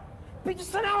 hi.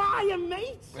 Peterson, how are you,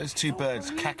 mate? There's two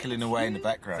birds cackling away in the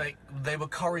background. They were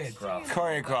choreographed.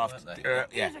 Choreographed, weren't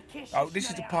they? yeah. Oh, this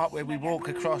is the part where we walk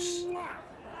across.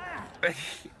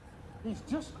 He's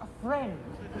just a friend.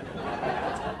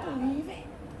 I don't believe it.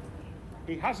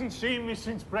 He hasn't seen me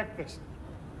since breakfast.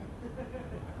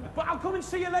 But I'll come and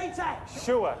see you later.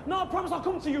 Sure. No, I promise I'll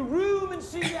come to your room and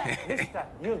see you. Mister,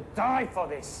 you'll die for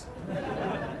this.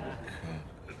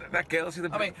 That girl, see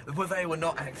the... I mean, they were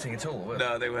not acting at all, were they?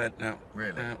 No, they weren't, no.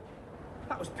 Really? No.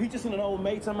 That was Peterson, an old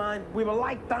mate of mine. We were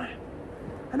like that.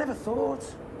 I never thought.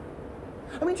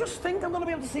 I mean, just think I'm going to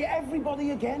be able to see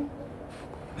everybody again.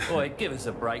 Boy, give us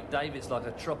a break, Dave. It's like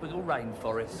a tropical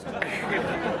rainforest.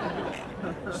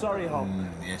 Sorry, Hop.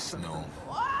 Yes, no.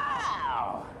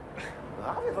 Wow!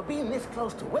 I've never been this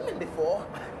close to women before.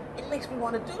 It makes me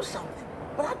want to do something,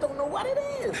 but I don't know what it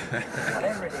is.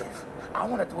 Whatever it is, I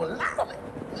want to do a lot of it.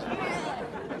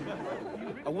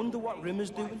 I wonder what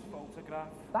Rimmer's doing.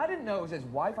 I didn't know it was his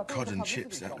wife. I thought Cod it was and a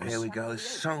chips, that publicity was. Here we go. There's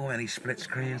so many split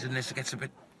screens in this. It gets a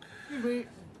bit...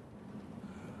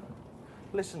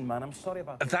 Listen, man, I'm sorry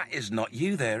about that. That is not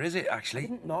you there, is it,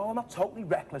 actually? No, I'm not totally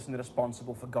reckless and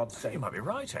irresponsible, for God's sake. You might be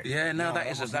right, actually. Yeah, no, No,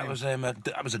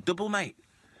 that was a double, mate.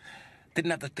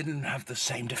 Didn't have the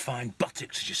same defined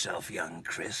buttocks as yourself, young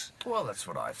Chris. Well, that's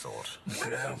what I thought.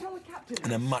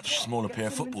 And a much smaller pair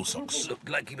of football socks. Looked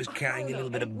like he was carrying a little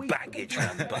bit of baggage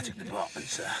around the buttock department,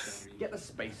 sir. Get the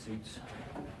spacesuits.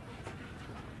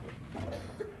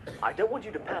 I don't want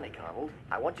you to panic, Arnold.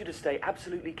 I want you to stay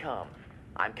absolutely calm.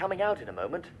 I'm coming out in a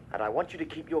moment, and I want you to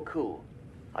keep your cool.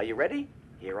 Are you ready?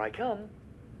 Here I come.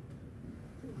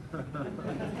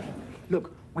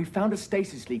 Look, we found a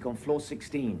stasis leak on floor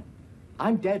 16.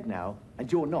 I'm dead now,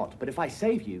 and you're not, but if I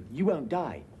save you, you won't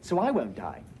die. So I won't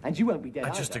die, and you won't be dead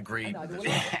I just either. agreed.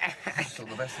 So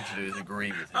the best thing to do is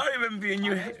agree with him. I remember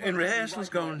you in rehearsals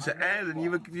going to Ed, and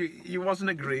you wasn't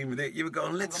agreeing with it. You were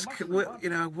going,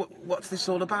 what's this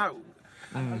all about?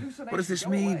 What does this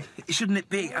mean? Shouldn't it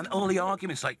be? And all the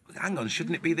arguments, like, hang on,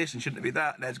 shouldn't it be this and shouldn't it be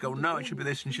that? And Ed's go, no, it should be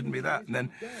this and shouldn't be that. And then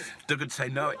Doug would say,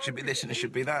 no, it should be this and it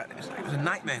should be that. It was a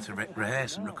nightmare to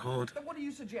rehearse and record. What do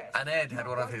you suggest? And Ed had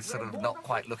one of his sort of not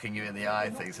quite looking you in the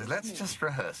eye things. Says, let's just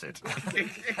rehearse it.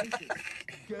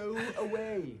 Go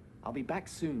away. I'll be back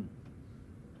soon.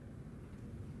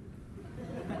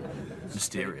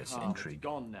 Mysterious intrigue.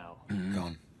 Gone now.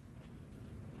 Gone.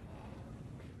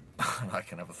 I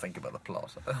can have a think about the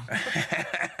plot.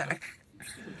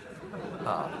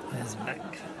 There's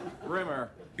Mac. Rimmer.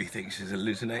 He thinks he's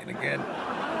hallucinating again.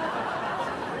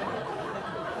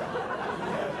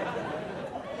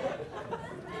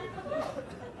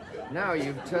 Now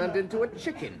you've turned into a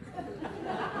chicken.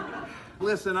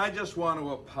 Listen, I just want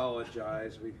to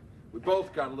apologize. We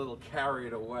both got a little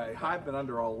carried away. I've been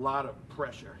under a lot of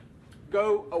pressure.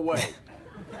 Go away.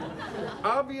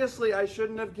 Obviously, I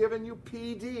shouldn't have given you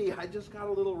PD. I just got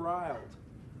a little riled.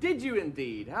 Did you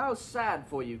indeed? How sad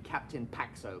for you, Captain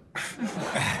Paxo.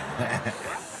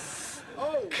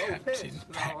 Oh, Captain this.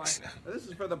 Paxo. This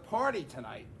is for the party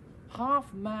tonight.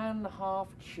 Half man, half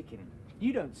chicken.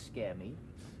 You don't scare me,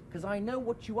 because I know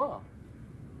what you are.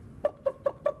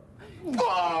 It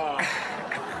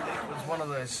was one of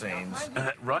those scenes.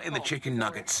 Right in the chicken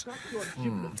nuggets.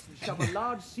 Shove a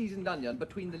large seasoned onion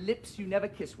between the lips you never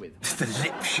kiss with. The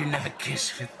lips you never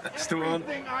kiss with. That's the one.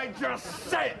 Everything I just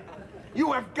said.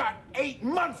 You have got 8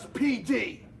 months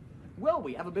PD. Well,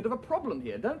 we have a bit of a problem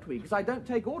here, don't we? Because I don't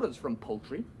take orders from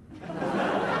poultry.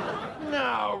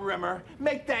 No, Rimmer.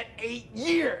 Make that 8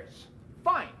 years.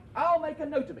 Fine. I'll make a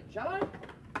note of it, shall I?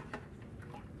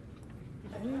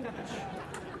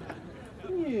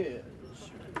 Yes.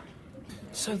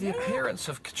 So the appearance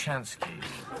of Kachansky in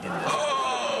this...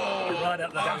 Oh! Right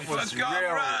up the That nose. was Right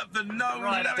real. up the nose.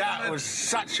 Right, that was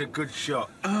such a good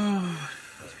shot. Oh.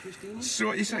 So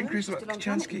what are you saying, Chris, about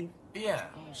Kachansky? Yeah.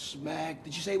 Oh, Smag.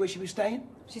 Did you say where she was staying?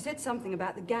 She said something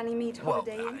about the Ganymede Well,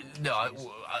 Holiday Inn.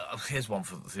 here's one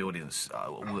for the audience.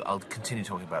 I'll continue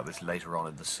talking about this later on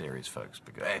in the series, folks.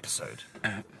 Episode.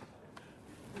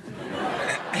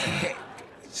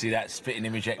 See that spitting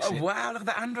image exit? Oh, wow, look at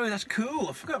that Android. That's cool.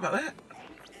 I forgot about that.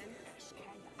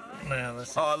 No,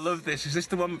 that's Oh, I love this. Is this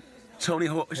the one Tony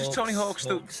Hawk? Is this Tony Hawk's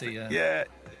still? Hawksy, yeah. Yeah,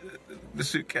 the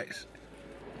suitcase.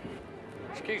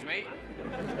 Excuse me.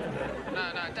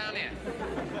 No, down here.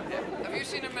 Have you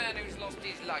seen a man who's lost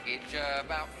his luggage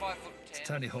about 5'10"? It's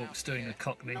Tony Hawk's doing a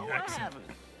Cockney accent.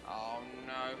 Oh,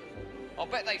 no. I'll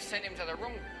bet they sent him to the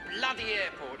wrong bloody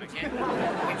airport again.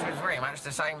 Which was very much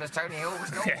the same as Tony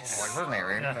Hawk's voice, Yes. wasn't it,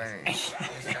 really? Yeah. He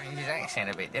changed his accent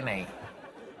a bit, didn't he?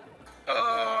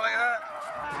 Oh, like that.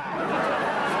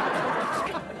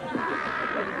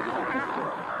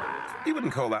 You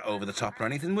wouldn't call that over the top or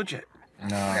anything, would you?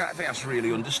 No. Yeah, I think that's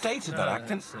really understated, that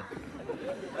acting.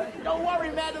 Don't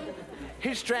worry, madam.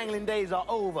 His strangling days are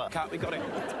over. Cat, we got it.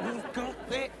 We've got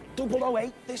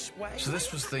 008 this way. So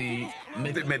this was the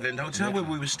Midland Hotel where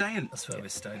we were staying. That's where we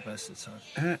stayed most of the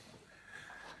time.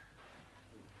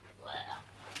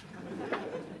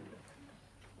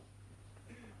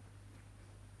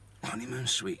 Honeymoon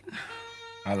suite.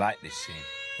 I like this scene.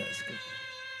 That's good.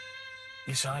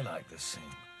 Yes, I like this scene.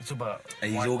 It's about.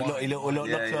 He's white all, wine. look.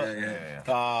 Yeah.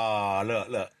 Ah,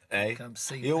 look. Eh? Come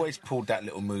see He always pulled that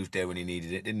little move there when he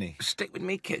needed it, didn't he? Stick with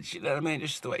me, kids. You know what I mean?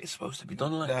 Just the way it's supposed to be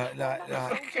done. Like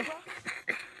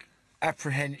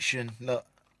apprehension. Look.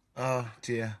 Oh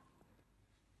dear.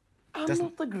 I'm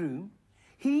not the groom.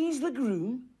 He's the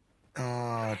groom.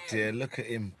 Oh dear. Look at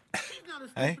him.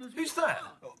 Hey? Who's that?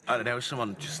 I don't know.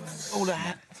 Someone just. Oh,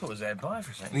 that. I thought it was Ed By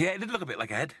for a second. Yeah, it did look a bit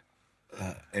like Ed.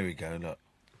 Here we go. Look.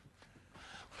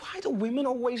 Why do women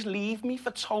always leave me for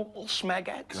total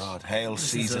smegheads? God, hail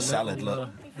Caesar salad. Look.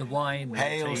 The wine.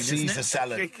 Hail routine, Caesar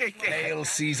salad. Hail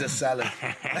Caesar salad.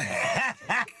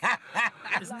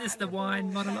 Isn't this the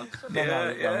wine monologue?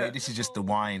 No, this is just the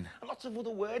wine. Lots of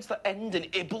other words that end in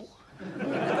ibble.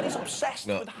 But he's obsessed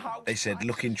Look, with how they said,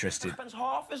 look interested. spends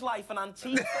half his life in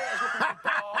antique fairs looking for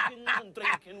bargains and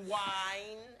drinking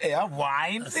wine. Yeah,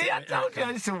 wine. See, I told you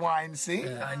it's a wine, see?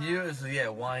 I knew it was,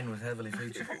 wine was heavily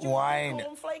featured. Wine.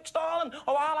 Cornflakes, darling.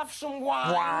 Oh, I'll have some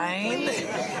wine. Wine?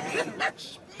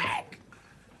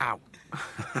 Ow.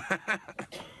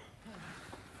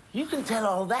 You can tell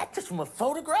all that just from a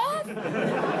photograph?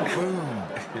 Boom.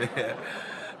 Yeah.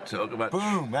 Talk about.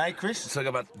 Boom, eh, Chris? Talk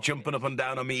about jumping up and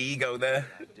down on me ego there.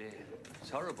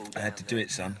 It's horrible. I had to do it,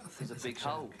 son. There's a big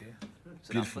hole.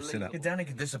 Beautiful sit-up. Yeah, Danny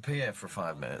could disappear for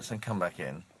 5 minutes and come back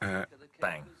in.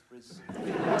 Bang.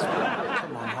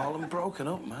 Come on, Harlem, broken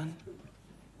up, man.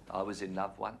 I was in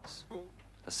love once.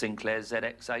 A Sinclair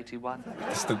ZX81.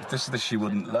 This is the she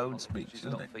wouldn't load speech, She's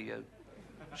isn't not it? for you.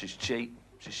 She's cheap,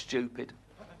 she's stupid,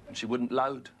 and she wouldn't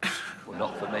load. Well,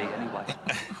 not for me, anyway.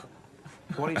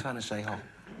 What are you trying to say, Hal?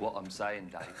 What I'm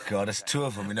saying, Dave. God, there's two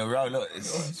of them in a row. Look,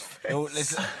 it's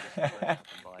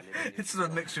It's sort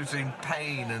of a mixture between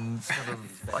pain and sort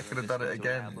of, I could have done it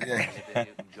again. Yeah.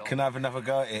 Can I have another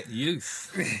go at it?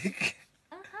 Youth.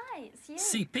 Oh, hi, it's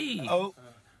you. CP. Oh.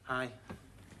 Hi.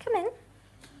 Come in.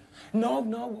 No,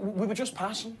 we were just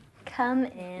passing. Come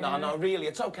in. No, really,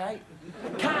 it's okay.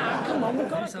 Come on, we've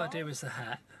got Whose idea was the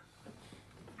hat?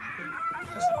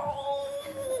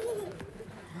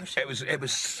 It was,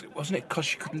 wasn't it? Because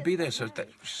she couldn't be there, so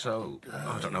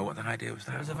I don't know what the idea was.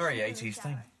 It was a very 80s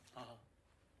thing.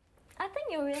 I think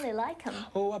you'll really like him.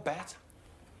 Oh, I bet.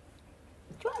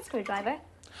 Do you want a screwdriver?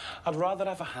 I'd rather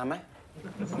have a hammer.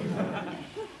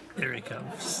 Here he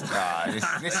comes. Ah,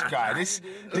 this guy, this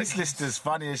listener's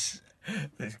funny as...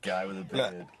 This guy with a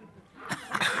beard.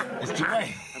 It's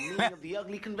Jermaine. A meeting of the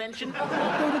ugly convention?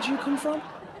 Where did you come from?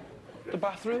 The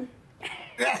bathroom?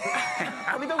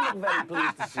 Well, we don't look very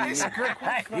pleased to see you. It's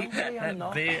great. Frankly, I'm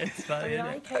not. Beard, funny,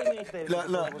 I came here today.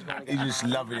 Look, he's just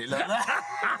loving it. Look.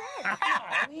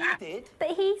 He did. But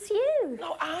he's you.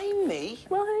 No, I'm me.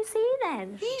 Well, who's he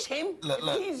then? He's him.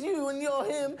 Look. He's you and you're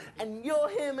him, and you're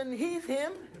him and he's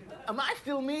him. Am I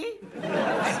still me?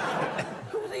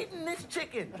 Who's eating this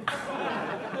chicken?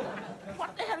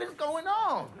 What the hell is going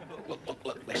on?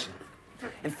 Look, listen.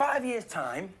 In 5 years'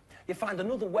 time, you find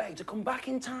another way to come back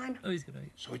in time. Oh, he's gonna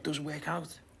eat. So it doesn't work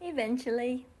out.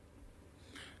 Eventually.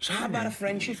 So how about a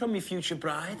friendship from your future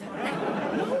bride?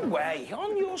 No way.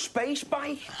 On your space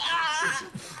bike.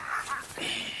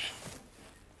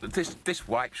 This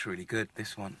wipe's really good.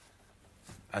 This one,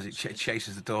 as it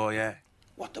chases the door. Yeah.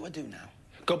 What do I do now?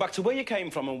 Go back to where you came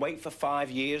from and wait for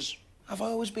 5 years? Have I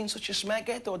always been such a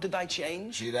smeghead, or did I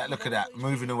change? See that? Look at that.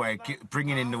 Moving away,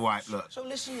 bringing in the wipe. Look. So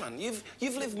listen, man. You've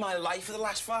lived my life for the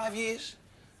last 5 years.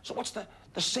 So what's the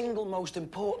single most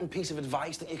important piece of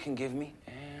advice that you can give me?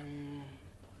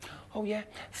 Oh, yeah.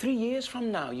 3 years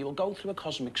from now, you will go through a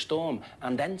cosmic storm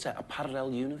and enter a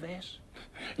parallel universe.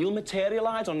 You'll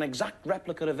materialise on an exact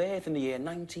replica of Earth in the year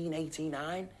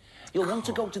 1989. You'll want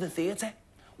to go to the theatre.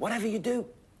 Whatever you do,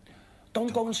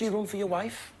 don't go and see Run for Your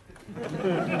Wife.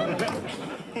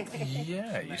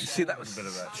 Yeah, you see that was a bit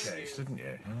of that chase, didn't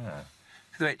you? Yeah.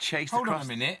 The way it chased Hold across.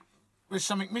 on a minute. There's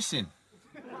something missing.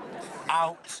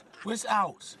 Out. Where's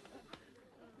out?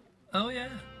 Oh, yeah.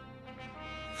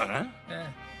 Uh-huh.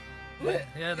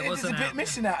 Yeah, there was There's a bit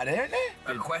missing out of there, isn't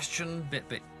there? A question,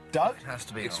 Bit. Doug? It has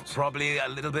to be It's answered. probably a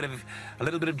little bit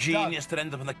of genius that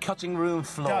ended up on the cutting room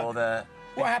floor Doug. there.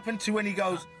 What happened to when he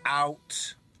goes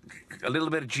out? A little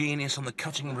bit of genius on the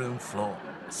cutting room floor.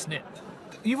 Snip.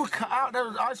 You were cut out.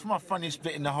 That's my funniest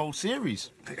bit in the whole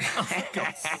series.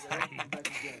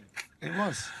 It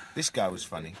was. This guy was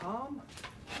funny.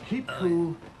 Keep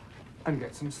cool and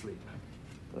get some sleep.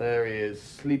 There he is,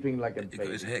 sleeping like a baby. He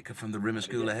got his haircut from the Rimmer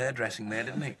School of Hairdressing there,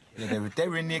 didn't he? Yeah, they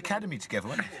were in the academy together,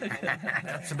 weren't they?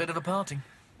 That's a bit of a party.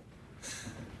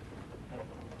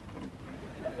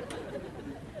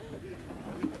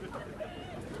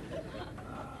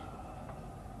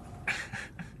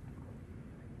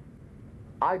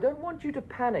 I don't want you to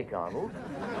panic, Arnold,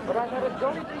 but I've had a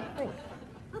jolly big think.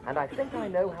 And I think I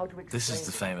know how to explain... This is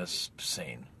the famous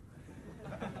scene.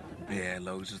 Yeah,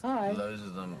 loads of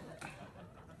them.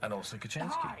 And also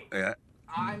Kaczynski. Yeah.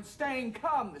 I'm staying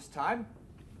calm this time.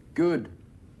 Good.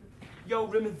 Yo,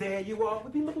 Rimmer, there you are.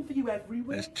 We've been looking for you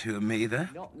everywhere. There's two of me there.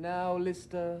 Not now,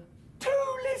 Lister. 2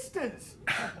 listers!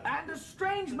 And a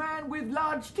strange man with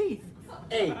large teeth.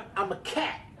 Hey, I'm a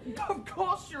cat. Of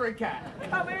course you're a cat.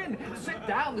 Come in, sit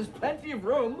down, there's plenty of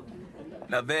room.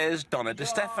 Now there's Donna De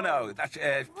Stefano. That's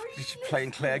she's playing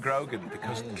Claire Grogan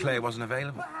because Claire wasn't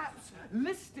available. Perhaps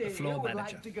Lister floor would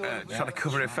manager. like to go Trying to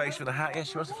cover her face with a hat. Yes,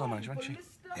 she was the floor manager, wasn't she?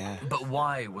 Yeah. But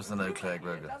why was there no Claire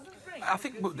Grogan? I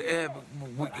think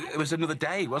it was another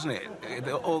day, wasn't it?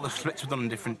 All the splits were done on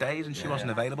different days, and she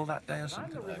wasn't available that day or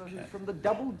something. From the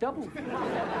double.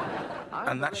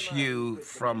 And that's you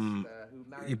from...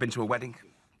 You've been to a wedding?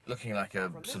 Looking like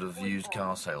a sort of used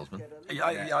car salesman.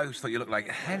 I always thought you looked like...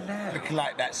 Hello. Looking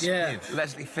like that Yeah.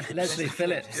 Leslie Phillips. Leslie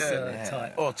Phillips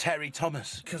type. Or Terry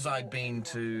Thomas. Because I'd been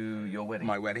to your wedding.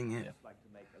 My wedding, yeah.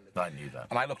 I knew that.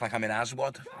 And I look like I'm in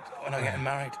Aswad when I'm getting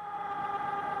married.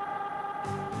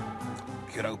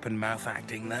 Good open mouth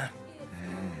acting there.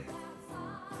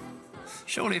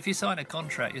 Surely, if you sign a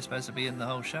contract, you're supposed to be in the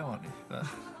whole show, aren't you? But,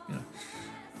 you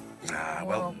know.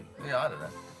 Well, yeah, I don't know.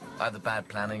 Either bad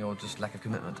planning or just lack of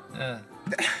commitment. Yeah.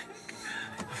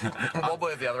 One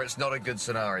way or the other, it's not a good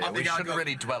scenario. We shouldn't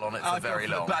really dwell on it for very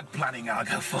long. Bad planning, I'll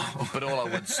go for. But all I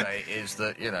would say is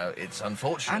that, you know, it's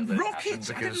unfortunate. And that it Rocket! happened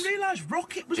I because didn't realise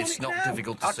Rocket was on it's it not now.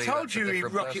 difficult to I see. told that's a you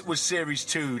different Rocket person. was Series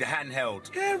 2, the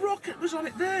handheld. Yeah, Rocket was on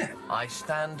it there. I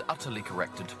stand utterly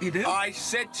corrected. You do? I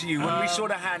said to you, when we saw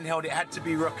the handheld, it had to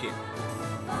be Rocket.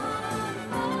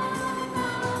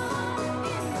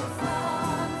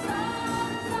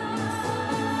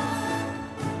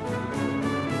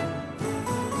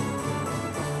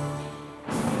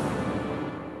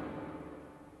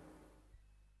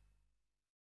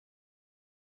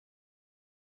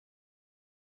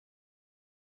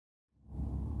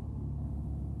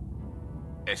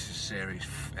 This is series,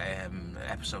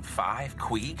 episode 5,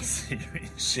 Queeg.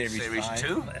 Series 5.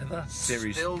 2. Whatever.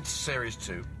 Series. Still Series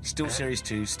 2. Still Series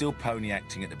 2. Still pony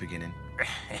acting at the beginning.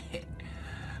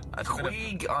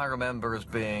 Queeg, I remember as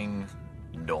being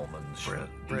Norman's show.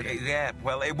 Yeah,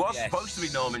 well, it was supposed to be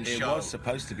Norman's show. It was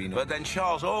supposed to be Norman. But then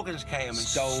Charles Organs came and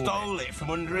stole it from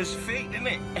under his feet, didn't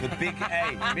it? The big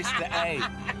A, Mr. A.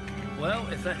 Well,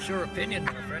 if that's your opinion,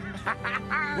 my friend.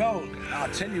 Well, I'll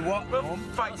tell you what, Norm.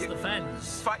 Fight the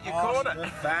fans. Fight your Ask corner. the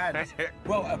fans.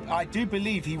 Well, I do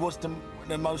believe he was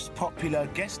the most popular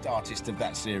guest artist of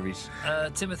that series.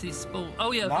 Timothy Spall.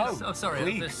 Oh yeah. No, This, oh sorry.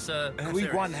 Queeg. This.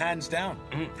 Queeg won hands down.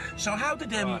 So how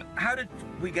did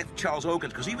we get Charles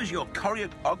Organs? Because he was your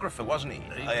choreographer, wasn't he?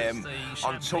 was the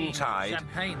On Tongue Tied.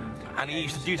 Champagne. And he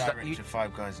used to do that. Director of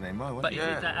Five Guys Named Mo, But he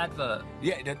did that advert.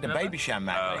 Yeah, the Baby Sham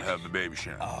man. I'll have the baby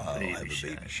sham. Oh, Baby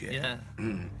Sham. Yeah.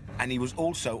 And he was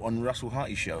also on Russell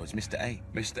Harty's show as Mr. A.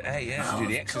 Mr. A, yeah. To do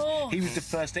the Of course. He was the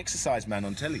first exercise man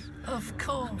on telly. Of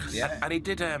course. Yeah. And he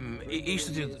did, he used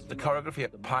to do the choreography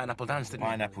at Pineapple Dance, didn't he?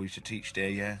 Pineapple used to teach there,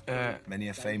 yeah. Many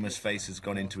a famous face has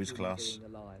gone into his class.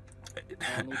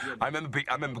 I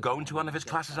remember going to one of his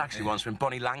classes actually once when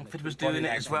Bonnie Langford was doing it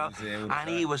as well, and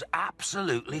he was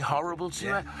absolutely horrible to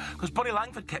her because Bonnie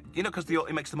Langford kept, you know, because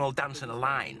he makes them all dance in a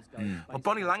line. Well,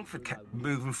 Bonnie Langford kept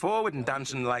moving forward and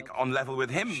dancing like on level with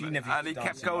him, and he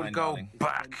kept going go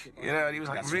back, you know, and he was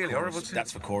like really horrible.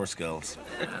 That's for chorus girls.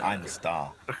 I'm a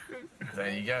star.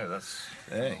 There you go. That's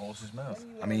the horse's mouth.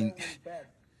 I mean.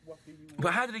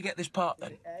 But how did he get this part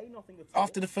then?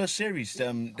 After the first series,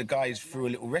 the guys threw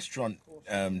a little restaurant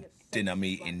dinner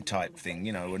meeting type thing,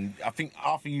 you know, and I think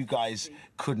half of you guys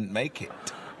couldn't make it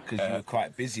because you were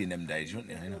quite busy in them days, weren't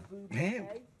you? Yeah.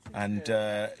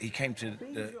 And he came to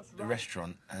the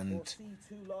restaurant and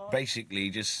basically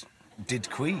just did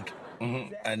Queeg.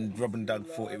 And Rob and Doug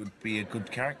thought it would be a good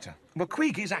character. Well,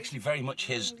 Queeg is actually very much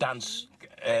his dance.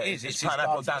 It's his his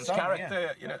Pineapple dance Dance song, character,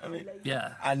 yeah. you know what I mean?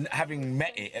 Yeah. And having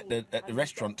met it at the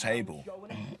restaurant table,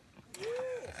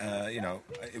 you know,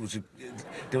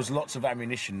 there was lots of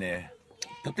ammunition there.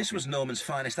 But this was Norman's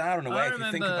finest hour in a way, if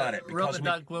you think about it. Rob and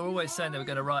Doug were always saying they were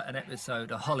going to write an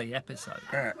episode, a Holly episode.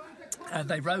 And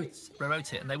they wrote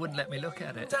it, and they wouldn't let me look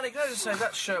at it. Danny, can I just say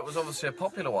that shirt was obviously a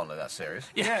popular one in that series?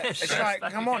 Yeah, it's like,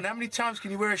 come on, how many times can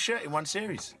you wear a shirt in one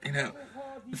series? You know,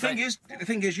 The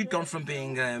thing is, you'd gone from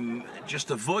being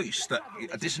just a voice,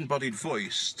 a disembodied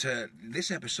voice, to this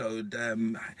episode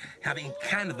having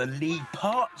kind of the lead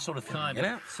part sort of thing, you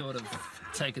know? Sort of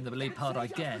taking the lead part, I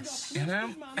guess. You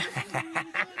know?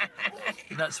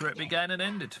 That's where it began and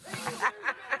ended.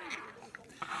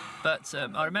 But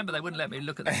I remember they wouldn't let me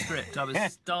look at the script. I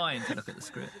was dying to look at the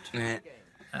script. Yeah.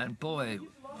 And boy,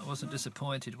 I wasn't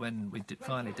disappointed when we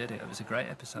finally did it. It was a great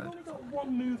episode. Only got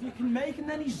one move you can make and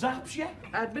then he zaps you.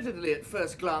 Admittedly, at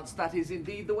first glance, that is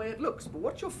indeed the way it looks. But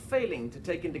what you're failing to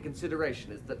take into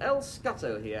consideration is that El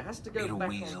Scutto here has to go You're a back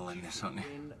weasel on in this, aren't you?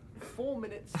 in 4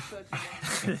 minutes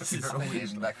 31. This is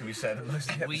weasel. That can be said in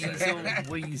most episodes.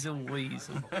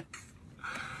 Weasel.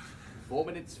 4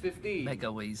 minutes 15.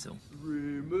 Mega weasel.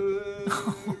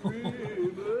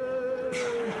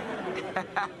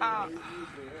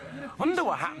 Wonder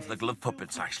what happened to the glove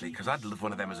puppets, actually, because I'd love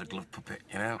one of them as a glove puppet,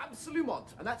 you know? Absolument,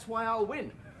 and that's why I'll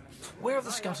win. Where are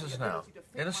the Scutters now?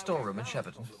 In a storeroom in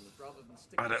Shepperton?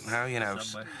 I don't know, you know.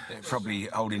 Probably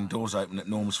holding doors open at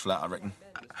Norm's flat, I reckon.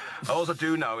 All I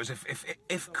do know is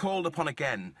if called upon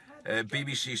again,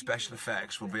 BBC Special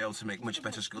Effects will be able to make much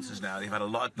better Scutters now. They've had a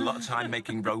lot of time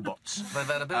making robots. They've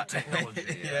had a bit of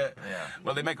technology. Yeah.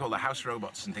 Well, they make all the house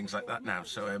robots and things like that now,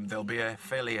 so they'll be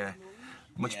fairly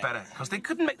much better. Because they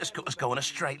couldn't make the Scutters go in a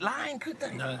straight line, could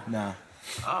they? No.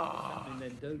 Oh.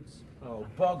 Oh,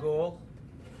 bog all.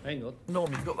 Hang on.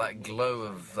 Norm, you've got that glow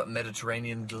of that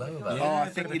Mediterranean glow about you. Oh, I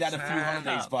think we'd had a few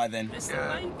holidays by then. It's the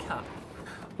makeup.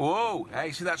 Whoa!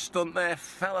 Hey, see that stunt there?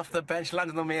 Fell off the bench,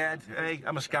 landed on my head. Hey,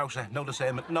 I'm a scouser.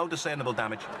 No discernible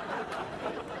damage.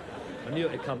 I knew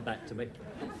it'd come back to me.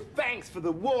 Thanks for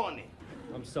the warning.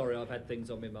 I'm sorry, I've had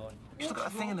things on my mind. You've still got a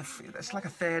thing in the... It's like a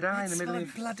third eye in the middle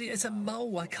of... Bloody, it's a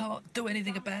mole. I can't do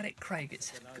anything about it, Craig.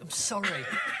 I'm sorry.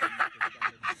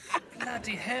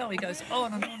 Bloody hell, he goes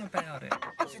on and on about it.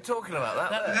 What's he talking about?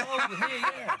 That mole here,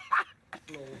 yeah.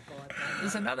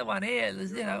 There's another one here.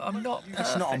 You know, I'm not perfect.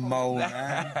 It's not a mole,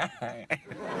 man.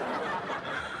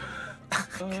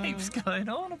 Keeps going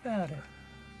on about it.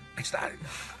 It's that...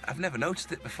 I've never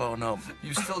noticed it before, no.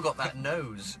 You've still got that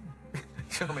nose.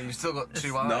 I mean, you've still got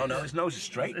two eyes. No, his nose is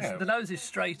straight now. The nose is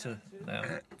straighter now.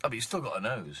 Oh, but you've still got a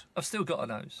nose. I've still got a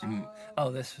nose.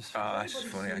 Oh, this was... Oh, that's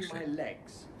funny, actually. My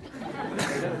legs.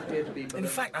 In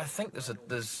fact, I think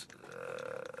there's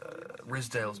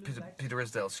Ridsdale's Peter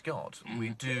Ridsdale Scott. We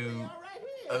do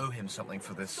owe him something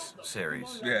for this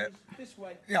series. Yeah.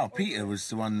 Yeah, Peter was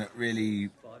the one that really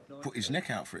put his neck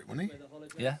out for it, wasn't he?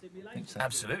 Yeah, I think so.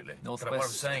 Absolutely. But what I'm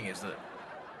saying is that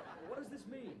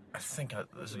I think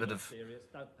there's a bit of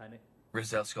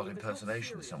Ridsdale Scott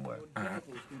impersonation somewhere.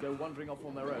 Go wandering off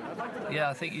on their own. Yeah,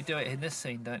 I think you do it in this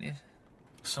scene, don't you?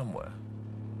 Somewhere.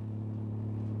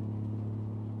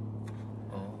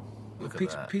 Oh, look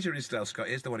Peter, at that. Peter Ridsdale Scott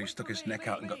is the one who stuck his neck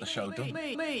out and got the show done.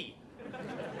 Me!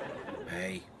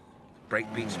 Hey,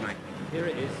 break beats, mate. Here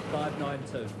it is,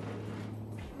 592.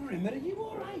 Rimmer, are you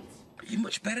all right? You're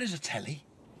much better as a telly.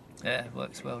 Yeah, it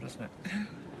works well, doesn't it?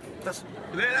 That's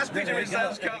Peter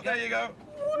Ridsdale Scott. There you go.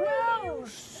 Wow!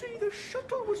 See, the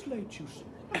shuttle was late, you see.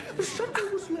 The shuttle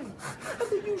was late.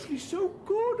 And they're usually so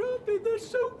good, aren't they? They're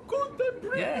so good, they're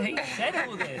brilliant. Yeah, he said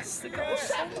all this. The guy What's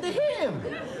happened to him?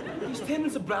 He's turning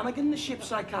to Brannigan, the ship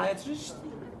psychiatrist.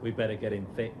 We better get him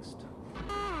fixed.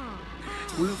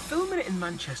 We were filming it in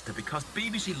Manchester because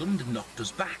BBC London knocked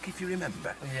us back, if you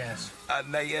remember. Yes.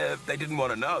 And they didn't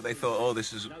want to know. They thought, oh,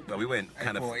 this is... Well, we weren't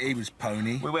kind of... He was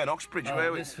pony. We weren't Oxbridge,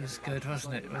 were we? This was good,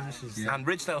 wasn't it? Well, this is... And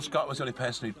Ridsdale Scott was the only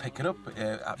person who'd pick it up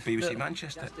at BBC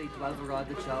Manchester. Just need to override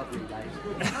the child relays.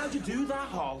 How'd you do that,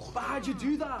 Hall? How'd you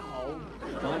do that, Hall?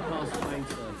 Bypass the main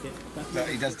circuit. No,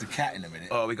 he does the cat in a minute.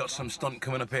 Oh, we got some stunt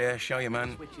coming up here. Show you,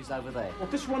 man. Which is over there.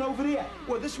 What, this one over here?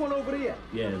 What, this one over here?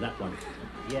 Yeah, that one.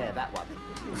 Yeah, that one.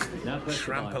 Now press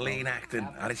the Trampoline acting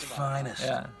at its finest.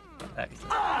 Yeah.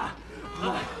 Excellent. Ah!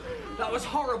 That was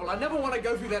horrible. I never want to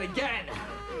go through that again.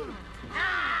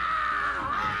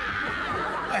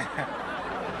 Hey!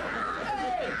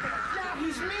 Now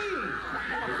he's me!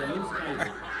 There's a loose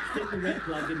cable. Stick the red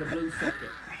plug in the blue socket.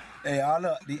 Hey, I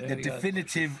look, the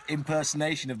definitive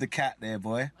impersonation of the cat there,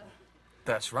 boy.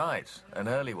 That's right. An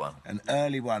early one. An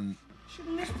early one.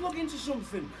 Shouldn't this plug into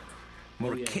something?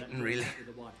 More a kitten, really.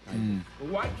 A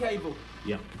white cable.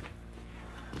 Yep.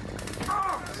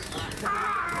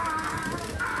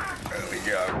 There we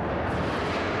go.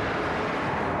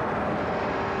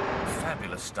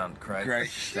 Fabulous stunt, Craig. Great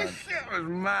stunt. It was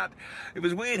mad. It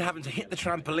was weird having to hit the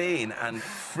trampoline and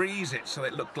freeze it so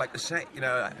it looked like the set. You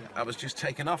know, I was just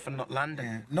taking off and not landing.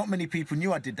 Yeah. Not many people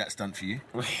knew I did that stunt for you.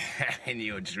 In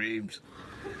your dreams.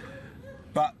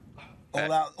 But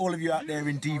All of you out there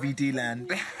in DVD land,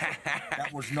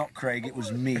 that was not Craig, it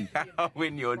was me. Oh,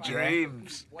 in your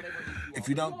dreams. If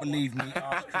you don't believe me,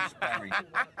 ask Chris Barry.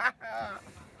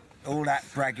 All that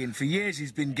bragging. For years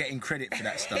he's been getting credit for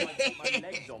that stuff.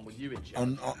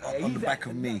 on the back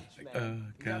of me. Oh,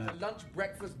 God. Lunch,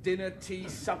 breakfast, dinner, tea,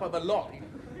 supper, the lot.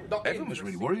 Everyone was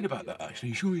really worried about that, actually.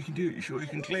 You sure you can do it? You sure you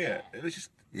can clear it? It was just...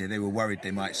 Yeah, they were worried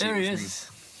they might see it was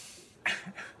me.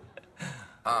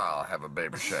 I'll have a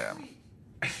baby sham.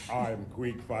 I am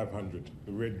Queeg 500,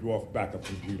 the Red Dwarf backup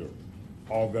computer.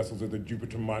 All vessels of the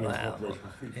Jupiter Mining Corporation.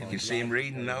 You can see him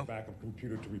reading now. Backup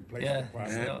computer to replace Yeah, the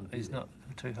primary he's not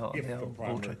too hot on the old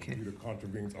water kit.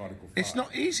 Contravenes Article 5. It's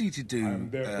not easy to do. I am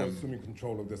therefore assuming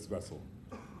control of this vessel.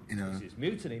 You know. This is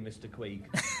mutiny, Mr. Queeg.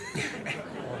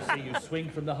 I see you swing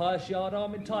from the highest yard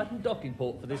arm in Titan docking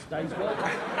port for this day's work.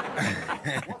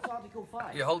 What's Article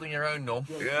 5? You're holding your own, Norm.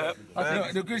 Yeah.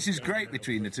 Look, this is great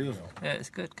between the two of them. Yeah, it's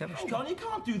good chemistry. Hang on, you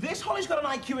can't do this. Holly's got an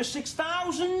IQ of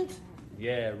 6,000.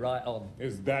 Yeah, right on.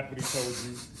 Is that what he told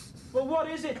you? Well, what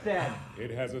is it then?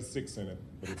 It has a 6 in it,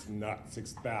 but it's not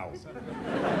 6,000.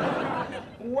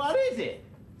 What is it?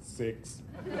 6.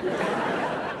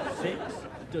 6?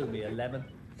 Do me a lemon.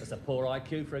 That's a poor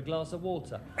IQ for a glass of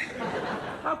water.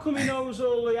 How come he knows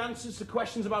all the answers to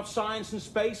questions about science and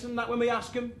space and that when we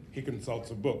ask him? He consults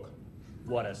a book.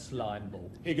 What a slime ball.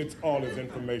 He gets all his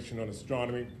information on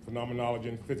astronomy, phenomenology,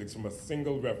 and physics from a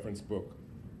single reference book.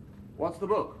 What's the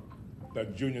book? The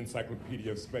Junior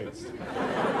Encyclopedia of Space.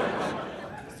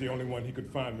 It's the only one he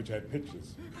could find which had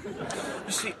pictures.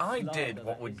 You see, I did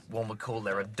what one would call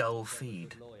there a dull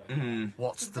feed.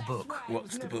 What's the book?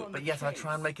 What's the book? But yet I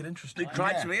try and make it interesting.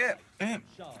 Tried to, yeah.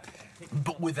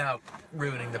 But without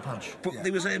ruining the punch. But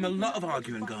there was a lot of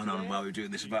arguing going on while we were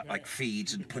doing this about, like,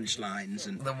 feeds and punchlines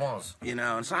and... There was. You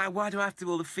know, and so why do I have to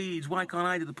do all the feeds? Why can't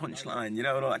I do the punchline? You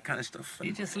know, and all that kind of stuff. And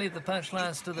You just leave the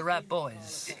punchlines to the rap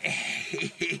boys.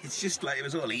 it's just like, it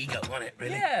was all ego, wasn't it,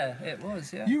 really? Yeah, it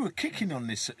was, yeah. You were kicking on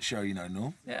this show, you know,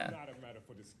 Norm. Yeah.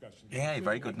 Yeah,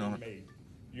 very good, Norm.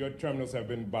 Your terminals have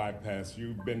been bypassed.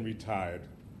 You've been retired.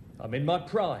 I'm in my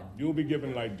prime. You'll be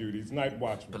given light duties, night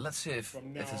watchman. But let's see if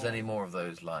there's any more of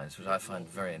those lines, which I find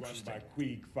very interesting. By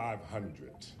Queeg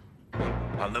 500.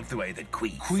 I love the way that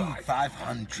Queeg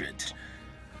 500.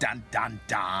 Dun, dun,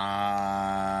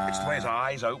 dun. It's the way his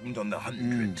eyes opened on the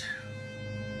 100.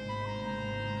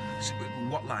 So,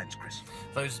 what lines, Chris?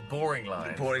 Those boring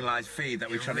lines. The boring lines feed that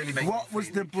we try to make. What was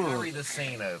the book? Carry the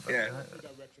scene over. Yeah.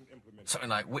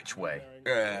 Something like, which way?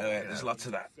 Yeah, there's lots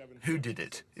of that. Who did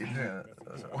it? Yeah.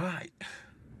 Why?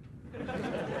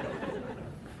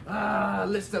 Ah,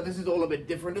 Lister, this is all a bit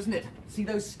different, isn't it? See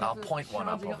those I'll scutters point one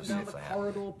up, charging obviously, down if the they have.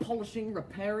 corridor, polishing,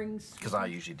 repairing. Because I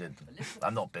usually did them.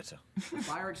 I'm not bitter.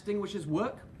 Fire extinguishers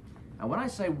work. And when I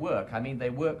say work, I mean they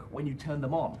work when you turn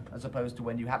them on, as opposed to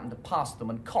when you happen to pass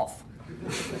them and cough,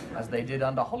 as they did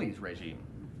under Holly's regime.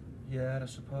 Yeah, I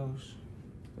suppose.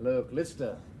 Look,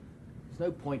 Lister, there's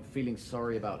no point feeling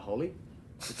sorry about Holly.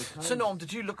 So, Norm,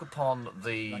 did you look upon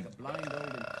the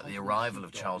arrival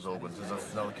of Charles Organs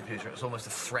as another computer? It's almost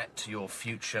a threat to your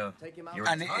future.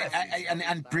 And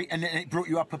it brought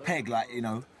you up a peg, like, you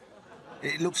know.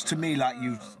 It looks to me like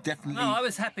you definitely... No, I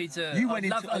was happy to... You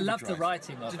went I loved the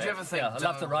writing of it. Did you ever think I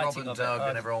loved the writing Robin of Doug it.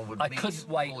 and everyone would I meet couldn't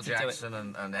wait Paul to do it. Jackson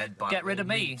and Ed Byron Get rid of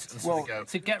me.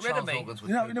 To get rid of me.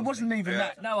 No, it wasn't even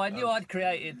that. No, I knew I'd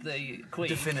created the Queen.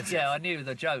 Definitive. Yeah, I knew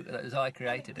the joke that was I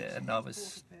created it, and I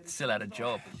was still had a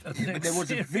job. But there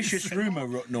was a vicious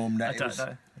rumour, Norm, that I don't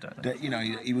know. that, you know,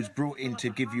 he was brought in to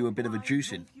give you a bit of a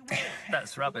juicing.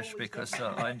 That's rubbish, because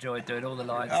I enjoyed doing all the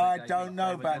lines. I don't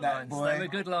know about that, lines. boy. They were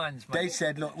good lines, mate. They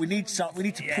said, look, we need to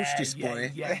push this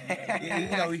boy. Yeah.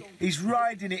 You know, he's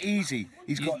riding it easy.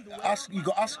 He's got us. You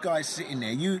got us guys sitting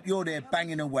there. You're there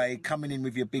banging away, coming in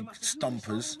with your big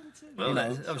stompers. Well, you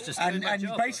know, I was just and doing my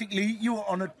job. basically you were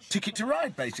on a ticket to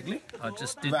ride, basically. I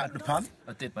just did without the pun.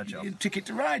 I did my job. Ticket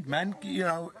to ride, man. You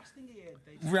know,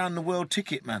 round the world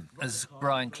ticket, man. As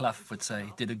Brian Clough would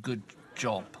say, did a good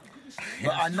job.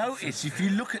 But I noticed if you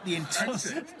look at the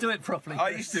intensity. Do it properly. I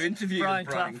used to interview Brian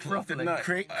Brian Clough Clough, didn't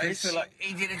properly. I? I used to like,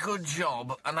 He did a good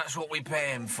job, and that's what we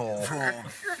pay him for.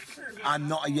 I'm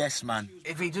not a yes man.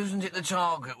 If he doesn't hit the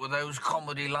target with those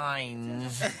comedy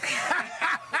lines,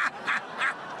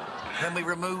 then we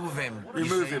remove him.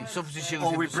 Remove him. Substitute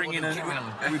Or him. we for bring in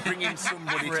somebody we bring in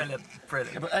somebody.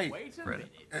 Brilliant. But hey,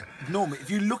 Norm, if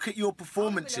you look at your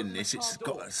performance in this, it's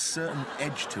got a certain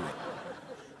edge to it.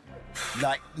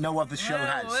 like no other show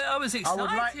has. I was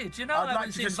excited. I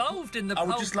was involved in the whole I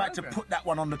would just like to programme. put that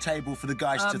one on the table for the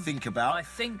guys to think about. I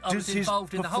think I was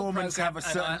involved in the whole Does his performance have a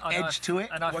certain edge to it?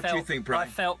 What do you think, Brian?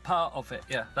 I felt part of it.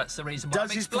 Yeah, that's the reason why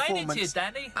I'm explaining to you,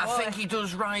 Danny. I think he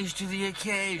does rise to the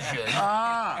occasion.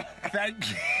 Thank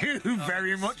you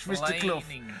very much, Mr. Clough.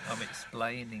 I'm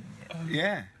explaining it.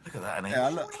 Yeah. Look at that, an Yeah,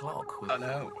 ancient look. clock. With... I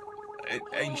know.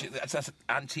 Ancient, that's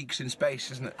antiques in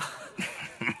space, isn't it?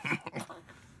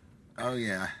 Oh,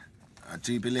 yeah. I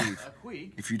do believe.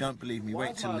 If you don't believe me,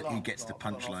 wait till he gets the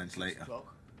punchlines later.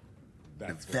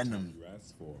 The venom.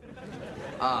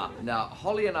 Now,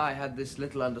 Holly and I had this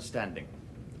little understanding.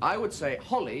 I would say,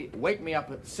 Holly, wake me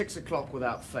up at 6 o'clock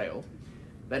without fail.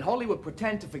 Then Holly would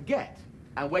pretend to forget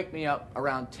and wake me up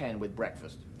around 10 with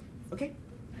breakfast. Okay?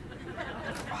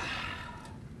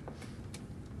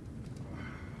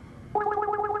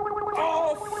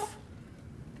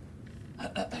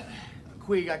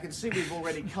 Queeg, I can see we've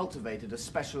already cultivated a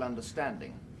special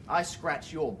understanding. I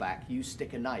scratch your back, you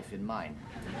stick a knife in mine.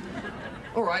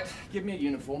 All right, give me a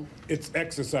uniform. It's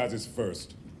exercises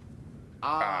first.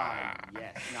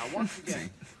 Yes. Now, once again,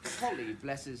 Holly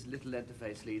blesses little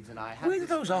interface leads, and I have... Where do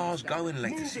those R's go in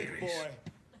later series?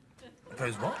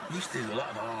 Those what? You used to do a lot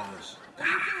of R's.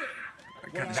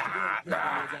 Yeah,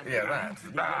 that.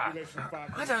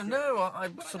 I don't know. I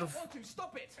sort of...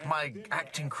 My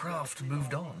acting craft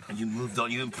moved on. And you moved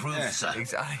on, you improved, sir.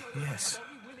 Exactly, yes.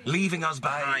 Leaving us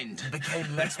behind.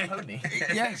 Became less pony.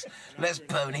 Yes, less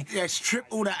pony. Yeah, strip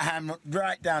all that ham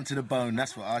right down to the bone,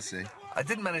 that's what I see. I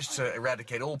didn't manage to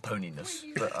eradicate all poniness,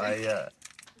 but I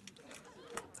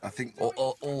think... Or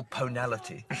all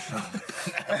ponality.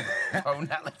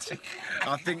 Ponality.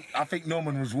 I think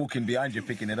Norman was walking behind you,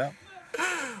 picking it up.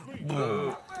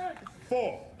 4.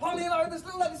 Holly and I, there's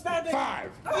little understanding.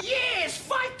 5. Yes,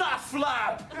 fight that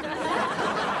flap!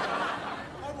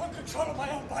 I want control of my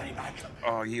own body back.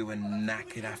 Oh, you were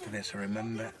knackered after this, I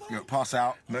remember. You got pass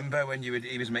out. Remember when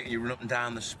he was making you run up and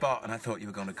down the spot and I thought you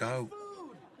were going to go?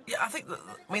 Yeah, I think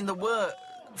there were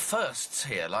firsts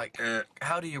here, like,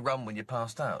 how do you run when you're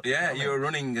passed out? Yeah, you were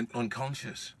running and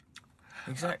unconscious.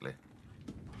 Exactly.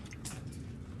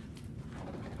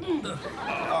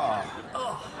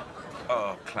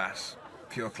 Oh, class.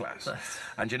 Pure class.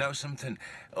 And you know something?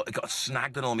 Oh, it got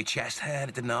snagged on all my chest hair and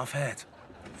it didn't half hurt.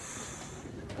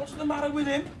 What's the matter with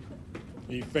him?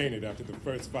 He fainted after the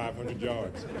first 500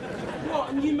 yards.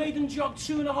 What, and you made him jog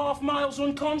 2.5 miles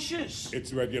unconscious?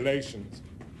 It's regulations.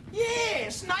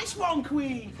 Yes, nice one,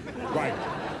 Queen. Right,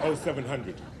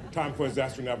 0700. Time for his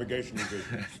astronavigation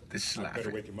revision. This slap.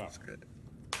 Better wake him up. Good.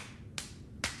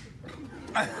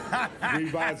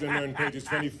 Revise and learn pages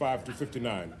 25 to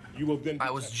 59. You will then...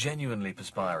 I was genuinely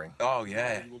perspiring. Oh,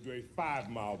 yeah. You will do a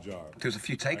 5-mile jog. There was a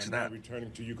few takes of that.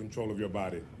 Returning to you control of your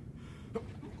body.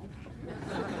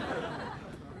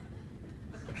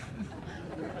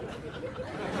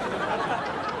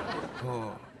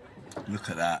 Oh. Look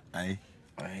at that, eh?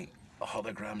 Hey,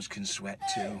 holograms can sweat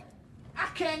too. I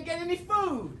can't get any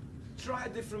food. Try a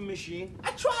different machine.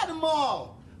 I tried them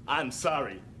all. I'm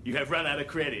sorry. You have run out of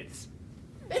credits.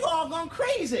 They've all gone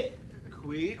crazy.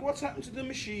 Quick, what's happened to the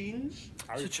machines?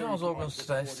 So Charles Organ's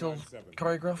today still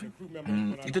choreographing?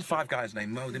 He did Five Guys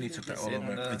named Mo, didn't he? Took that all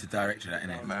over. He's the director of that,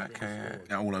 innit? Mark,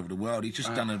 all over the world. He's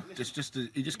just done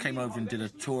he just came over and did a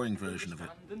touring version of it.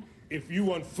 If you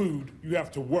want food, you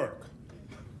have to work.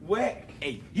 Work?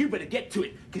 Hey, you better get to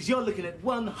it, because you're looking at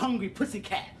one hungry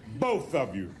pussycat. Both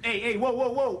of you. Hey, whoa, whoa,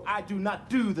 whoa. I do not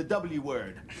do the W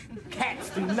word.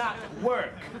 Cats do not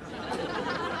work.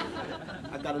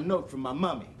 I got a note from my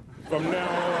mummy. From now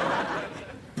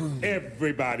on,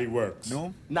 everybody works.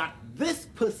 No? Not this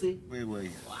pussy. Where were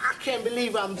you? I can't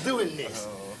believe I'm doing this.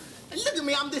 Look at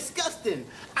me, I'm disgusting.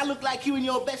 I look like you in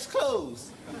your best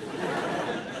clothes.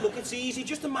 Look, it's easy.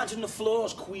 Just imagine the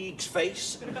floor's Queeg's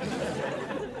face.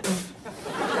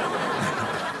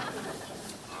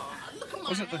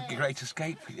 Wasn't the Great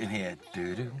Escape in here?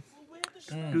 Do-do.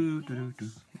 Do-do-do-do.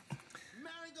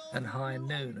 And High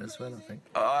Noon as well, I think.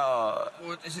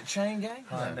 Is it Chain Gang?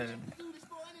 High Noon.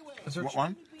 What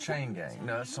one? Chain Gang.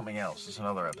 No, that's something else. It's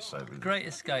another episode. Great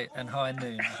Escape and High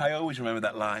Noon. I always remember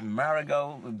that line.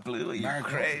 Marigold and Blue, are you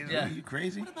crazy? Yeah. Are you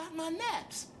crazy? What about my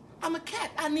naps? I'm a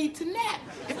cat. I need to nap.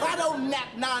 If I don't nap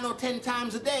 9 or 10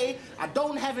 times a day, I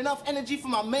don't have enough energy for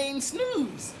my main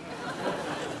snooze.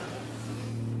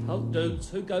 Halt, dudes.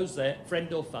 Who goes there?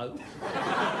 Friend or foe?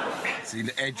 See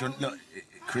the edge on... Look,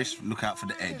 Chris, look out for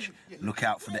the edge. Look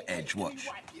out for the edge. Watch.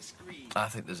 I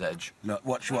think there's edge. Look,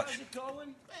 watch. Hey,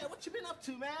 what you been up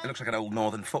to, man? It looks like an old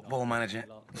Northern football manager.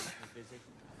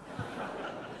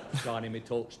 Shining me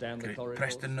torch down the corridor.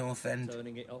 Preston North End.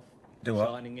 Turning it off. Do what?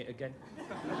 Shining it again.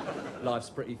 Life's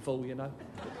pretty full, you know.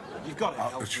 You've got it.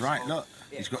 Oh, that's right, look.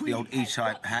 He's got the old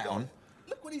E-type hat on.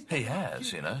 He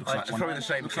has, you know. Looks like probably the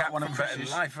same cap one from of Better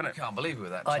Chris's. Life, isn't it? Can't believe it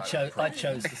with that. I type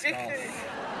chose the scarf.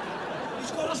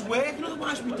 He's got us working,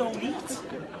 otherwise we don't eat.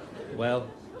 Well,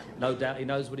 no doubt he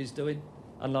knows what he's doing,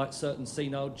 unlike certain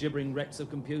senile gibbering wrecks of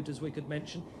computers we could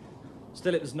mention.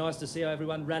 Still, it was nice to see how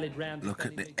everyone rallied round. Look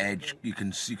at the edge. You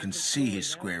can see his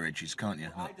square edges, can't you?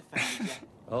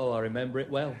 Oh, I remember it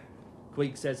well.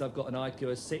 Queeg says I've got an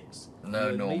IQ of 6.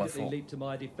 No, You Norm, I immediately thought- leaped to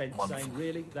my defence, Wonderful. saying,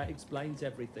 really, that explains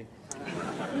everything.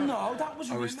 No, that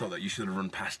was... I always thought that you should have run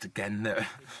past again there.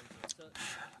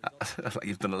 Like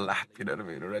you've done a lap, you know what I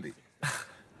mean, already.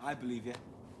 I believe you.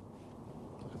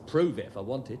 I could prove it if I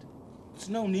wanted. There's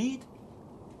no need.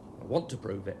 I want to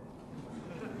prove it.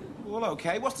 Well,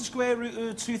 OK. What's the square root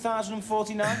of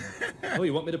 2049? Oh,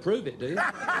 you want me to prove it, do you?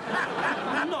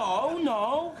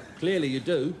 No. Clearly you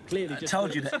do. Clearly I just...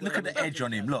 told you that. Look at the edge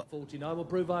on him, look. 49 will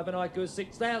prove I have an IQ of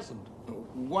 6,000.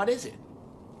 What is it?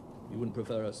 You wouldn't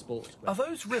prefer a sports square? Are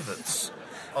those rivets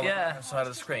on Yeah. the side of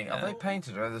the screen? Are they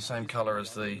painted or are they the same colour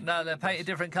as the... No, they're painted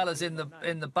different colours in the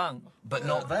bunk. But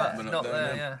not there. But not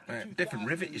there, yeah. Different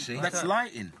rivet, you see. That's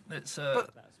lighting. It's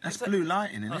That's blue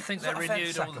lighting, isn't I it? think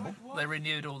they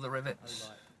renewed all the rivets.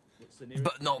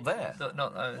 But not there.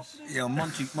 Not those. Yeah,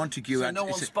 Montague So had... no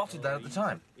one spotted that at the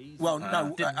time? Well,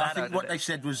 no, didn't I matter, think what did they it?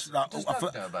 said was, like, Does I,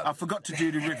 Doug know about I it? forgot to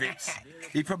do the rivets.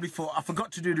 He probably thought, I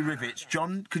forgot to do the rivets.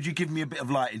 John, could you give me a bit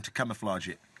of lighting to camouflage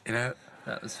it? You know,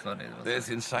 That was funny. wasn't there's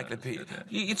it? encyclopedia.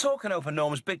 You're talking over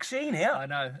Norm's big scene here. I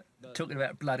know. Talking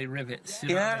about bloody rivets. You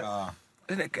know? Yeah.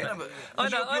 Isn't it? I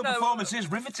know. Your performance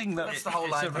is riveting, though. That's the whole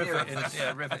It's a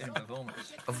idea riveting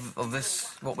performance. of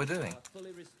this, what we're doing.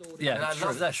 Yeah, And I true,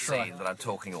 love that that's scene right. that I'm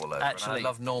talking all over. Actually, and I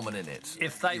love Norman in it.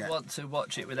 If they want to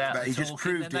watch it without But he talking, just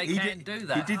proved then they it. He can did- do he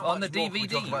that did- on the Much more can we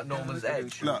DVD. talk about Norman's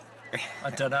edge. Look, I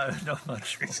don't know, not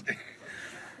much more.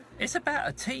 It's about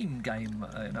a team game,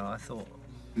 you know, I thought.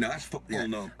 No, that's football,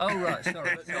 no. Oh, right,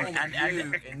 sorry.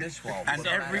 And in this one, and was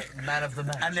every man of the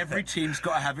match. and every team's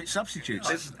got to have its substitutes.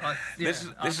 This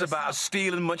is about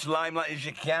stealing much limelight as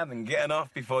you can and getting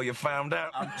off before you're found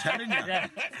out. I'm telling you. Yeah,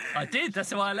 I did,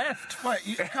 that's why I left. Wait,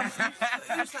 you come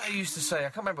Who's that who used to say, I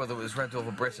can't remember whether it was Red Dwarf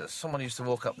or Britus, someone used to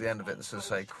walk up the end of it and sort of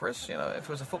say, Chris, you know, if it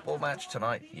was a football match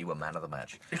tonight, you were man of the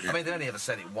match. I mean, they only ever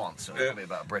said it once, and it was probably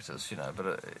about Britus, you know, but...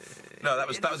 No, that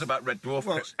was about Red Dwarf,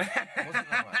 Chris.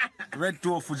 Red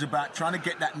Dwarf was about trying to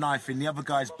get that knife in the other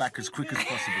guy's back as quick as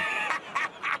possible.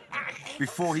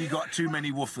 Before he got too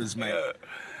many woofers, mate.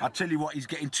 I'll tell you what, he's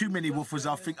getting too many woofers.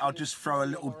 I think I'll just throw a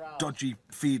little dodgy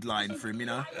feed line for him, you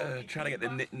know? Trying to get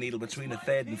the needle between the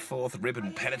third and fourth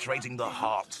ribbon, penetrating the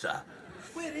heart, sir.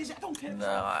 Where is it? I don't care. No,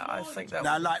 I think that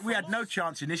Now, like, we had no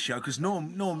chance in this show because Norm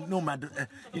had,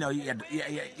 you know, he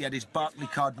had his Barclay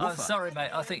card I'm woofer. sorry, mate,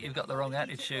 I think you've got the wrong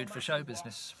attitude for show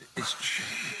business.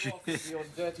 It's Your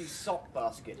dirty sock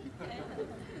basket.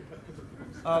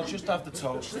 I'll just have the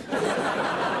toast.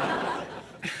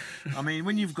 I mean,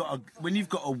 when you've got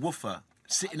a woofer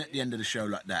sitting at the end of the show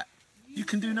like that, you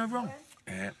can do no wrong.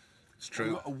 Yeah, it's You've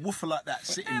true. got a woofer like that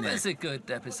sitting It there. was a good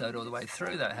episode all the way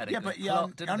through, though. It had a Yeah, good but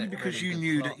plot, didn't only it? because Really you good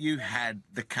knew plot. that you had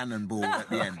the cannonball at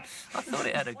the end. I thought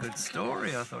it had a good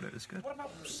story. I thought it was good. What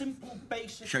about simple,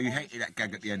 basic... So you hated that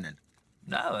gag at the end then?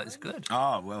 No, it's good.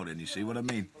 Ah, well then, you see what I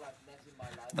mean.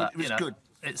 But, It was you know, good.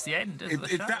 It's the end of the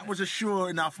If show. that was a sure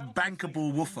enough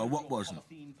bankable woofer, what wasn't?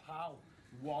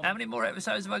 How many more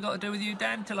episodes have I got to do with you,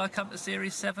 Dan, till I come to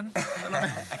Series 7?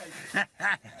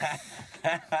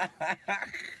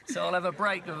 So I'll have a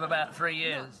break of about 3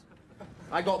 years.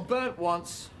 I got burnt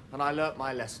once, and I learnt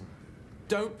my lesson.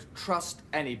 Don't trust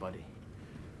anybody.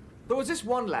 There was this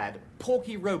one lad,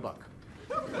 Porky Roebuck.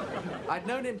 I'd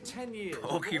known him 10 years.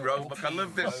 Porky Roebuck, I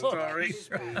love this story.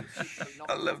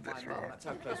 I love this story. That's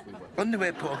how close we were. Wonder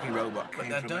where Porky Roebuck But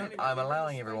came now from. I'm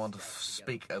allowing everyone to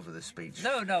speak over this speech.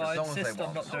 No, as I long as they insist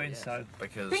on want. not doing so.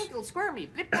 Because... Pinkle squirmy.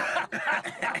 Blip. We were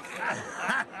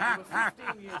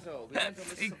 15 years old. We went on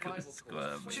this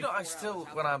survival course. Do you know, I still,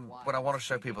 when I want to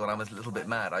show people that I'm a little bit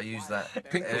mad, I use that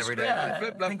every day.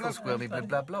 squirmy, Pinkle squirmy, blib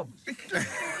blab blob.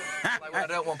 Like, I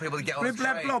don't want people to get on Blib the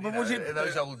blab train, blob, you and was know, it-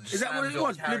 those old is that what it Sam's old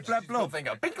was, blib carriages, blab people blob? think,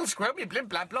 oh, pinkle squirmy, blib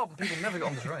blab blob, and people never get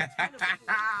on the train.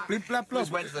 Blib blab blob.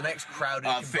 Just went to the next crowded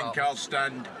I think compartment. I'll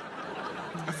stand.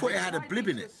 I thought it had a blib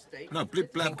in it. No,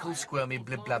 blib blab. Pinkle squirmy,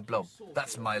 blib blab blob.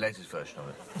 That's my latest version of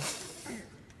it.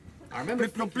 I remember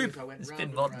Blip, blop, blip. I went It's round been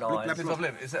and modernised. round. Blib blab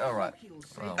blib, is it all right?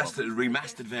 Oh, That's the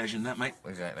remastered version, that, mate.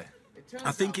 exactly. It turns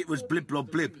I think out it was blib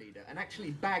blob blib. leader, and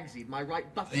actually Bagsy'd my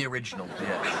right button. The original,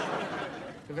 yeah.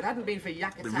 If it hadn't been for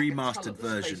Yak The remastered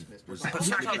version was.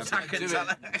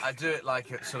 I do it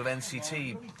like a sort of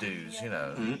NCT dudes, you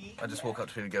know. I just walk up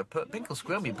to people and go, Pinkle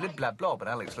Squirmy, blib blah blah, but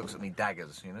Alex looks at me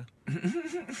daggers, you know.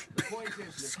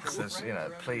 Says, you know,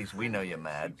 please, we know you're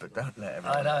mad, but don't let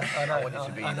everyone. I know. I want you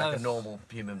to be like a normal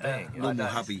human being. You know? Normal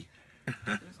hubby.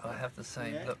 I have the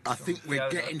same look. I think we're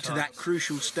getting to that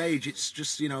crucial stage. It's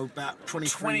just, you know, about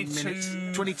 23 minutes,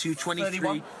 22, 23.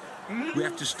 31. We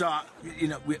have to start, you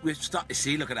know, we start,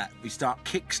 see, look at that. We start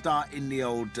kick-starting the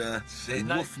old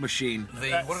wolf machine.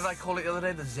 What did I call it the other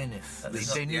day? The Zenith. The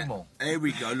denouement. Yeah. There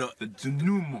we go, look. The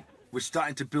denouement. We're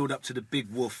starting to build up to the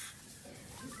big wolf.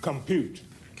 Compute.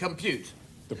 Compute.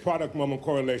 The product moment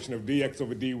correlation of dx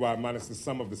over dy minus the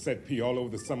sum of the set p all over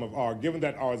the sum of r, given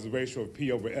that r is the ratio of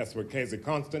p over s, where k is a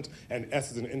constant and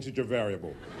s is an integer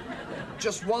variable.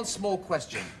 Just one small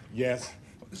question. Yes?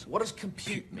 What does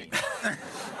compute mean?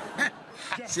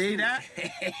 See that?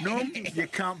 No, you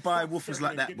can't buy woofers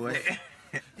like that, boy.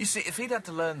 You see, if he'd had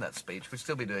to learn that speech, we'd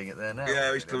still be doing it there now.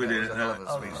 Yeah, we'd still be doing it now.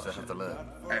 Another speech to have to learn.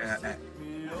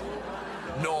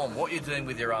 Norm, what you're doing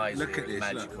with your eyes look here at is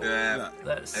this, magical. look. Yeah,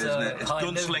 That's, isn't it? It's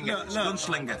gunslinger. It's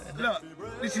gunslinger. Look,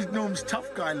 this is Norm's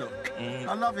tough guy look.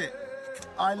 I love it.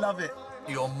 I love it.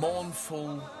 You're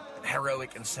mournful,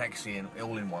 heroic and sexy and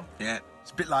all in one. Yeah,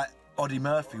 it's a bit like Oddie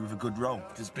Murphy with a good role.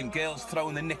 There's been girls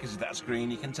throwing their knickers at that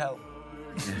screen, you can tell.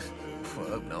 I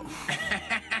hope not.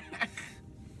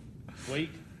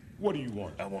 Wait, what do you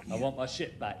want? I want my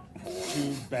ship back.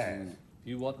 Too bad. If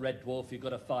you want Red Dwarf, you've got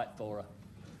to fight for her.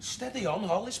 Steady on,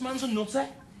 Hol. This man's a nutter.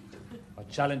 I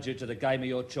challenge you to the game of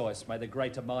your choice. May the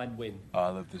greater mind win. I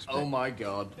love this bit. Oh, my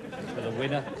God. For the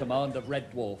winner, command of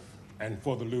Red Dwarf. And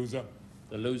for the loser?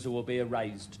 The loser will be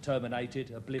erased,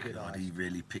 terminated, oblivionized. God, he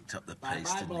really picked up the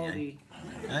pace, didn't he?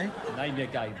 Eh? Name your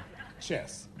game.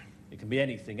 Chess. It can be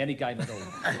anything, any game at all.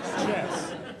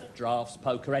 Chess. Drafts,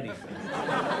 poker, anything.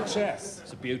 Chess.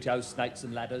 Subbuteo, snakes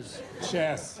and ladders.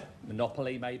 Chess.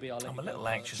 Monopoly, maybe. I'm a little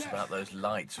anxious about those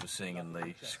lights we're seeing in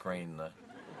the screen, the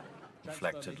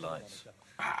reflected lights.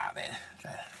 Ah, there.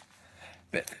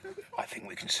 But I think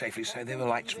we can safely say they were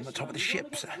lights from the top of the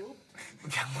ship, sir.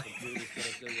 Can we?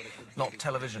 Not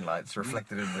television lights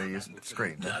reflected in the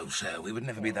screen? No, sir, we would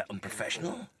never be that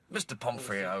unprofessional. Mr.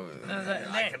 Pomfrey, I can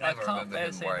I never can't remember bear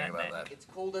him seeing worrying that about that. It's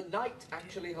called a knight,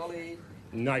 actually, Holly.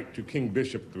 Knight to King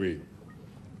Bishop 3.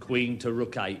 Queen to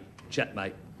Rook 8.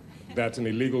 Checkmate. That's an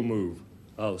illegal move.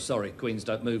 Oh, sorry, queens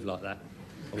don't move like that.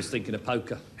 I was thinking of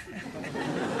poker.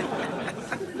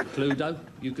 Cluedo,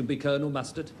 you can be Colonel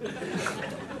Mustard.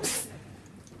 If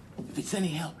it's any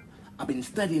help, I've been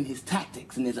studying his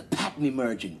tactics, and there's a pattern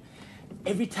emerging.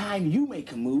 Every time you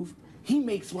make a move, he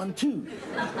makes one too.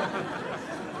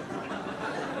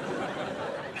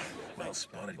 Well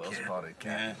spotted, Well spotted,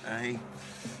 yeah, aye.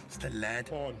 It's the lad.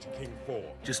 Pawn to King 4.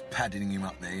 Just padding him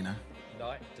up there, you know.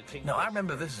 Knight to King No, I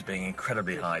remember this as being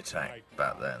incredibly high-tech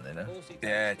back then, you know?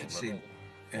 Yeah, it did seem...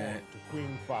 To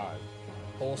Queen 5.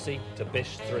 Horsey to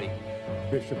Bish 3.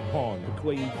 Bishop pawn. To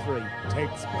Queen 3.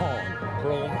 Takes pawn.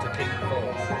 Prawn to King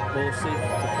 4. Horsey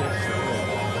to Bish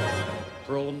 3.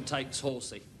 Prawn takes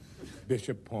Horsey.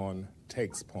 Bishop pawn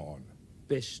takes pawn.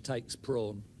 Bish takes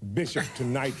prawn. Bishop to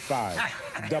Knight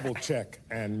 5. Double check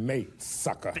and mate,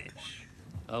 sucker.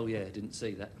 Oh, yeah, didn't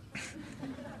see that.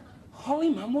 Holly,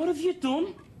 man, what have you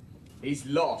done? He's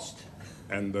lost.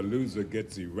 And the loser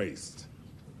gets erased.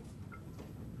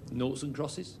 Noughts and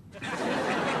crosses?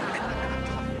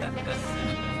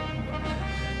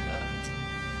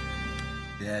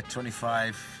 Yeah,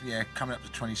 25. Yeah, coming up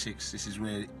to 26. This is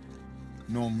where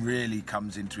Norm really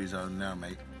comes into his own now,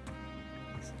 mate.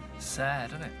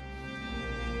 Sad, isn't it?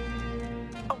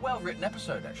 A well-written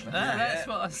episode, actually. That's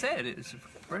what I said. It was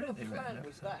brilliantly written. What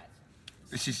was that?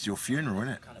 This is your funeral, isn't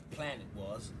it? What kind of plan it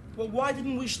was? Well, why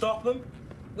didn't we stop him?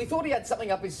 We thought he had something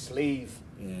up his sleeve.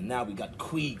 Yeah, now we got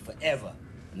Queeg forever,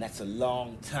 and that's a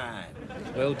long time.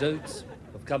 Well, dudes,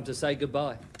 I've come to say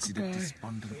goodbye. See the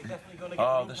despondent bit.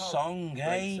 Oh, the song,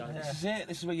 eh? This is it.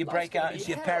 This is where you break out into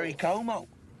your Perry Como.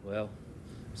 Well,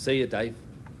 see you, Dave.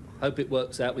 Hope it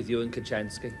works out with you and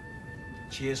Kachansky.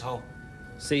 Cheers, Hol.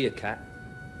 See you, Cat.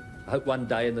 I hope one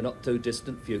day in the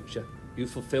not-too-distant future you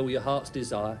fulfill your heart's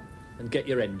desire and get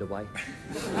your end away.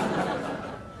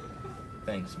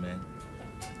 Thanks, man.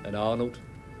 And Arnold,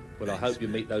 well, I hope you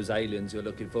meet those aliens you're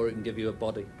looking for who can give you a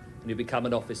body, and you become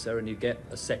an officer and you get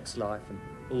a sex life and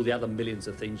all the other millions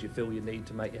of things you feel you need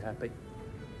to make you happy.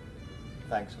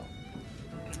 Thanks, Hol.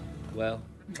 Well...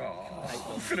 Oh,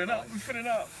 filling up.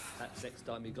 Perhaps next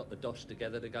time you got the dosh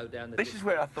together to go down the... This is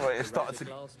where I thought it started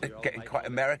to getting quite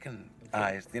American. You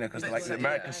know, because like the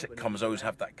American sitcoms always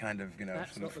have that kind of, you know,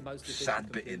 That's sort not the of most sad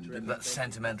efficient bit computer in. That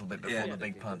sentimental bit before the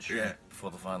big punch. Yeah.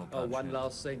 Before the final Oh, punch. one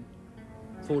last thing.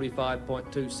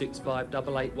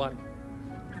 45.265881.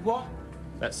 What?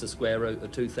 That's the square root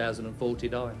of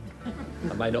 2049.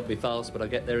 I may not be fast, but I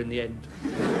get there in the end.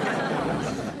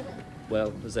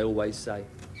 Well, as they always say,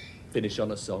 finish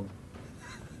on a song.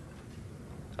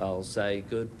 I'll say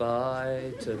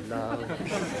goodbye to love.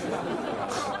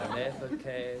 I never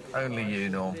cared. Only you,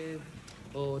 Norm. Live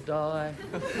or die.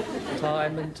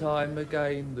 Time and time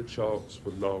again, the chance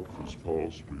for love has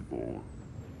passed me by.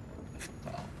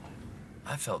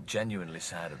 I felt genuinely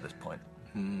sad at this point.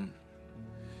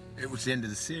 It was the end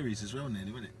of the series as well,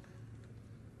 nearly, wasn't it?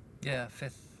 Yeah,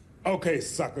 5th. Okay,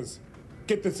 suckers.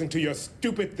 Get this into your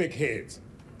stupid thick heads.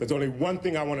 There's only one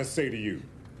thing I want to say to you.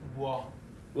 What?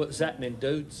 What's happening,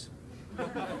 dudes?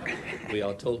 We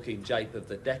are talking Jape of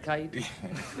the Decade. Look,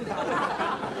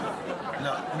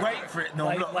 wait for it,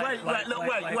 Norm.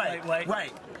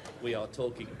 Wait. We are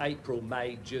talking April,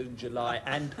 May, June, July,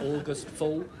 and August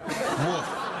fall. Woof.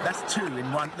 That's 2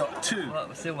 in one, not 2. Well,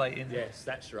 we're still waiting. Yes,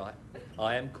 that's right.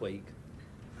 I am Queeg.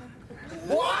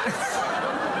 What?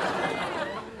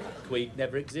 Queeg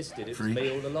never existed. It 3. was me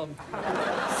all along.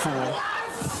 4.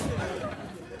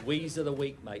 We's of the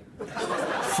week, mate.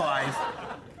 5.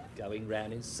 Going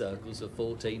round in circles for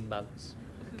 14 months.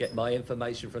 Get my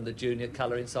information from the Junior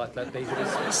Colour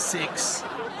Encyclopedia. 6.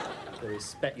 The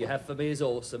respect you have for me is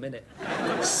awesome, innit?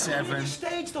 7. You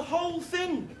staged the whole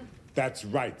thing. That's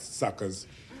right, suckers.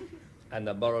 And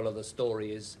the moral of the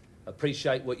story is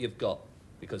appreciate what you've got,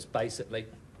 because basically,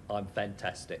 I'm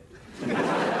fantastic. 8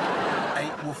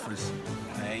 woofers.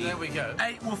 There we go.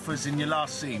 8 woofers in your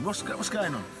last scene. What's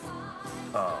going on?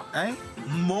 Oh. Eh?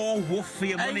 More woof for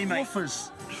your money, 8 mate.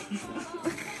 woofers.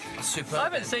 Super. I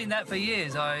haven't seen that for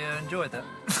years. I enjoyed that.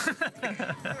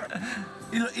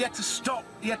 You had to stop.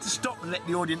 You had to stop and let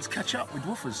the audience catch up with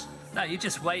woofers. No, you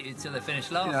just waited till they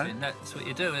finished laughing. That's what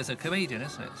you do as a comedian,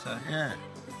 isn't it? So Yeah.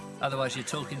 otherwise, you're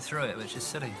talking through it, which is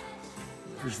silly.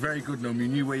 It was very good, Norm. You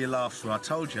knew where your laughs were. I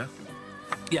told you.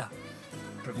 Yeah.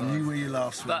 You knew where your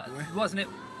laughs were, But boy. wasn't it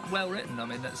well written? I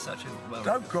mean, that's such a well.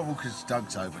 Don't grovel because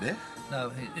Doug's over there.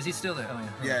 No, is he still there? Oh,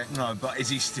 Yeah, no, but is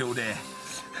he still there?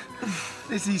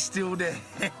 Is he still there?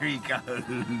 There he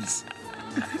goes.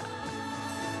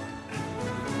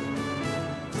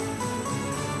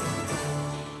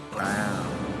 Wow.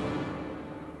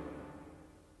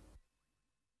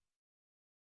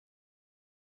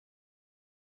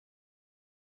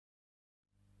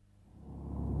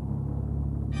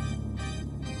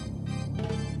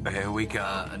 Here we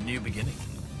go. A new beginning.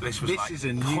 This was like is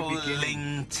a new pulling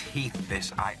beginning. teeth,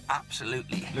 this. I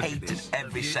absolutely Look at hated this.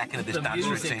 every second of this The dance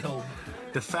routine. musical.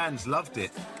 The fans loved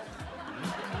it.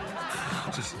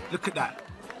 Just look at that.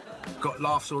 Got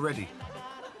laughs already.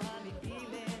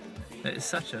 It's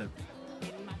such a.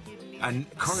 And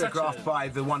choreographed by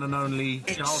the one and only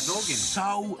Charles Organ.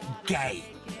 So gay.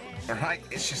 Right?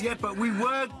 It's just. Yeah, but we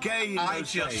were gay in I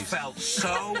those just days. felt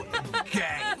so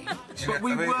gay. But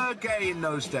we were gay in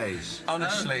those days.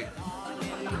 Honestly.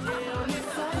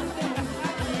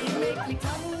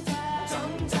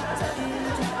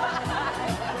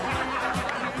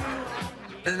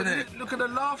 Isn't it? Look at the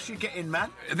laughs you're getting,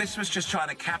 man. This was just trying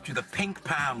to capture the pink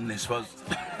pound, this was.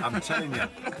 I'm telling you.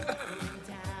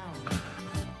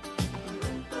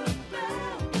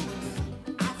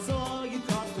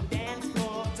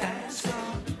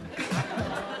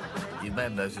 You may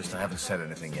have noticed I haven't said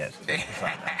anything yet.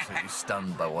 I'm absolutely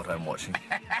stunned by what I'm watching,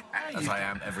 as I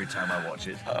am every time I watch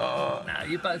it. No,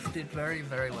 you both did very,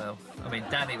 very well. I mean,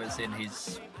 Danny was in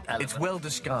his element. It's well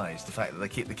disguised, the fact that they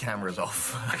keep the cameras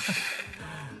off.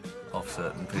 Off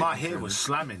certain people. My hair was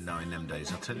slamming though in them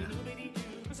days, I'll tell you.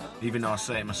 Even though I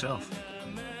say it myself.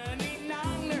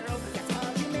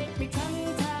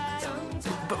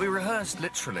 But we rehearsed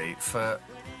literally for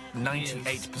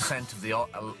 98% of the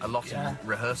allotted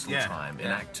rehearsal time in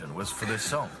Acton was for this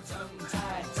song.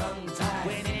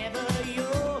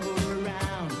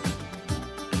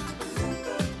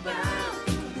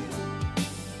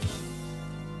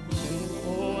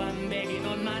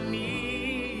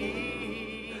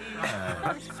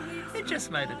 It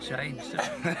just made a change.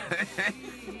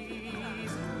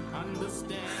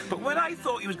 But when I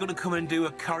thought he was going to come and do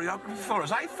a choreography for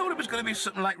us, I thought it was going to be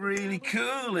something like really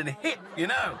cool and hip, you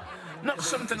know? Not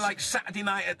something like Saturday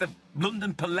night at the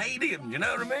London Palladium, you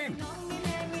know what I mean?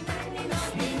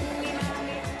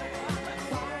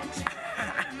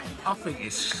 I think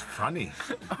it's funny.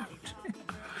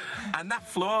 And that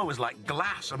floor was like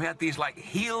glass, and we had these like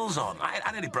heels on.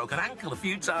 I nearly broke an ankle a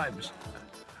few times.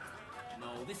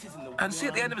 And see,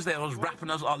 at the end of us, they was wrapping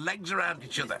our legs around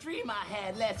each other. This dream I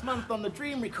had last month on the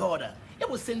dream recorder. It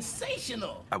was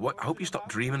sensational. I hope you stop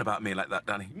dreaming about me like that,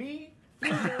 Danny. Me?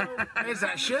 There's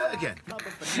that shirt again.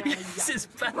 This is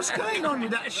bad. What's going on with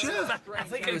that shirt? I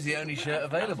think it was the only shirt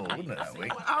available, wasn't it, that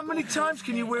week? How many times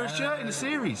can you wear a shirt in a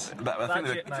series? I think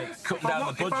they were cutting down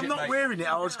the budget, If I'm not mate. wearing it,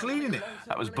 I was cleaning it.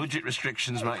 That was budget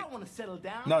restrictions, mate.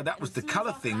 No, that was the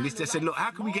colour thing. They said, look,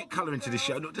 how can we get colour into the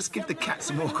show? Look, just give the cat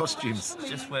some more costumes.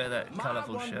 Just wear that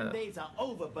colourful shirt. Days are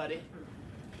over, buddy.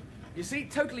 You see,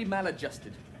 totally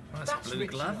maladjusted. That's blue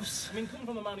gloves. I mean, coming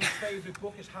from the man whose favourite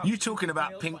book is how... You talking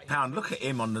about Pink Pound? Look at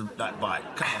him on that bike.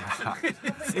 Come on.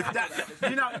 If that,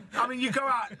 you know, I mean, you go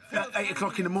out at 8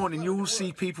 o'clock in the morning, you'll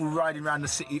see people riding around the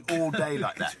city all day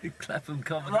like that. Clapham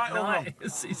Common Right at or night. wrong? You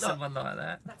see someone like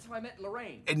that. That's how I met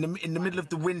Lorraine. In the middle of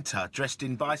the winter, dressed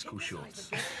in bicycle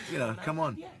shorts. You know, come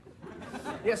on.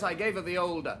 Yes, I gave her the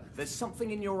older. There's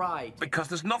something in your eye. Because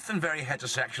there's nothing very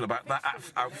heterosexual about that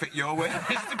outfit you're wearing,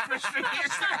 Mr. Christian.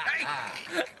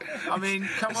 I mean,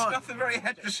 come on. There's nothing very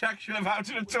heterosexual about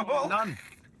it at all. None.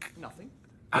 Nothing.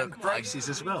 And braces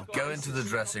as well. Go into the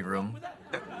dressing room,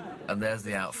 and there's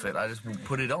the outfit. I just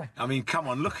put it on. I mean, come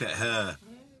on, look at her.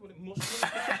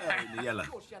 Her in the yellow.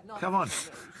 Come on.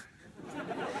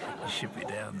 You should be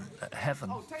down at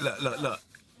heaven. Look.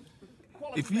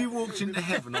 If you walked into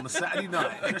heaven on a Saturday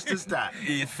night dressed as that,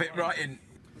 you'd fit right in.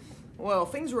 Well,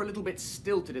 things were a little bit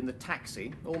stilted in the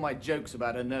taxi. All my jokes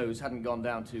about her nose hadn't gone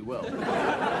down too well.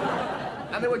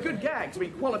 And there were good gags, I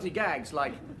mean, quality gags,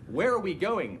 like, where are we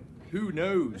going? Who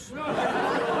knows?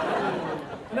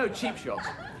 No cheap shots.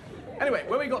 Anyway,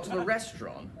 when we got to the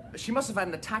restaurant, she must have had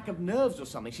an attack of nerves or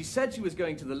something. She said she was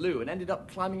going to the loo and ended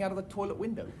up climbing out of the toilet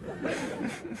window.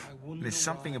 there's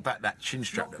something about that chin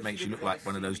strap that makes you look like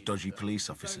one of those dodgy police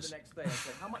officers. The next day I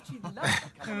said how much she'd love to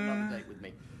come on another date with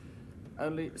me.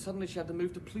 Only suddenly she had to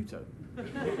move to Pluto.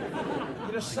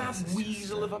 You're a sad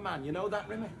weasel of a man, you know that,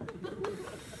 Rimmy?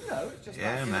 No, it's just...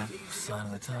 Yeah, man. Sign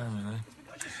of the times, really.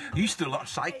 You used to do a lot of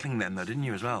cycling then, though, didn't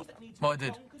you, as well? Well, I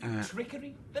did.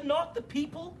 Trickery. They're not the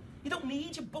people. You don't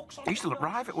need your books on... You used to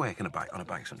arrive at work on a bike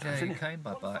sometimes, Yeah, didn't you you? came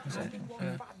by bike.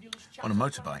 Yeah. On a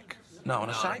motorbike. No, on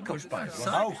a cycle. Push bike.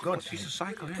 Oh, God. She used to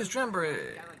cycle, yeah. Because remember,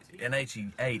 in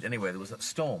 '88, anyway, there was that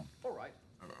storm. All right.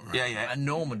 Yeah. And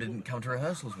Norman didn't come to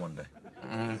rehearsals one day.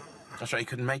 That's right, he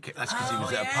couldn't make it. That's because he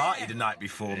was at a party the night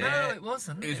before, man. No, it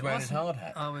wasn't. He was It wearing his wasn't. hard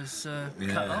hat. I was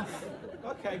cut off.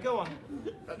 Okay, go on.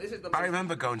 This is the I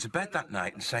remember going to bed that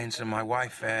night and saying to my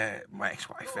wife, my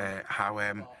ex-wife, how...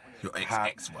 Your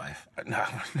ex-wife? No,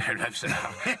 never said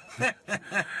how.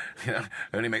 You know,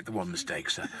 I only make the one mistake,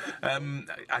 sir. And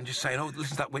just saying, oh,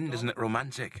 listen to that wind, isn't it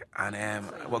romantic? And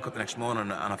I woke up the next morning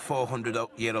and a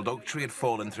 400-year-old oak tree had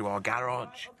fallen through our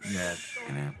garage. Yeah.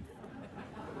 You know?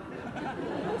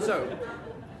 So,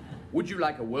 would you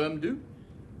like a worm do?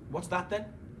 What's that, then?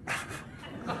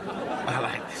 I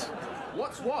like this.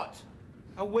 What's what?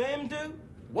 A worm do?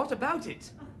 What about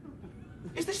it?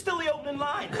 Is this still the opening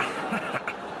line?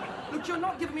 Look, you're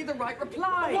not giving me the right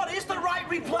reply. What is the right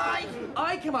reply?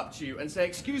 I come up to you and say,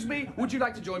 excuse me, would you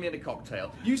like to join me in a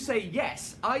cocktail? You say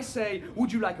yes. I say,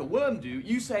 would you like a worm do?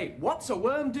 You say, what's a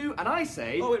worm do? And I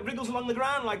say... Oh, it wriggles along the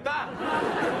ground like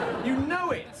that. You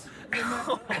know it. You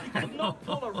could not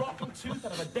pull a rotten tooth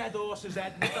out of a dead horse's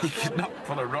head. You could not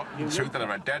pull a rotten tooth out of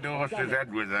a dead horse's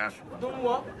head with that. Done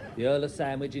what? The Earl of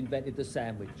Sandwich invented the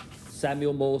sandwich.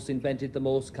 Samuel Morse invented the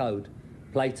Morse code.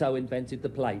 Plato invented the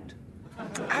plate.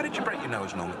 How did you break your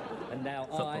nose, Norman? And now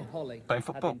I, Holly, Playing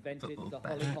football? have invented the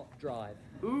Hollyhock Drive.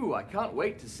 Ooh, I can't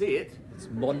wait to see it. It's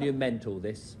monumental,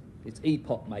 this. It's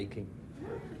epoch-making.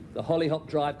 The Hollyhock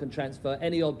Drive can transfer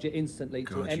any object instantly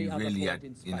to God, any you other really point had,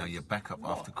 in space. you know, your backup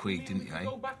after Queeg, didn't you, eh?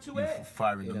 Go back to You were Earth.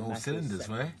 firing In on a all massive cylinders,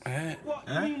 second. were you? What,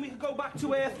 Huh? you mean we could go back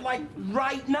to Earth, like,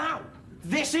 right now?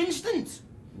 This instant?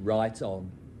 Right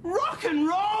on. Rock and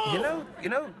roll! You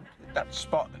know that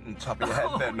spot on top of your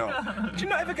head there, no? Do you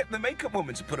not ever get the makeup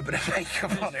woman to put a bit of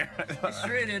makeup on it? It's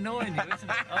really annoying you, isn't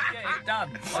it? I'll get it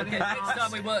done. Next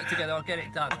time we work together, I'll get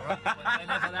it done, all right?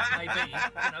 Whenever that may be,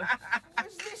 you know.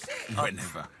 Is this it?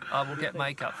 Whenever. I will get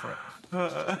makeup for it.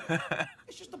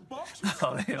 It's just a box.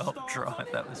 Hollyhock Drive.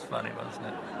 That was funny, wasn't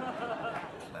it?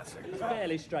 Classic. It's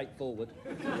fairly straightforward.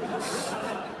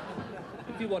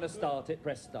 If you want to start it,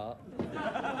 press start.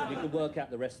 You can work out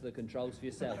the rest of the controls for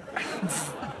yourself.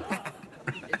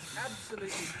 It's absolutely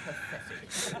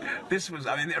pathetic. This was,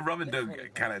 I mean, Rob and Doug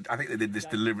kind of, I think they did this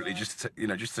deliberately just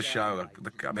to show.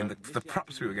 The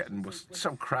props we were getting was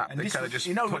so crap. And They this kind of was- just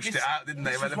you know, pushed this- it out, didn't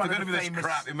they? this Well, was if one they're of going to the be this famous-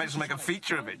 crap, they may as well make a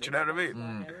feature of it, do you know what I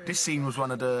mean? This scene was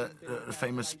one of the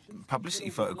famous publicity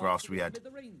photographs we had.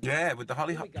 Yeah, with the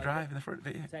Hollyhock Drive in the front of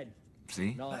it, yeah.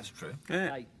 See? 9, That's true.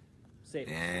 8, 6.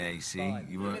 Yeah, you see,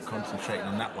 5. you weren't concentrating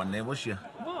on that one there, was you?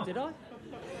 What? Did I?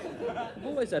 I've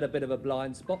always had a bit of a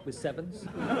blind spot with 7s.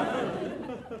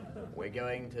 We're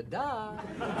going to die.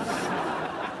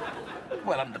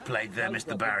 Well underplayed there,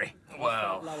 Mr. Barry.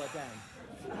 Well. Lower down.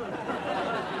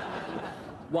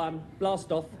 1,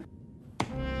 blast off.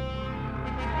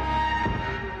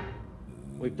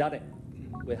 We've done it.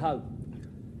 We're home.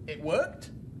 It worked?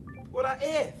 What on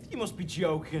earth? You must be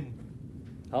joking.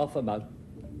 Half a mo.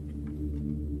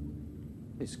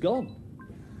 It's gone.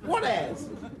 What is?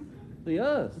 The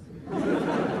Earth.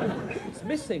 It's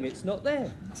missing. It's not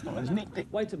there. Someone's nicked it.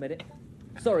 Wait a minute.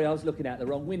 Sorry, I was looking out the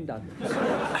wrong window.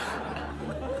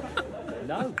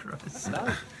 No,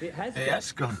 it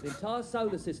has gone. The entire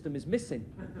solar system is missing.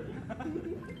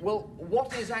 Well,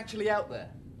 what is actually out there?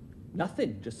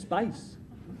 Nothing, just space.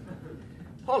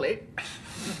 Holly,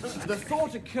 the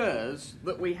thought occurs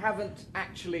that we haven't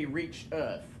actually reached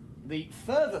Earth. The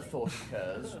further thought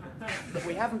occurs that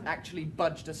we haven't actually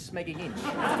budged a smegging inch.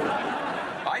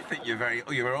 I think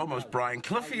you were almost Brian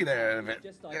Cloughy there a bit.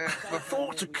 The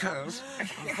thought occurs.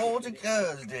 The thought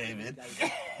occurs, David.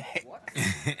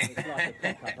 It's like a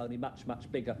pickup, only much,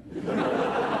 much bigger.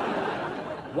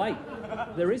 Wait,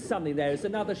 there is something there. It's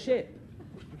another ship.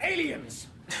 Aliens!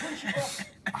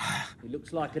 It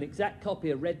looks like an exact copy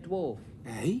of Red Dwarf.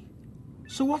 Hey?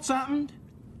 So what's happened?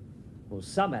 Well,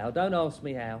 somehow, don't ask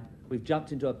me how, we've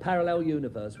jumped into a parallel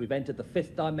universe. We've entered the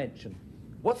 5th dimension.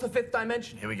 What's the 5th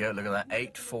dimension? Here we go, look at that,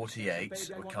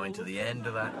 8:48. We're coming to the end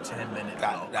of that 10-minute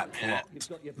block. That plot,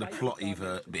 the plot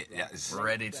bit, that's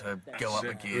ready to go up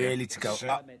a gear. Really to go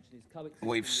up.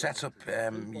 We've set up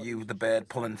you, the bird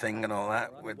pulling thing and all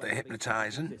that with the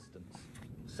hypnotising.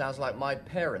 Sounds like my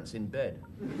parents in bed.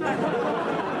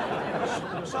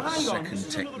 So hang on, Second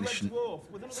technician.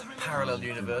 It's a parallel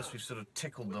universe. We've sort of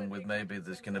tickled them with maybe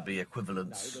there's going to be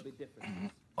equivalents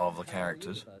of the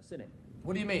characters.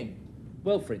 What do you mean?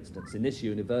 Well, for instance, in this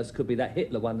universe could be that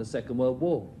Hitler won the Second World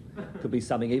War. Could be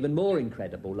something even more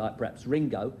incredible, like perhaps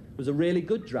Ringo was a really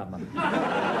good drummer.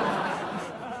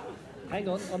 Hang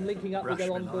on, I'm linking up with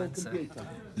their onboard computer.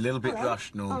 A little bit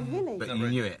rushed, Norm, but you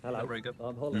knew it. Hello,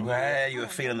 I'm Holly. Well, you were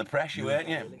feeling the pressure, weren't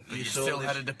you? You still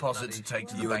had a deposit to take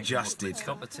to the You bank. adjusted.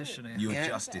 Competition here. You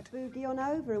adjusted. Boogie on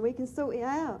over and we can sort it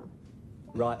out.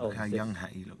 Right on. Look how sis. young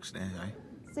Hattie looks there, eh?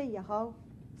 See ya, Hole.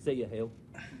 See you, Hill.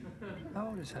 How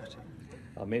old is Hattie?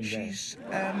 I'm in there. She's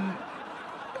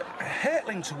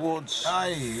hurtling towards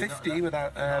 50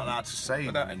 without not allowed to say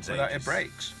without women's her ages.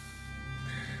 brakes.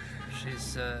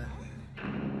 She's,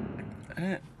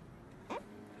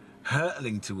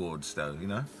 Hurtling towards, though, you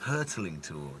know? Hurtling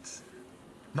towards.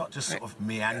 Not just sort of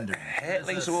meandering.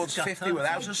 Hurtling towards 50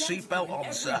 without a seatbelt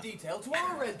on, sir. Every detail to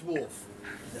our Red Dwarf.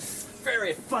 There's a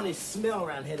very funny smell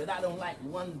around here that I don't like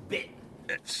one bit.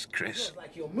 It's Chris. Smells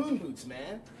like your moon boots,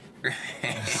 man.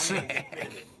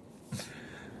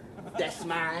 That's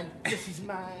mine. This is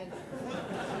mine.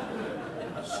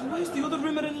 So where's the other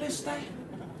rimmer in list, eh?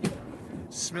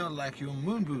 Smell like your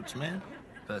moon boots, man.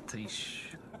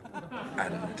 Bertiche.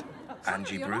 And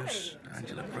Angela Bruce.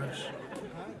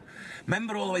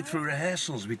 Remember all the way through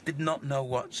rehearsals, we did not know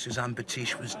what Suzanne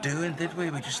Batiste was doing, did we?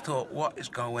 We just thought, what is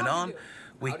going on?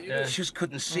 We just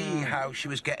couldn't see how she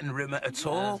was getting rimmer at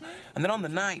all. And then on the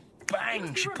night,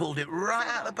 bang, she pulled it right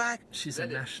out of the bag. She's a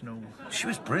national. She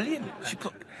was brilliant.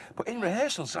 But in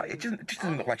rehearsals, it just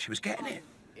didn't look like she was getting it.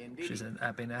 She's an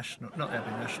Abbey National, not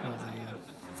Abbey National,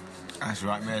 That's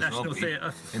right, may as well National be.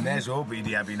 Theatre. It may as well be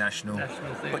the Abbey National.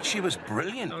 National Theatre. But she was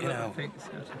brilliant, you know.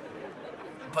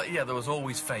 But yeah, there was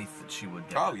always faith that she would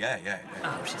get Oh, yeah.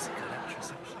 Oh, she's a good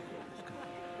actress.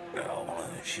 Oh,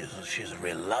 she's a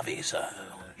real lovey, sir.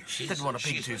 Didn't want to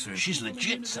peek too soon. She's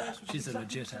legit, sir. She's a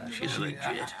legit actress. She's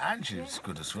legit. Angie's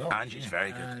good as well. Angie's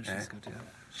very good. Angie's good, yeah.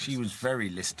 She was very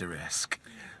Lister-esque.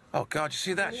 Oh, God, you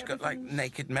see that? She's got, like,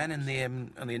 naked men in the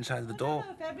on the inside of the door.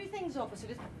 If everything's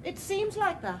opposite, it seems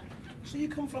like that. So you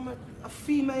come from a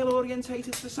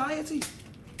female-orientated society?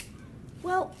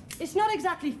 Well, it's not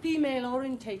exactly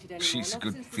female-orientated anymore. She's a not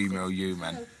good since the female 60s, you,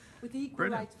 man. With equal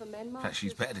Brilliant. rights for men, In fact,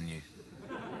 she's better than you.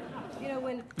 You know,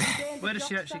 when Where does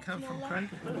she actually come from, Craig?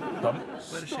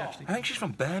 Where does she actually I come think she's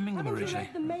from Birmingham Haven't you originally.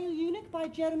 read The Male Eunuch by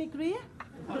Jeremy Greer?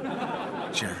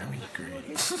 Jeremy Green.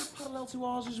 It's parallel to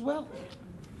ours as well.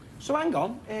 So hang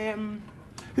on,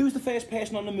 who's the first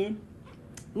person on the moon?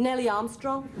 Nellie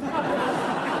Armstrong.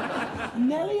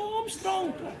 Nellie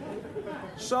Armstrong.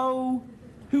 So,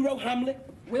 who wrote Hamlet?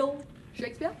 Will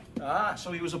Shakespeare? Ah,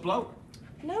 so he was a bloke.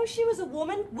 No, she was a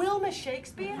woman. Wilma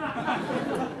Shakespeare.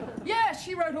 Yeah,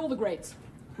 she wrote all the greats.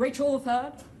 Rachel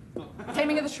III,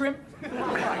 Taming of the Shrimp.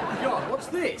 God, what's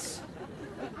this?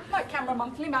 My Camera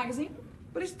Monthly magazine.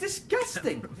 But it's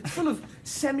disgusting. It's full of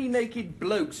semi-naked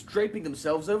blokes draping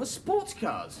themselves over sports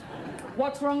cars.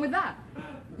 What's wrong with that?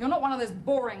 You're not one of those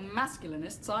boring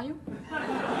masculinists, are you?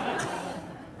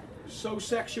 So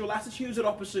sexual attitudes are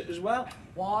opposite as well.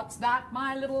 What's that,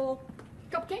 my little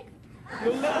cupcake?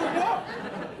 Your little what?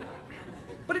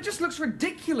 But it just looks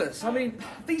ridiculous. I mean,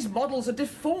 these models are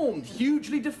deformed,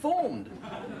 hugely deformed.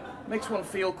 Makes one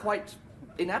feel quite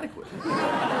inadequate.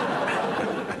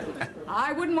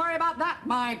 I wouldn't worry about that,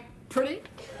 my pretty.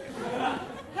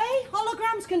 Hey,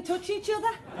 holograms can touch each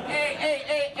other.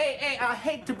 Hey, I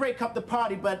hate to break up the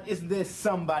party, but is there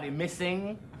somebody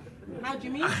missing? How do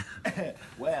you mean?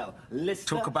 Well,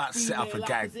 Lister, Talk about set up a female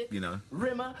gag, opposite, you know.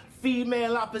 Rimmer,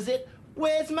 female opposite.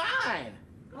 Where's mine?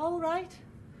 All right.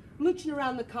 Mooching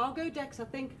around the cargo decks, I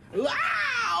think.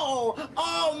 Wow!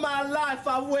 All my life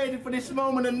I've waited for this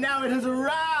moment, and now it has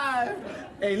arrived.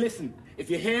 Hey, listen, if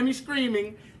you hear me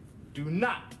screaming, do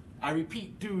not, I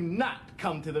repeat, do not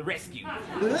come to the rescue.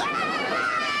 Wow!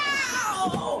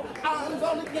 I'm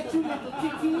gonna get you, little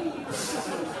kitty.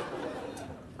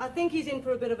 I think he's in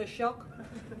for a bit of a shock.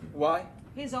 Why?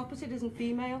 His opposite isn't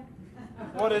female.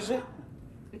 What is it?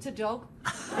 It's a dog.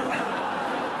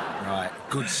 Right,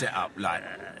 good setup, like,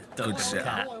 good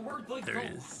setup. There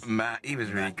is. Matt, he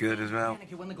was really good as well.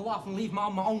 When they go off and leave me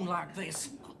on my own like this.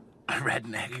 A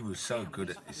redneck. He was so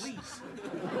good at this.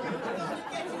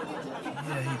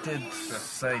 Yeah, he did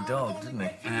say dog, didn't he?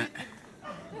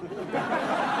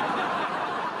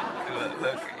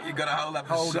 Look, you got to hold that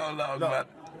for so long, man.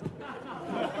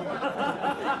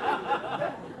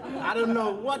 I don't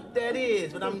know what that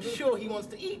is, but I'm sure he wants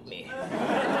to eat me.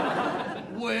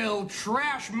 Well,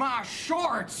 trash my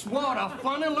shorts. What a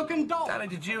funny-looking dog. Danny,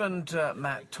 did you and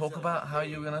Matt talk about how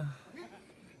you were going to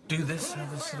do this?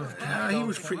 Have this sort of He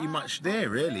was pretty much there,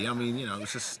 really. I mean, you know,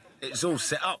 it's all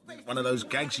set up. One of those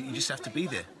gags that you just have to be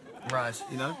there. Right.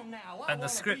 You know? And the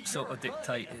script sort of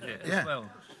dictated it Yeah. as well.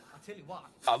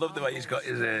 I love the way he's got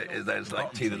his those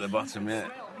like teeth at the bottom, yeah.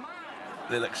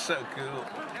 They look so cool.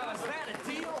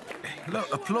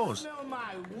 Look, applause.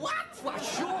 What? Why,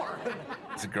 sure.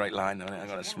 It's a great line, though, isn't it? I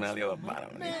got to smell your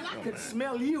bottom. Man, I could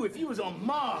smell you if you was on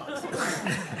Mars.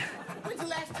 When's the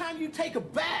last time you take a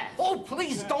bath? Oh,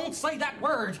 please don't say that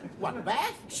word. What,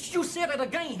 bath? You said it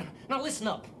again. Now listen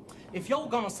up. If you're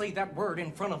gonna say that word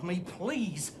in front of me,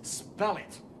 please spell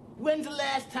it. When's the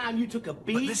last time you took a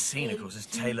beat? But this scene, of course, is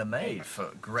tailor-made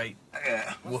for great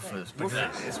woofers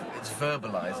because it's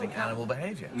verbalising animal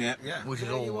behaviour. Yeah. Which is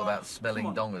all about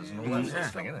smelling dongers and all that sort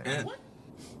of thing, isn't it?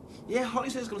 Yeah, Holly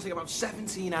says it's going to take about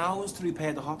 17 hours to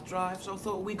repair the hot drive, so I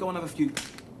thought we'd go and have a few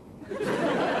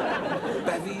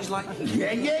bevies, like.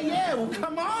 Yeah. Well,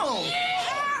 come on.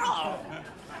 Yeah.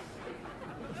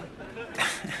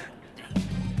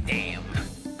 Damn.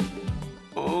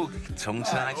 Oh,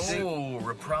 tongue-tied. Oh,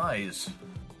 reprise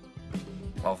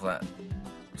of that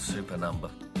super number.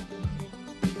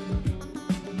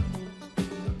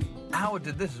 Howard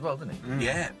did this as well, didn't he?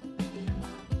 Yeah.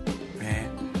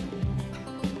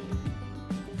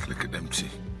 Look at them two.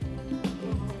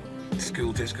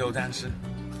 School disco dancer.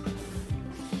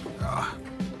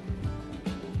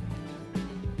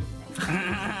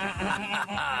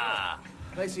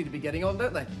 They seem to be getting on,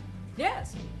 don't they?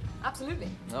 Yes, absolutely.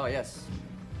 Oh, yes.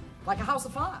 Like a house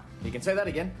of fire. You can say that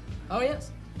again. Oh,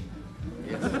 yes.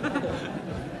 Yes.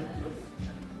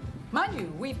 Mind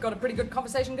you, we've got a pretty good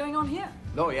conversation going on here.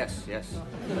 Oh, yes.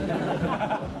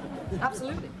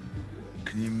 Absolutely.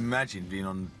 Can you imagine being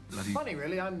on bloody Funny,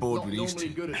 really. I'm board not with these normally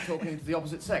two? good at talking to the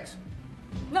opposite sex.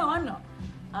 No, I'm not.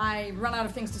 I run out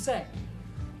of things to say.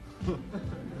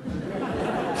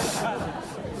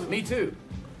 Me too.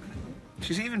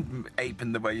 She's even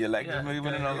aping the way your legs are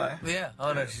moving and all that. Yeah.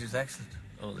 Oh, no, she's excellent.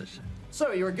 All this shit.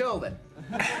 So, you're a girl, then?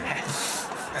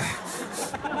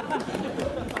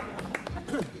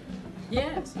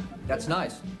 Yes. That's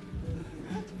nice.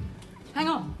 Hang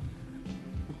on.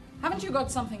 Haven't you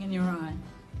got something in your eye?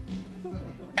 You're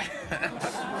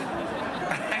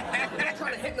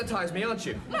trying to hypnotize me, aren't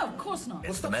you? No, of course not.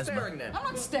 Well, stop staring, then. I'm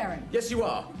not staring. Yes, you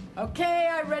are. Okay,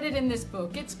 I read it in this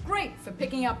book. It's great for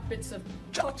picking up bits of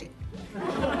chocolate.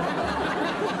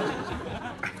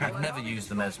 I've never used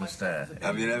the mesmer stare.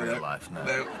 Have you never? In real life,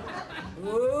 no.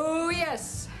 Oh,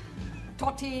 yes.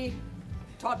 Totty.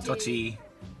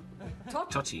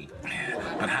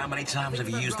 And how many times have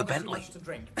you used the Bentley? To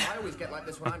drink. I always get like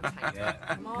this when I'm tanked.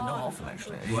 Not often,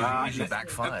 actually. Wow. Usually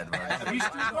backfired, right? Have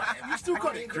you still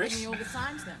got it, Give Chris? me all the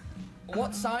signs then.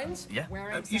 What signs? Yeah.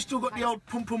 Have you still got the old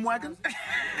pum-pum wagon?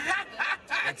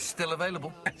 It's still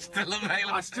available. Still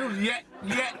available. I still yet.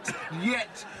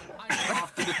 I'm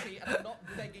after the tea and I'm not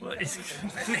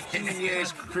 15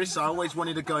 years, Chris, I always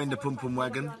wanted to go in the pum-pum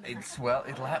wagon. Well,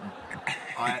 it'll happen.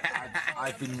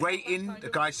 I've been waiting. The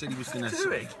guy said he was going to...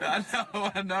 doing?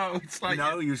 I know. It's like...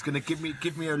 No, he was going to give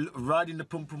me a ride in the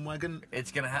pum-pum wagon.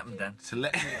 It's going to happen, Dan. To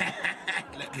let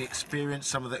me experience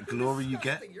some of that glory you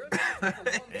get.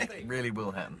 It really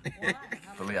will happen.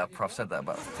 Believe I've said that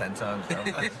about 10 times now.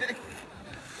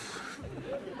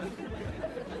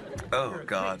 Oh,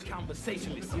 God.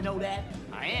 Conversationalist, you know that?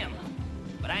 I am,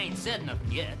 but I ain't said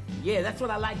nothing yet. Yeah, that's what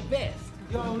I like best.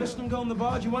 Yo, listen, go on the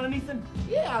bar. Do you want anything?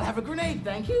 Yeah, I'll have a grenade,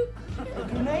 thank you. A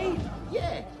grenade?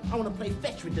 Yeah, I want to play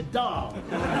fetch with the dog.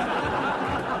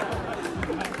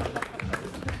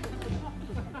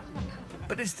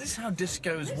 But is this how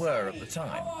discos were at the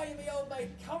time?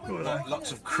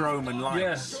 Lots of chrome and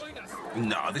lights. Yeah.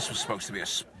 No, this was supposed to be a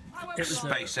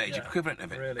space age equivalent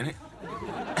of it, really. isn't it?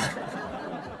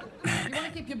 You want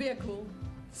to keep your beer cool?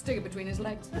 Stick it between his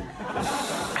legs.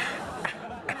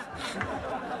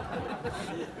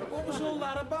 What was all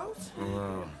that about?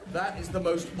 That is the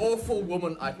most awful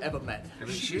woman I've ever met.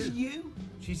 She's you?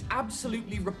 She's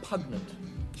absolutely repugnant.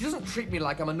 She doesn't treat me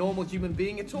like I'm a normal human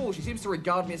being at all. She seems to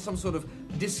regard me as some sort of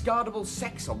discardable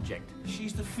sex object.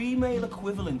 She's the female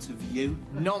equivalent of you.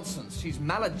 Nonsense. She's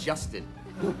maladjusted.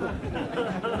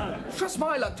 Trust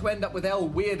my luck to end up with El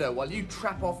Weirdo while you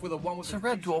trap off with a one with So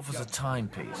Red Dwarf was a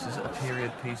timepiece. Is it a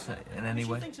period piece in any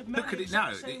way? Look at it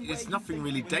now. There's nothing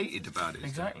really dated about it.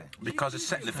 Exactly. Because it's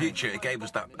set in the future, it gave us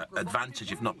that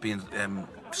advantage of not being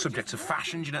subject to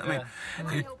fashion, do you know what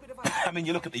I mean? I mean,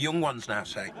 you look at the young ones now,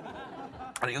 say,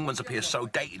 and the young ones appear so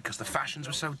dated because the fashions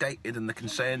were so dated and the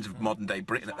concerns of modern-day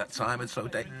Britain at that time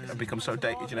had become so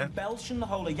dated, you know? Belch and the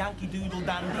whole of Yankee Doodle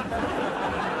Dandy.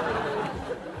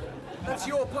 That's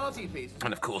your party piece.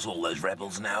 And of course, all those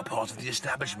rebels now are part of the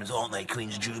establishment, aren't they?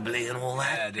 Queen's Jubilee and all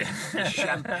that.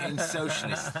 Champagne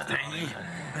socialists.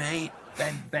 Right.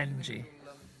 Benji.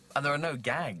 And there are no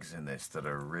gags in this that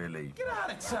are really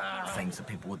things that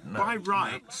people wouldn't know. By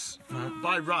rights,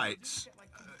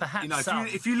 Perhaps you know,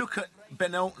 if you look at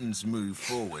Ben Elton's move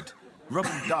forward, Rob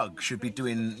and Doug should be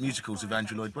doing musicals with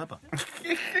Andrew Lloyd Webber.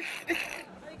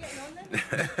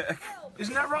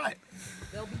 Isn't that right?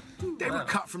 They were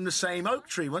cut from the same oak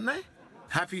tree, weren't they?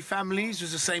 Happy Families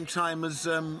was the same time as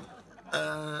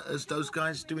those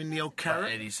guys doing the old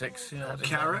Carrot. 86, yeah.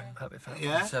 Carrot.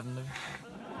 Yeah. 7.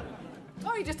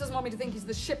 Oh, he just doesn't want me to think he's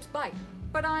the ship's bite.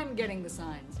 But I'm getting the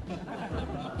signs.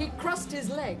 He crossed his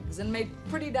legs and made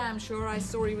pretty damn sure I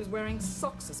saw he was wearing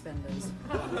sock suspenders.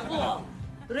 Oh,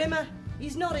 Rimmer,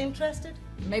 he's not interested.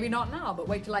 Maybe not now, but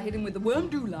wait till I hit him with the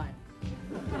worm-do line.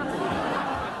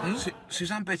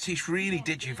 Suzanne Batiste really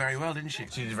did you very well, didn't she?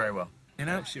 She did very well. You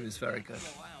know? She was very good.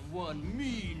 One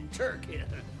mean turkey.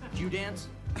 Do you dance?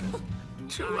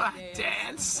 Do I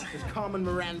dance? Does Carmen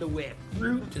Miranda wear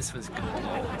fruit? This was good.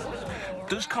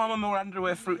 Does Carmen Miranda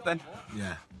wear fruit then?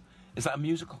 Yeah. Is that a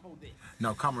musical?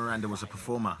 No, Carmen Miranda was a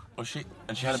performer. Was she?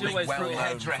 And she had a She big always well fruit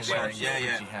headdress on. wearing Yeah, it,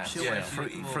 yeah. she has. Yeah, Yeah.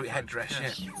 fruit headdress,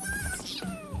 yeah.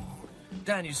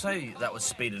 Dan, you say that was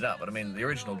speeded up, but I mean, the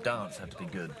original dance had to be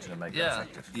good to make it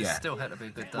effective. Yeah. It still had to be a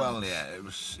good dance. Well, yeah, it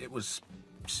was.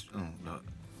 Oh, look.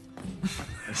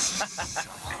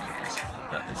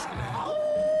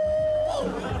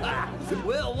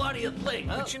 Well, what do you think?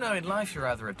 But you know, in life, you're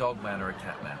either a dog man or a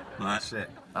cat man. That's it.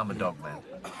 I'm a dog man.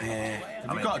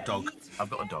 Have you got a dog? I've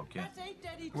got a dog, yeah.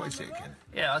 What is it again?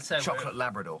 Yeah, I'd say Chocolate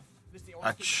Labrador.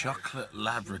 A chocolate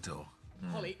Labrador.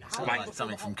 Like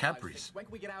something from Cadbury's. When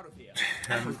can we get out of here?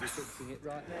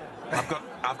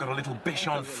 I've got a little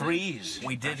Bichon Frise.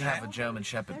 We did have a German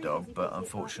Shepherd dog, but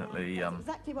unfortunately,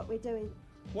 Exactly what we're doing.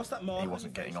 What's that, he Mark?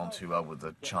 wasn't getting on too well with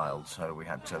the child, so we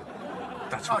had to.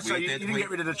 That's Oh, what so we you did. didn't get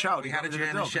rid of the child? We you had a got rid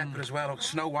of the German dog? Shepherd as well, a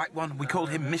Snow White one. We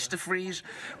called him Mr. Freeze,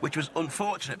 which was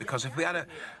unfortunate because if we had a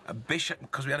Bichon,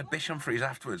 because we had a Bichon Frise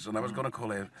afterwards, and I was going to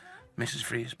call her Mrs.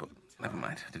 Freeze, but never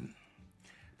mind, I didn't.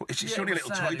 But it's only a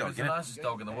little toy He dog, was the you know. nicest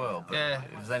dog in the world, but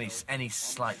if there's any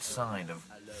slight sign of,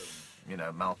 you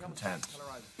know, malcontent,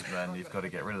 then you've got to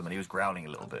get rid of them. And he was growling a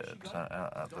little bit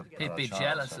at the He'd be child,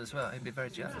 jealous so. as well. He'd be very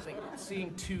jealous.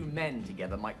 Seeing two men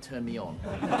together might turn me on.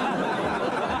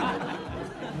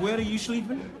 Where are you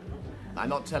sleeping? I'm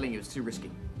not telling you, it's too risky.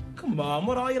 Come on,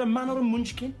 what are you, a man or a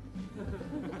munchkin?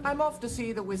 I'm off to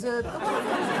see the wizard.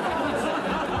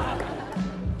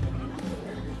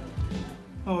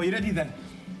 Oh, you ready then?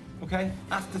 Okay,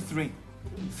 after 3.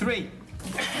 3.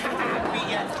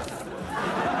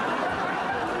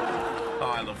 Oh,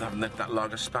 I love having that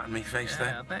lager spat in my face there.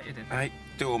 Yeah, I bet you did. I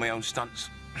do all my own stunts.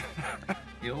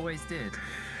 You always did.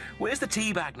 Where's the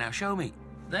tea bag now? Show me.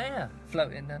 There,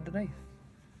 floating underneath.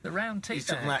 The round tea He's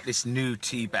bag. talking about this new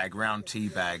tea bag, round tea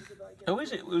bag. Oh,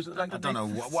 is it? Was it like I don't know.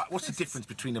 What's the difference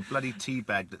between a bloody tea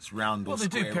bag that's round or Well, they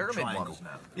do square or pyramid triangle? ones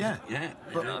now. Yeah. Yeah.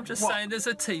 But I'm just what? saying there's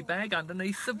a tea bag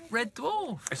underneath the Red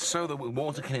Dwarf. It's so that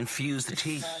water can infuse the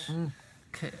tea.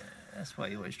 Okay, that's why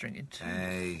you're always drinking tea.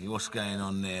 Hey, what's going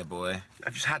on there, boy?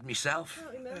 I've just had myself.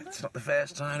 It's not the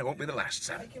first time. It won't be the last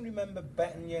I time. can remember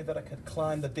betting you that I could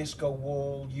climb the disco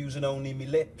wall using only me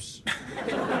lips.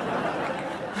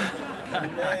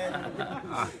 And then...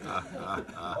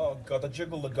 oh, God, I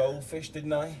juggled the goldfish,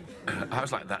 didn't I? I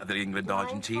was like that at the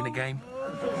England-Argentina game.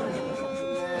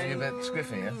 Are you a bit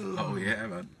squiffy, yeah? Oh, yeah,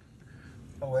 man.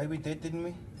 Oh, hey, we did, didn't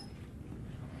we?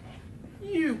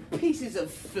 You pieces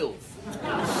of filth.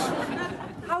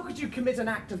 How could you commit an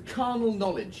act of carnal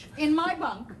knowledge? In my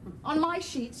bunk, on my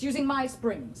sheets, using my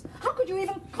springs. How could you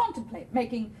even contemplate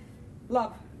making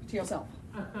love to yourself?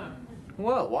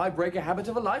 Well, why break a habit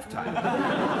of a lifetime?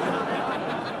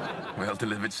 Well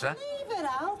delivered, sir. Leave it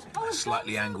out.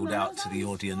 Slightly angled out to the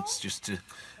audience just to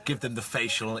give them the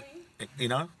facial, you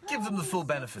know? Give them the full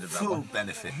benefit of that Full one.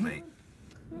 benefit, mate.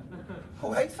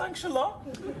 Oh, hey, thanks a lot.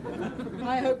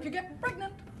 I hope you get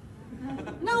pregnant.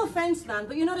 No offence, man,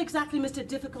 but you're not exactly Mr.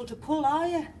 Difficult to pull, are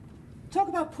you? Talk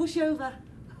about pushover.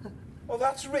 Well,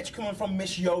 that's rich coming from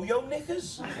Miss Yo-Yo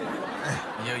Knickers.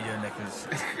 Yo-yo knickers.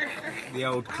 The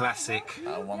old classic.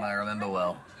 One I remember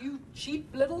well. You cheap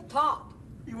little tot.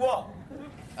 You what?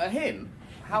 Him?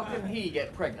 How can he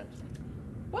get pregnant?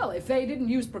 Well, if they didn't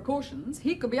use precautions,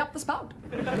 he could be up the spout.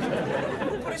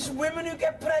 But it's women who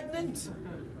get pregnant.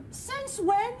 Since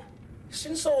when?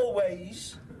 Since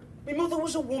always. My mother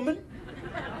was a woman.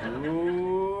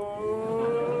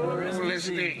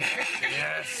 Listy.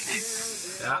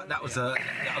 Yes. That was a...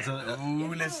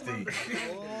 Ooh, listy.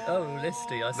 Oh,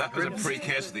 Listy, I That was a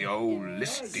precursor to the old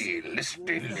listy.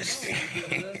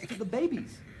 For the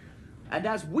babies. And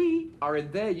as we are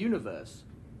in their universe,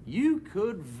 you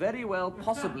could very well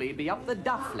possibly be up the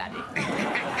duff, laddie.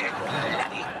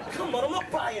 Come on, I'm not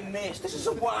buying this. This is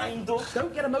a wind-up.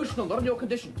 Don't get emotional, not on your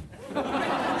condition.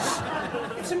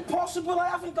 It's impossible. I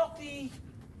haven't got the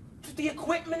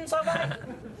equipment, have I?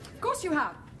 Of course you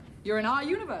have. You're in our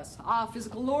universe. Our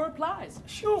physical law applies.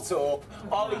 Shut up.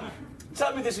 Ollie,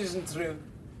 tell me this isn't true.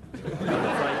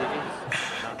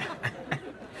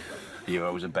 You're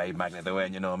always a babe magnet, though,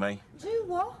 ain't you, know me? Do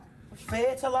what?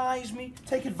 Fertilise me,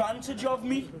 take advantage of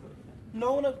me.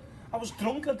 No, I was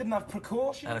drunk, I didn't have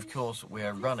precautions. And of course,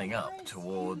 we're running up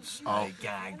towards a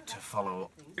gag to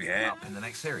follow up in the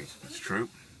next series. It's true.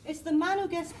 It's the man who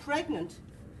gets pregnant.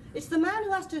 It's the man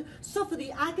who has to suffer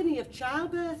the agony of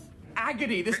childbirth.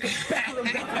 Agony, this gets better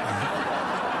and better.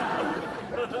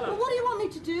 Well, what do you want me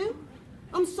to do?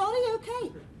 I'm sorry,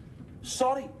 okay?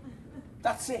 Sorry.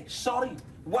 That's it, sorry.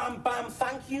 Wham, bam,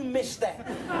 thank you, mister.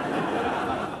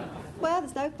 Well,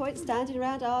 there's no point standing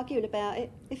around arguing about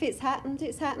it. If it's happened,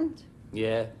 it's happened.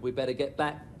 Yeah, we better get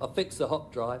back. I'll fix the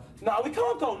hot drive. No, we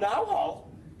can't go now, Hol.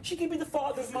 She could be the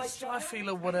father of my child. I feel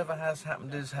that whatever has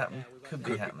happened is happened, could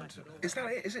be happened. Is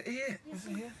that it? Is it here? Is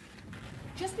it here?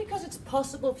 Just because it's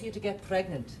possible for you to get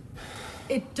pregnant,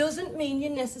 it doesn't mean you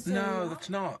necessarily... No, that's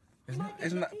not.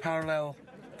 Isn't that parallel?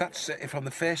 That's from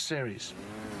the first series.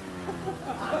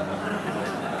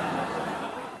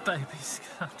 Baby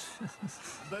Scott.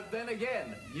 But then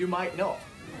again, you might not.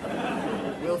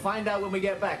 We'll find out when we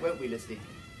get back, won't we, Listy?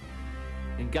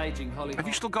 Engaging Holly. Have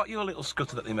you still got your little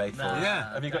scuttle that they made for No, you?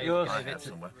 yeah. Have you got yours? I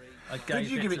Who did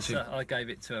you give it to? I gave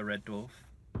it to a red dwarf.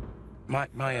 My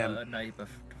a neighbour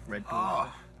red dwarf.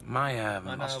 My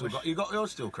You got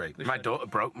yours still, Craig? My daughter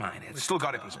broke mine. It's still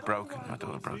got it, but it's broken. My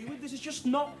daughter broke it. This is just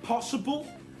not possible.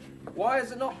 Why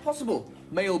is it not possible?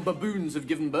 Male baboons have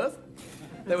given birth.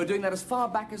 They were doing that as far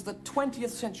back as the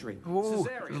 20th century. Oh,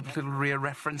 little rear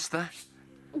reference there.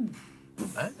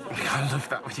 I love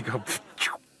that when you go...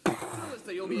 So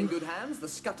you'll be in good hands. The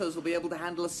scutters will be able to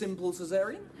handle a simple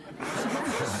cesarean.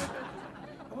 I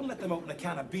wouldn't let them open a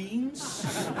can of beans.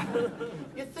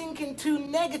 You're thinking too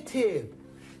negative.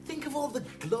 Think of all the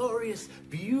glorious,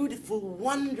 beautiful,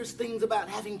 wondrous things about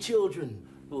having children.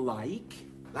 Like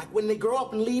when they grow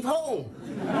up and leave home.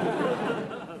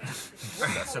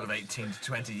 That's sort of 18 to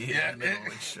 20 years in the middle,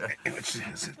 which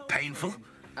is painful.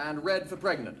 And red for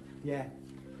pregnant. Yeah.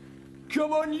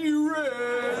 Come on, you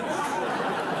red!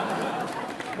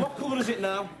 What colour is it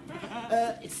now?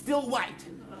 It's still white.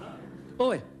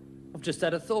 Oi, I've just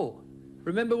had a thought.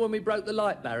 Remember when we broke the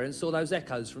light barrier and saw those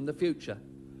echoes from the future?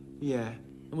 Yeah.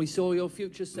 and we saw your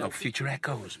future self. No, Future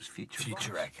Echoes. It was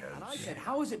Future Echoes. And I said,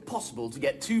 how is it possible to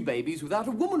get 2 babies without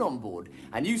a woman on board?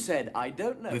 And you said, I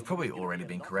don't know. We've probably already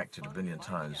been corrected a billion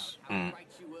times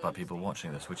by people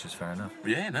watching this, which is fair enough.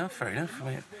 Yeah, no, fair enough. I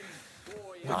mean,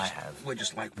 I have. We're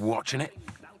just like watching it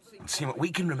and seeing what we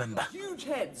can remember. Huge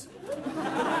heads.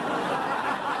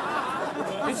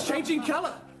 It's changing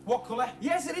colour. What colour?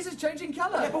 Yes, it is. It's changing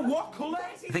colour. Yeah, but what colour?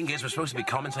 The thing is, we're supposed to be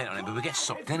commentating on it, but we get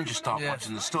sucked in and just start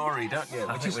watching the story, don't you?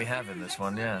 I think we have in this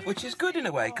one, yeah. Which is good in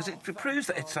a way, because it proves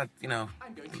that it's had, you know,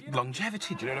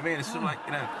 longevity, do you know what I mean? It's sort of like,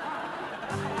 you know...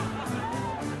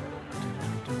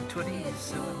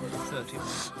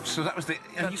 27:30. So that was the...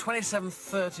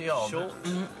 27:30 on. Short.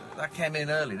 That came in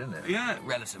early, didn't it? Yeah.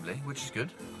 Relatively, which is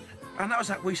good. And that was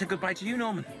that we said goodbye to you,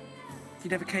 Norman. You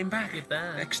never came back.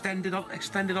 Goodbye. Extended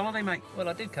holiday, mate. Well,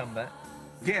 I did come back.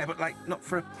 Yeah, but like not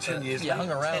for 10 years. You hung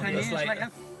around 10 with us years later.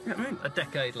 later. You know what I mean? A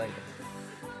decade later.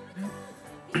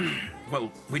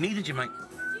 Well, we needed you, mate.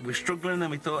 We were struggling,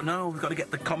 and we thought, no, we've got to get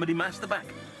the comedy master back.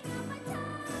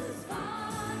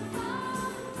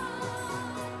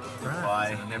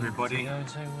 Bye, everybody.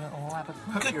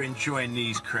 Hope you're enjoying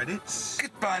these credits.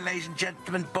 Goodbye, ladies and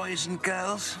gentlemen, boys and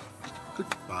girls.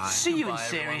 Goodbye. See you in Goodbye,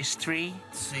 Series 3.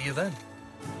 See you then.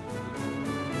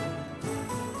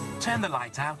 Turn the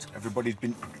light out. Everybody's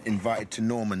been invited to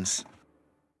Norman's.